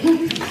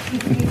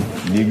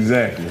can.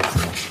 Exactly.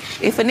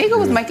 If a nigga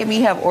was making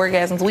me have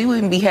orgasms, we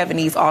wouldn't be having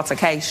these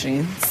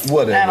altercations.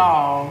 Whatever. At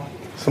all.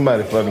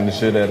 Somebody fucking the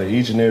shit out of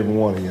each and every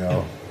one of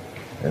y'all.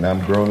 And I'm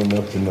grown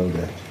enough to know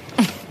that.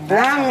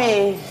 Not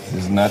me. This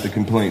is not the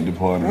complaint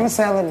department. I'm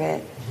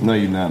celibate. No,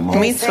 you're not, Mona.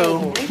 Me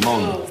too.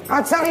 Mona.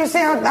 I'll tell you, see,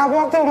 I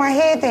walked in with my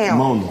head down.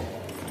 Mona.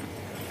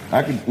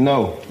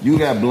 No, you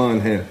got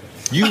blonde hair.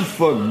 You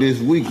fucked this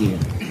weekend.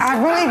 I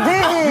really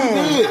didn't.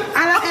 You did. And I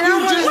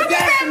You just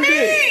got some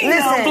dick.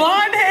 Listen.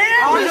 Blonde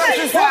hair? All jokes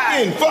aside.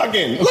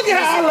 Fucking. Look at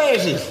her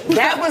eyelashes.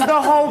 That was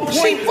the whole point.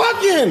 She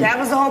fucking. That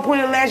was the whole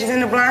point of lashes in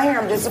the blonde hair.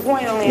 I'm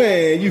disappointed on that.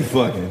 Man, you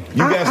fucking. You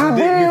got some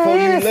dick before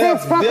you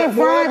left.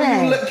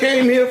 Wherever you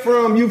came here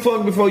from, you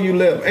fucked before you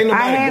left. Ain't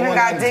nobody I haven't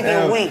got dick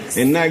in weeks.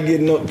 And not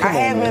getting no. I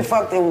haven't been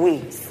fucked in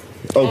weeks.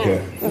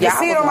 Okay. You can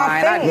see it on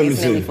my face. Let me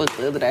see. Fucked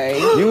the other day.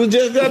 You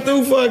just got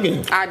through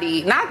fucking. I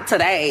did. Not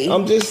today.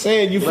 I'm just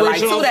saying, you But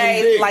fresh like off 2 some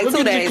days. dick. Like Look 2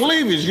 at days. your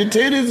cleavage. Your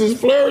titties is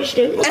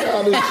flourishing. Look at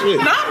all this shit.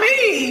 Not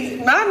me.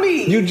 Not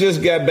me. You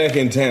just got back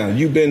in town.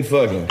 You been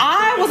fucking.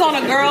 I was on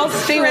a girl's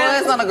trip. She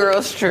was on a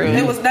girl's trip.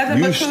 It was nothing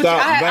You but coochie.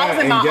 stopped I by was in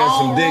and my got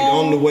some own dick room.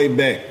 on the way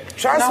back.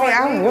 Trust me,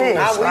 I wish.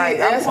 Like,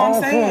 that's what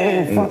I'm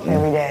saying. Fucked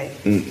every day.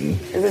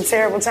 It's a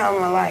terrible time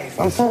in my life.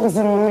 I'm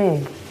focusing on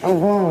me. I'm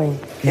growing.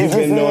 You've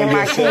been knowing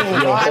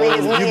yourself your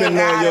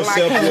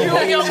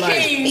whole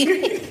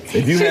life.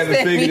 If you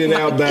haven't figured it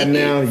out by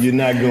now, you're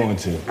not going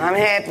to. I'm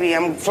happy.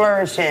 I'm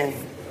flourishing.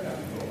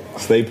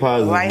 Stay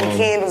positive, Lighting Mama.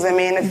 candles and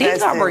manifesting. These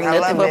don't bring I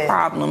nothing love but it.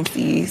 problems,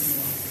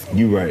 these.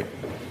 You right.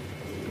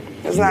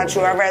 It's not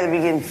true. I'd rather be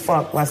getting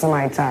fucked by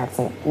somebody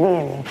toxic.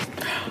 Really.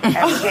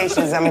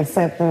 Applications, I'm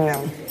accepting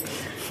them.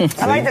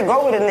 I like to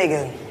go with a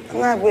nigga. I'm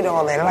not with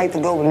all that. I like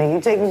to go with a nigga.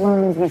 You take me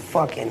home, we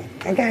fucking.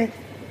 Okay?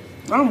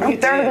 I'm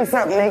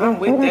 30-something, nigga. I'm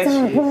with that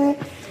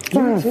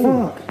shit.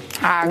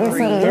 I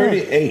agree.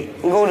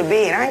 38. Go to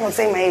bed. I ain't gonna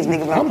say my age,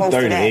 nigga, but I'm close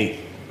 38. to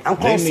that. I'm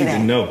close They to need that.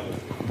 to know.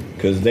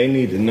 Because they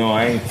need to know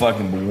I ain't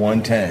fucking but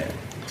one time.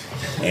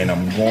 And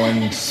I'm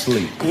going to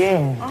sleep.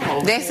 Yeah.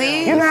 That's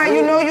it? You know how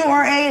you know you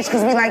our age?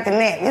 Because we like to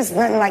nap. It's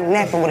nothing like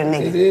napping with a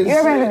nigga. You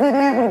ever had a good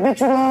nap with a bitch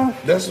you love?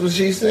 That's what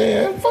she's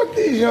saying. Fuck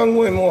these young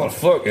women want to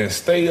fuck and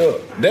stay up.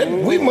 That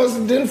we must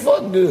have didn't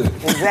fuck good.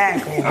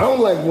 Exactly. I don't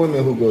like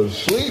women who go to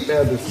sleep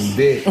after some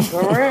dick.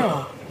 For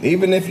real.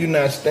 Even if you're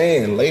not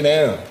staying, lay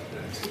down.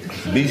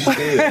 Be still.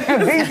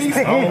 Be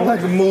still. I don't like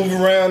to move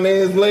around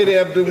there lady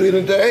after we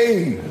done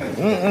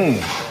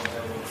hey.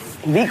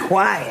 Be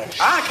quiet.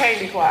 I can't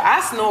be quiet.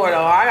 I snore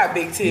though. I got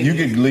big titties. You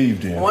can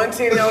leave then. One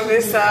titty on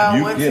this side,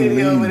 You one can titty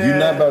leave. over there. You're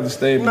not about to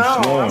stay and be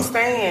No, snoring. I'm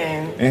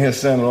staying. In here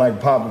sounding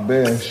like Papa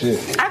Bear and shit.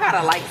 I got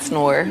a light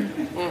snore.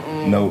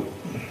 Nope.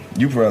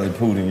 You probably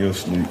pooed in your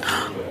sleep.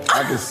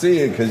 I can see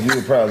it because you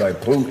were probably like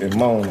poot and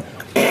moan.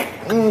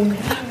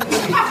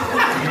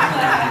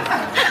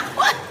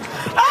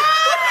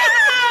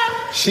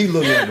 She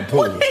looked like a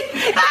poo. I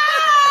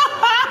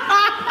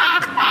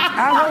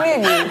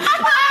believe you. I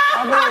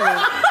believe you.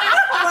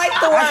 Like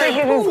the I think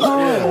it is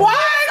cool.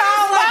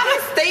 Why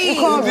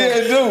Steve? What did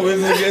it do?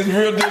 It's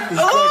real disrespectful.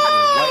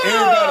 Like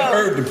everybody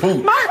heard the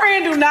poop. My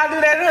friend do not do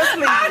that in her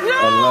sleep. I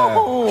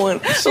know.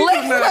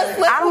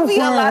 I don't be a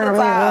lot of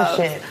times.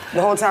 shit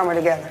the whole time we're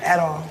together at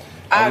all.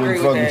 I wouldn't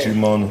agree fuck with with that.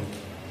 you, Mona.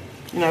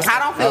 I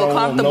don't feel want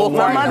comfortable no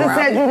My farting mother around.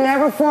 said you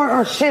never fart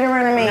or shit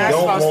around a man.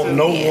 Don't supposed want to-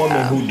 no yeah.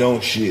 woman who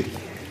don't shit.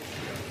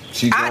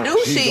 She I do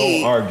she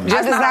shit. Don't argue. I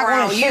just not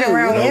around gonna shit you.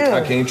 around Nope, you.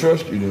 I can't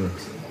trust you then.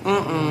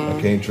 I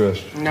can't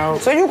trust you. No.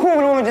 So you cool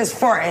with a woman just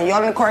farting?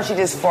 Y'all in the car, she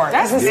just fart.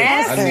 That's I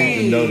nasty. need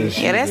to know that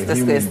she's Yeah, that's a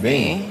human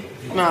being. disgusting.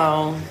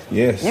 No.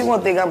 Yes. You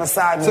gonna think I'm a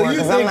side So boy you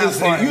because I'm think not it's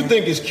farting. you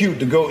think it's cute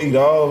to go eat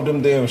all of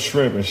them damn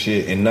shrimp and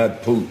shit and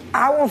not poop?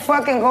 I will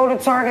fucking go to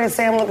Target and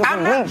say I'm looking for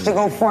bleach to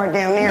go fart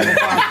down there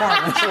before I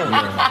fart with you.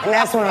 And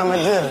that's what I'm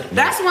gonna do.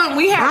 That's when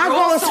we have I go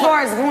rules as to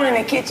far it. as going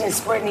in the kitchen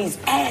spreading these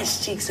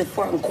ass cheeks and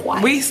farting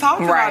quiet. We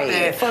talked Right. about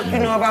that. Fuck you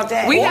know about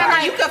that? We Or had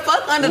like you can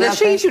fuck under the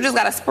Nothing. sheets, you just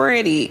gotta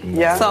spread it.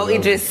 Yeah. So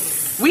it just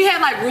we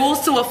had like rules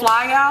to a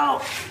fly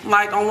out,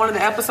 like on one of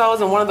the episodes,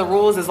 and one of the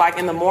rules is like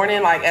in the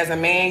morning, like as a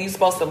man, you're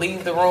supposed to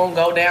leave the room,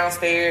 go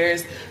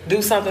downstairs,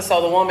 do something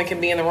so the woman can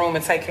be in the room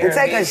and take care You of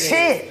take a business.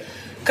 shit.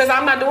 Cause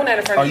I'm not doing that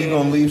in front Are of you you.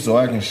 gonna leave so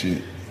I can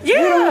shit? Yeah.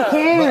 You don't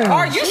care.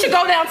 Or you should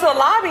go down to the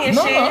lobby and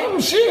No, shit. I'm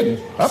shitting.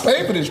 I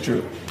paid for this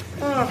trip.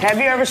 Have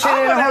you ever shit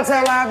in a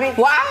hotel lobby?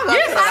 Well, I go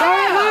Yes, to I the-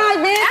 have.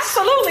 bitch.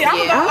 Absolutely. Yeah.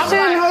 I'm shit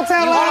in a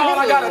hotel Hold on, I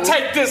lobby. gotta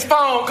take this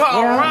phone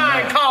call. Yeah.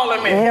 Ryan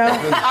calling me. Yeah.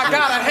 I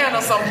gotta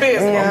handle some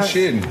business. Yeah. I'm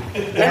shitting.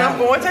 And I'm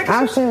going to take a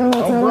I'm shit. shit in a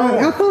hotel lobby.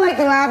 I feel like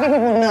the lobby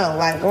people know.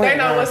 Like, They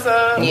know what's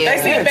up. Yeah.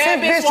 They see a bad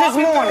bitch this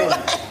walking morning.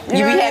 through.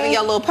 You be having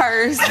your little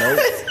purse. Nope.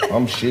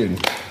 I'm shitting.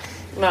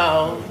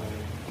 No.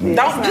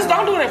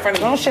 Don't do it in front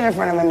of me. Don't shit in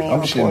front of me.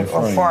 I'm shitting in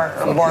front or of fart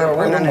you. or bark Yo, or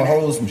what none am I of that.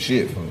 hold some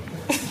shit for?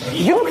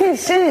 You can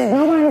shit.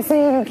 Nobody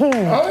saying you can.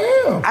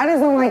 I am. I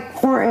just don't like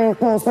farting in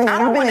close spaces. I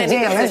don't I've been want in a nigga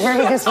jail. to That's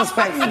very shit.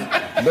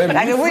 disrespectful. Baby,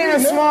 Like you if we're in a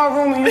free now. small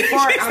room and you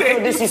fart, I feel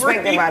said you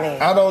disrespected free. by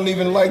that. I don't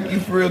even like you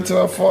for real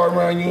till I fart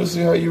around you and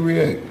see how you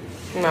react.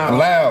 No.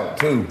 Loud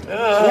too.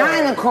 Not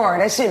in the car.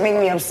 That shit make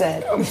me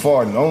upset. I'm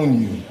farting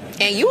on you.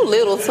 And you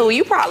little too.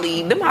 You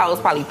probably, them hoes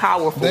probably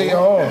powerful. They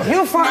are.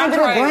 You fart under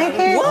the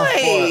blanket? What?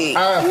 I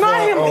Not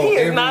fart him. on He is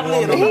every not woman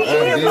little. I He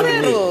is deal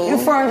with. little. You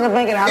fart under the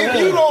blanket. I If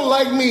live. you don't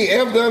like me,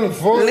 ever done a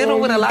fart Little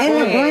on with a you, lot In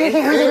the of blanket,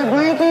 ass. under the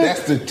blanket?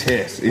 that's the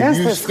test. If That's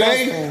you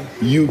stay,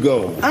 disgusting. you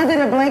go.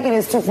 Under the blanket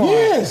is too far.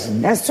 Yes.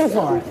 That's too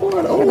far. You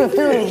can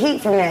feel the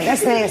heat from that.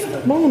 That's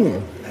nasty.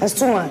 Mona, That's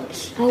too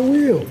much. I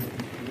will.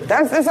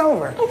 It's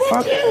over.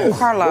 Fuck you.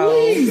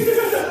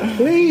 Karlous.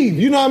 Leave.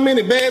 You know how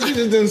many bad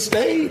bitches done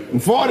stayed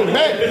and fought it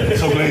back?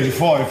 So glad you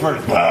fought it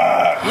first.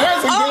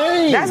 That's a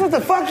game. That's what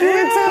the fuck you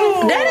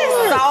into? That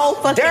is so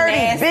fucking dirty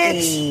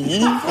nasty.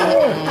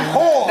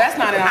 Bitch. That's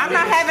not it. I'm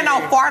not having no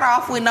fart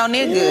off with no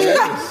nigga.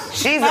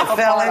 She's a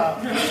felon.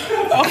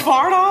 A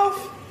fart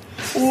off?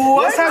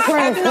 What's her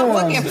credit score?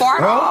 Fucking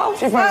fart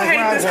off. I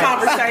hate this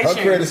conversation.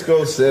 Her credit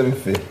score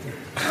 750.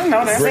 I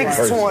know that.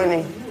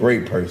 620.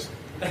 Great person.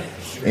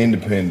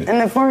 Independent.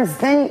 And the first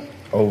thing?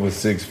 Over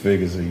 6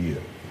 figures a year.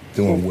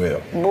 Doing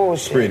well.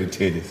 Bullshit. Pretty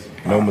titties.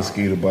 No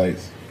mosquito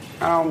bites.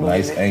 I don't believe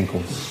Nice it.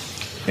 ankles.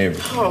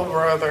 Everything. Oh,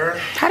 brother.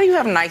 How do you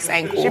have nice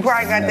ankles? She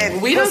probably got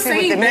that We done pussy with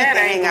seen the meat bad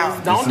hang ankles.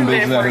 out. Don't do that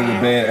Bitches out for here with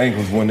him. bad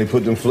ankles when they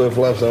put them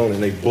flip-flops on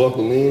and they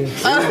buckle in.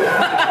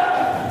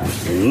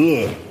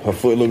 Ugh. Her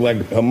foot look like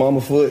her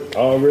mama foot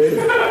already.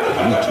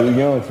 I'm too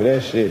young for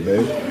that shit,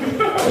 baby.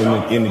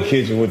 In the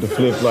kitchen with the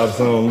flip-flops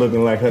on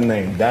looking like her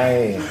name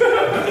Diane.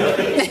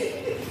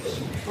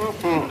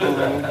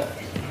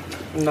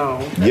 No.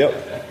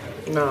 Yep.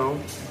 No.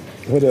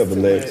 Whatever,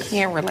 Lex.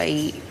 Can't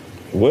relate.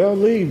 Well,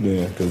 leave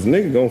then, because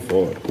niggas gon'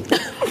 fart.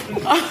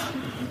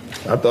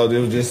 I thought it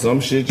was just some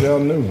shit y'all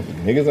knew.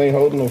 Niggas ain't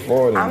holding no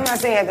fart. I'm not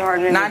saying the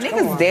hard Nah,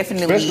 niggas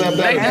definitely.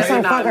 That's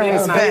some fucking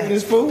respect.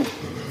 This fool?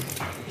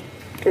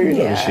 Girl, you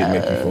know this shit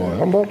make you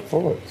fart. I'm about to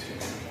fart.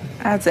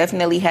 I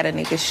definitely had a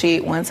nigga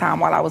shit one time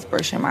while I was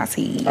brushing my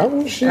teeth. I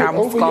will shit I'm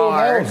over scarred. your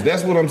house.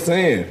 That's what I'm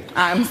saying.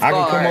 I'm I can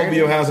come scarred. over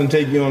your house and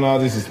take you on all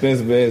these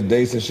expensive ass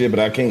dates and shit,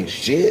 but I can't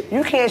shit.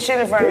 You can't shit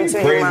in front of me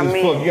till Crazy you're my as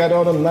man. fuck. You got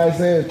all them nice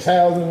ass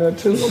towels in there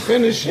too. Don't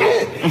finish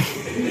shit.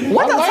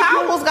 What the like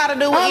towels got to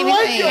do with I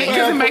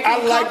anything? like I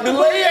like the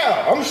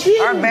layout. I'm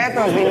shit. Our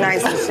bathrooms be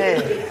nice and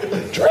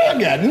shit. Trey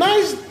got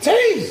nice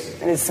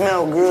taste. And it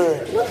smell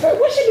good.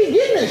 What she be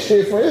getting that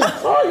shit for? It's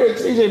Target,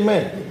 TJ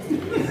Man.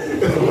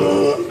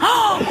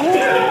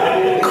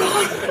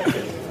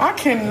 I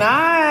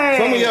cannot.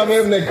 Some of y'all be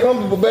having that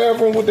comfortable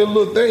bathroom with that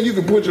little thing. You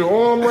can put your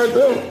arm right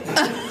there.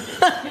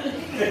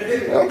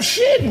 I'm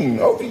shitting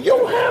over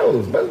your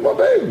house. That's my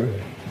baby.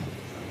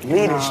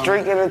 Leave the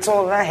streak in the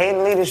toilet. I hate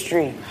to leave the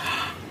streak.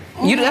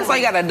 That's why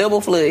you got a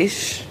double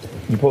flush.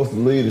 You supposed to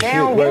leave the They shit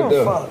don't right give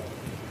there. a fuck.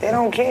 They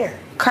don't care.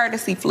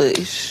 Courtesy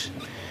flush.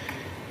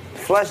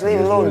 Flush, leave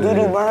a little what it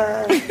doo-doo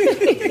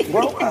behind.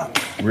 Grow up.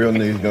 Real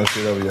niggas gonna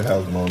shit over your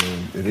house, Mona.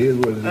 It is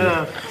what it is.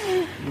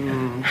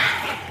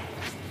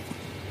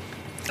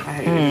 I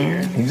hate it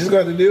here. You just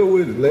got to deal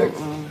with it, Lex.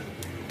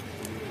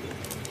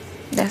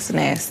 That's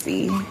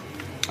nasty.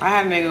 I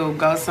had a nigga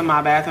go to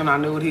my bathroom. I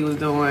knew what he was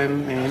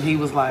doing, and he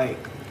was like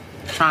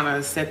trying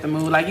to set the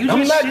mood. Like you just.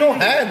 I'm not shit. gonna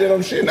hide that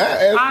I'm shitting.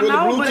 I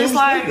know, but it's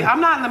like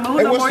I'm not in the mood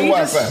Hey, no what's more. the You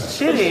Wi-Fi?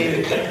 just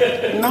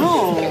shitting.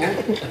 No.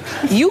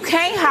 You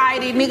can't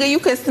hide it, nigga. You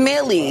can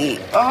smell it.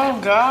 Oh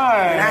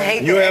God. And I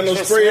hate You the have no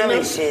extra spray in smelly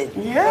there? shit.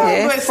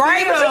 Yeah, but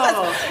spray, but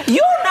still.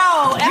 you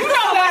know, after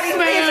that somebody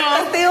smell. you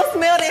can still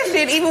smell that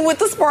shit even with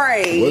the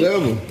spray.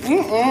 Whatever. I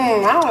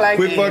don't like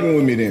Quit it. fucking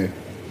with me then.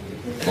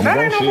 I'm That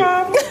gonna ain't no shit.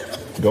 problem.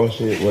 Go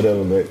shit,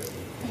 whatever, Lex.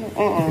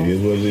 It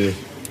is what it is.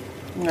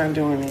 I'm not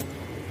doing it.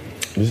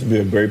 This would be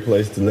a great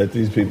place to let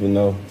these people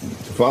know.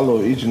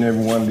 Follow each and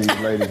every one of these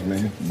ladies,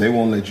 man. They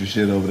won't let you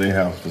shit over their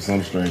house for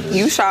some stranger.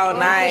 You sure Don't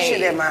put shit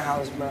nice. at my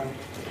house, bro.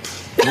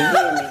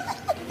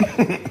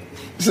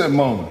 Except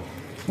Mona.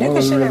 You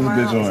Mona's can the shit at realest my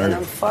bitch house on and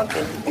I'm earth.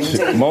 fucking.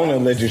 Shit, Mona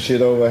let you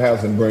shit over her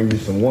house and bring you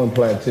some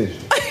one-ply tissue.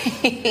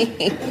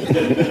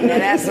 Now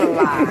that's a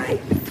lie.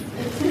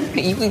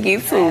 You can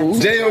get two.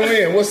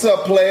 J.O.N., what's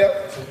up, player?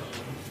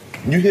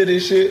 You hear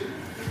this shit?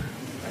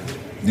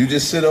 You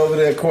just sit over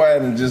there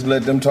quiet and just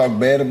let them talk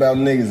bad about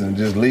niggas and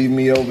just leave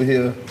me over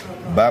here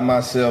by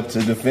myself to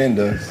defend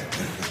us.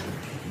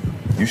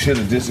 You should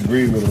have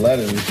disagreed with a lot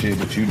of this shit,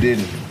 but you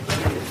didn't.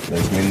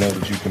 Lets me know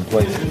that you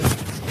complacent.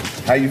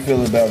 How you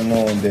feel about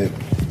knowing that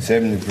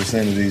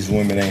 70% of these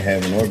women ain't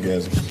having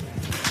orgasms?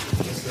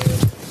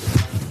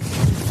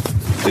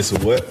 It's a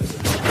what?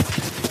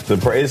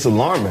 It's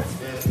alarming.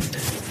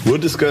 We'll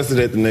discuss it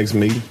at the next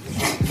meeting.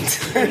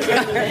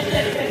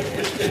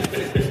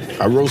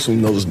 I wrote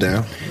some notes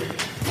down.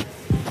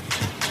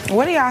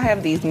 What do y'all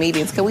have these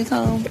meetings? Can we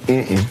come?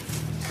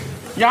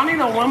 Y'all need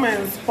a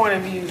woman's point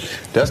of view.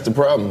 That's the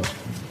problem.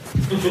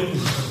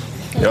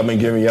 Y'all been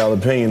giving y'all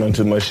opinion on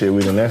too much shit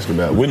we didn't ask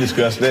about. We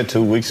discussed that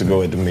 2 weeks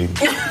ago at the meeting.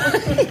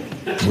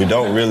 We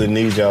don't really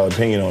need y'all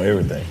opinion on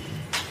everything,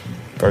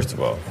 first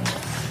of all.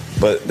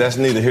 But that's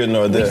neither here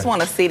nor We there. just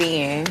want to sit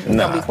in.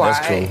 Nah, Don't be quiet.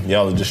 that's cool.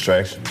 Y'all a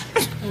distraction.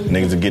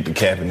 Niggas will get the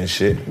capping and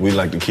shit. We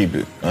like to keep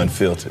it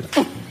unfiltered.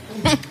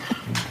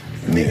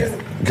 Yeah.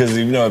 Because,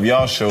 you know, if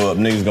y'all show up,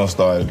 niggas gonna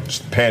start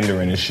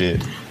pandering and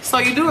shit. So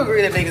you do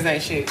agree that niggas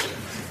ain't shit?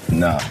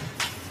 Nah,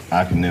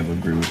 I can never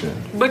agree with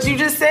that. But you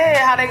just said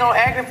how they gonna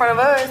act in front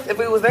of us if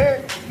we was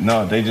there.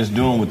 No, they just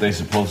doing what they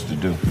supposed to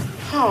do.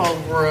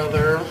 Oh,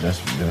 brother.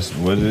 That's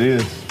what it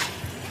is.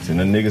 It's in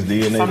the niggas'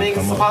 DNA Some to niggas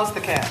come up. supposed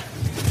to cap.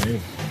 Hey,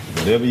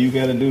 whatever you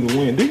gotta do to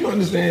win. Do you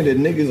understand that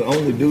niggas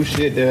only do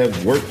shit that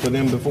have worked for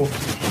them before?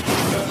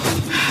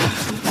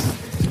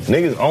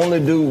 Niggas only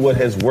do what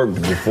has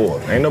worked before.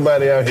 Ain't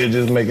nobody out here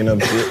just making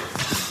up shit.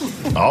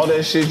 All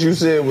that shit you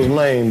said was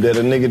lame that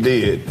a nigga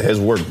did has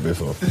worked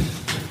before.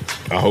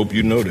 I hope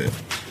you know that.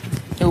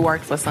 It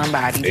works for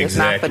somebody, just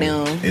not for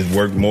them. It's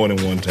worked more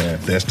than one time.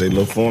 That's their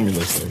little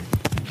formula. So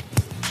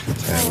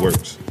that's how it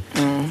works.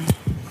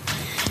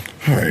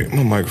 All right,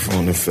 my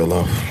microphone done fell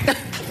off. I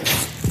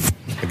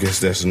guess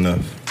that's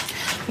enough.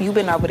 You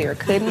been over there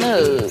cutting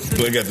up.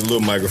 So I got the little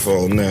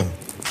microphone now.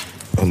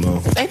 Oh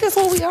no. Ain't this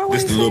what we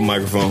always This the little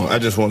microphone. I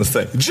just want to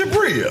say,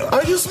 Jabria,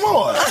 are you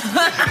smart?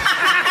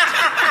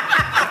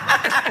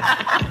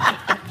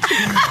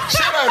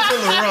 Shout out to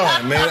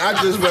LaRon, man. I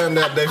just found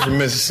out they from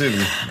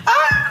Mississippi.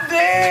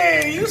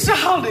 Dang, you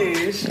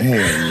childish.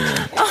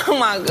 Yeah. Oh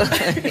my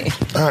God.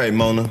 All right,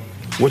 Mona.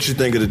 What you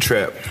think of the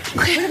trap?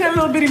 Look at that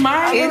little bitty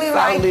mind. I really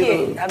like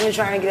it. I've been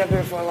trying to get up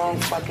here for a long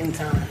fucking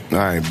time. All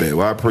right, babe.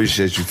 Well, I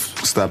appreciate you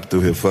stopping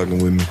through here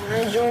fucking with me.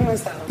 I enjoy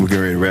myself. We're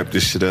getting ready to wrap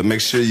this shit up. Make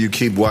sure you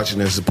keep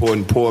watching and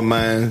supporting Poor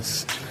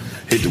Minds.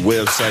 Hit the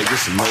website, get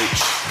some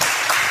merch.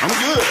 I'm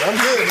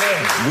good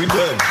now. We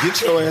done.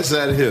 Get your ass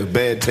out of here.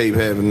 Bad tape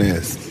having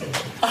this.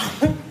 All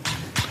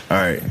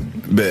right,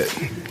 bet.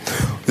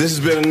 This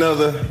has been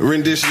another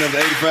rendition of the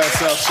 85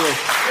 South Show.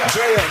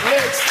 Dre up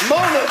next.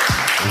 Mona.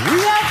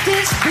 Rock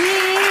this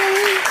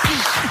beat.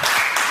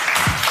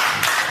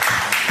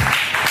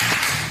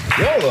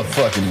 Y'all are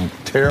fucking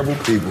terrible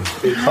people.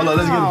 Hold on,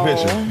 let's get a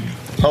picture.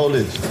 Hold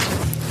this.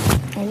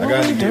 I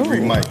gotta get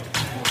re-mic'd.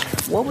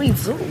 What we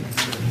do?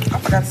 I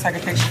forgot to take a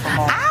picture from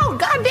home. Ow,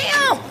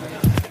 goddamn!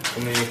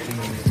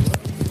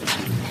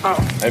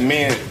 Hey,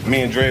 me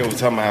and Dre was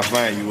talking about how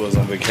fine you was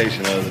on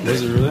vacation the other day.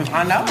 Is it really?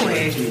 I know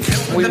it.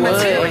 We The would.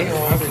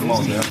 material. Come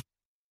on now.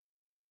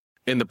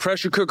 In the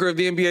pressure cooker of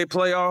the NBA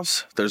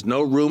playoffs, there's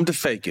no room to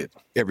fake it.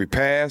 Every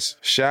pass,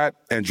 shot,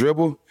 and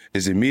dribble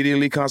is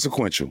immediately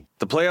consequential.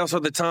 The playoffs are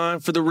the time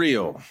for the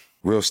real.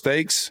 Real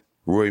stakes,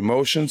 real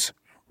emotions,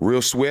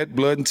 real sweat,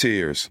 blood, and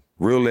tears,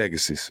 real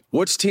legacies.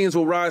 Which teams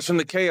will rise from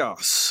the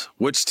chaos?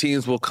 Which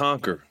teams will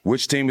conquer?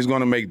 Which team is going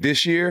to make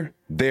this year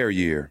their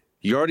year?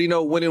 You already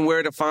know when and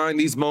where to find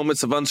these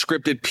moments of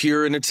unscripted,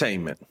 pure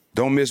entertainment.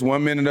 Don't miss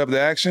 1 minute of the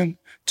action.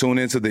 Tune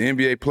into the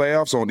NBA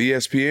playoffs on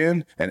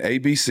ESPN and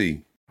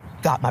ABC.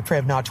 Got my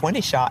Prevnar 20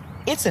 shot.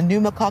 It's a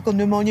pneumococcal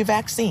pneumonia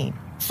vaccine.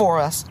 For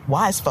us,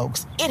 wise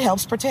folks, it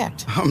helps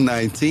protect. I'm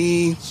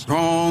 19,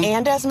 strong.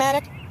 And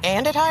asthmatic,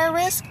 and at higher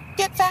risk,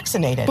 get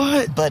vaccinated.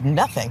 But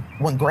nothing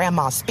when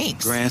grandma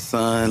speaks.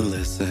 Grandson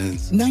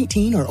listens.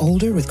 19 or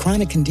older with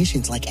chronic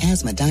conditions like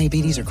asthma,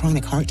 diabetes, or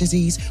chronic heart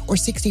disease, or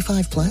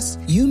 65 plus,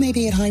 you may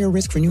be at higher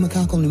risk for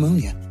pneumococcal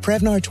pneumonia.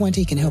 Prevnar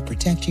 20 can help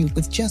protect you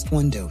with just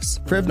 1 dose.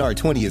 Prevnar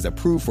 20 is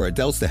approved for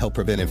adults to help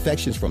prevent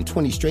infections from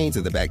 20 strains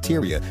of the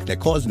bacteria that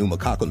cause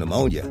pneumococcal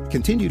pneumonia.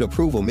 Continued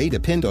approval may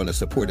depend on a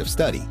supportive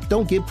study.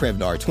 Don't give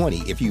Prevnar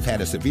 20 if you've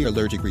had a severe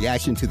allergic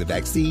reaction to the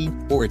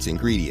vaccine or its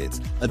ingredients.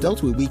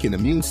 Adults with weakened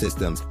immune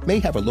systems may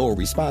have a lower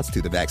response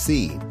to the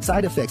vaccine.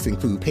 Side effects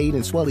include pain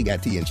and swelling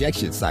at the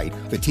injection site,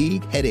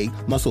 fatigue, headache,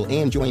 muscle,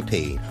 and joint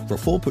pain. For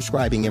full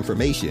prescribing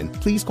information,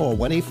 please call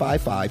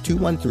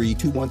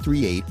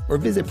 1-855-213-2138 or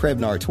visit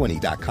Prevnar20.com.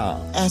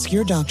 Ask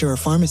your doctor or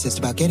pharmacist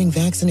about getting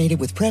vaccinated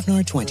with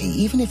Prevnar 20,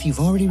 even if you've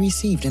already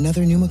received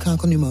another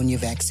pneumococcal pneumonia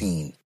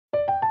vaccine.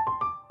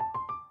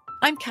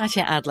 I'm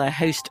Katya Adler,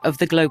 host of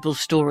The Global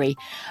Story.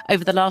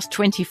 Over the last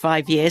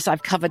 25 years,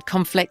 I've covered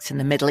conflicts in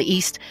the Middle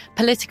East,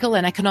 political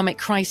and economic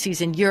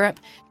crises in Europe,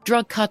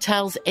 drug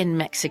cartels in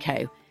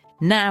Mexico.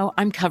 Now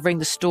I'm covering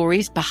the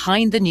stories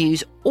behind the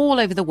news all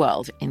over the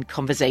world in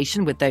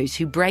conversation with those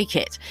who break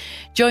it.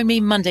 Join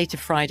me Monday to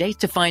Friday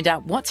to find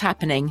out what's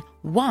happening,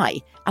 why,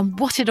 and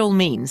what it all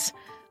means.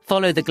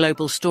 Follow The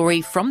Global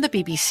Story from the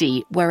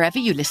BBC wherever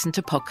you listen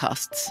to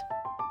podcasts.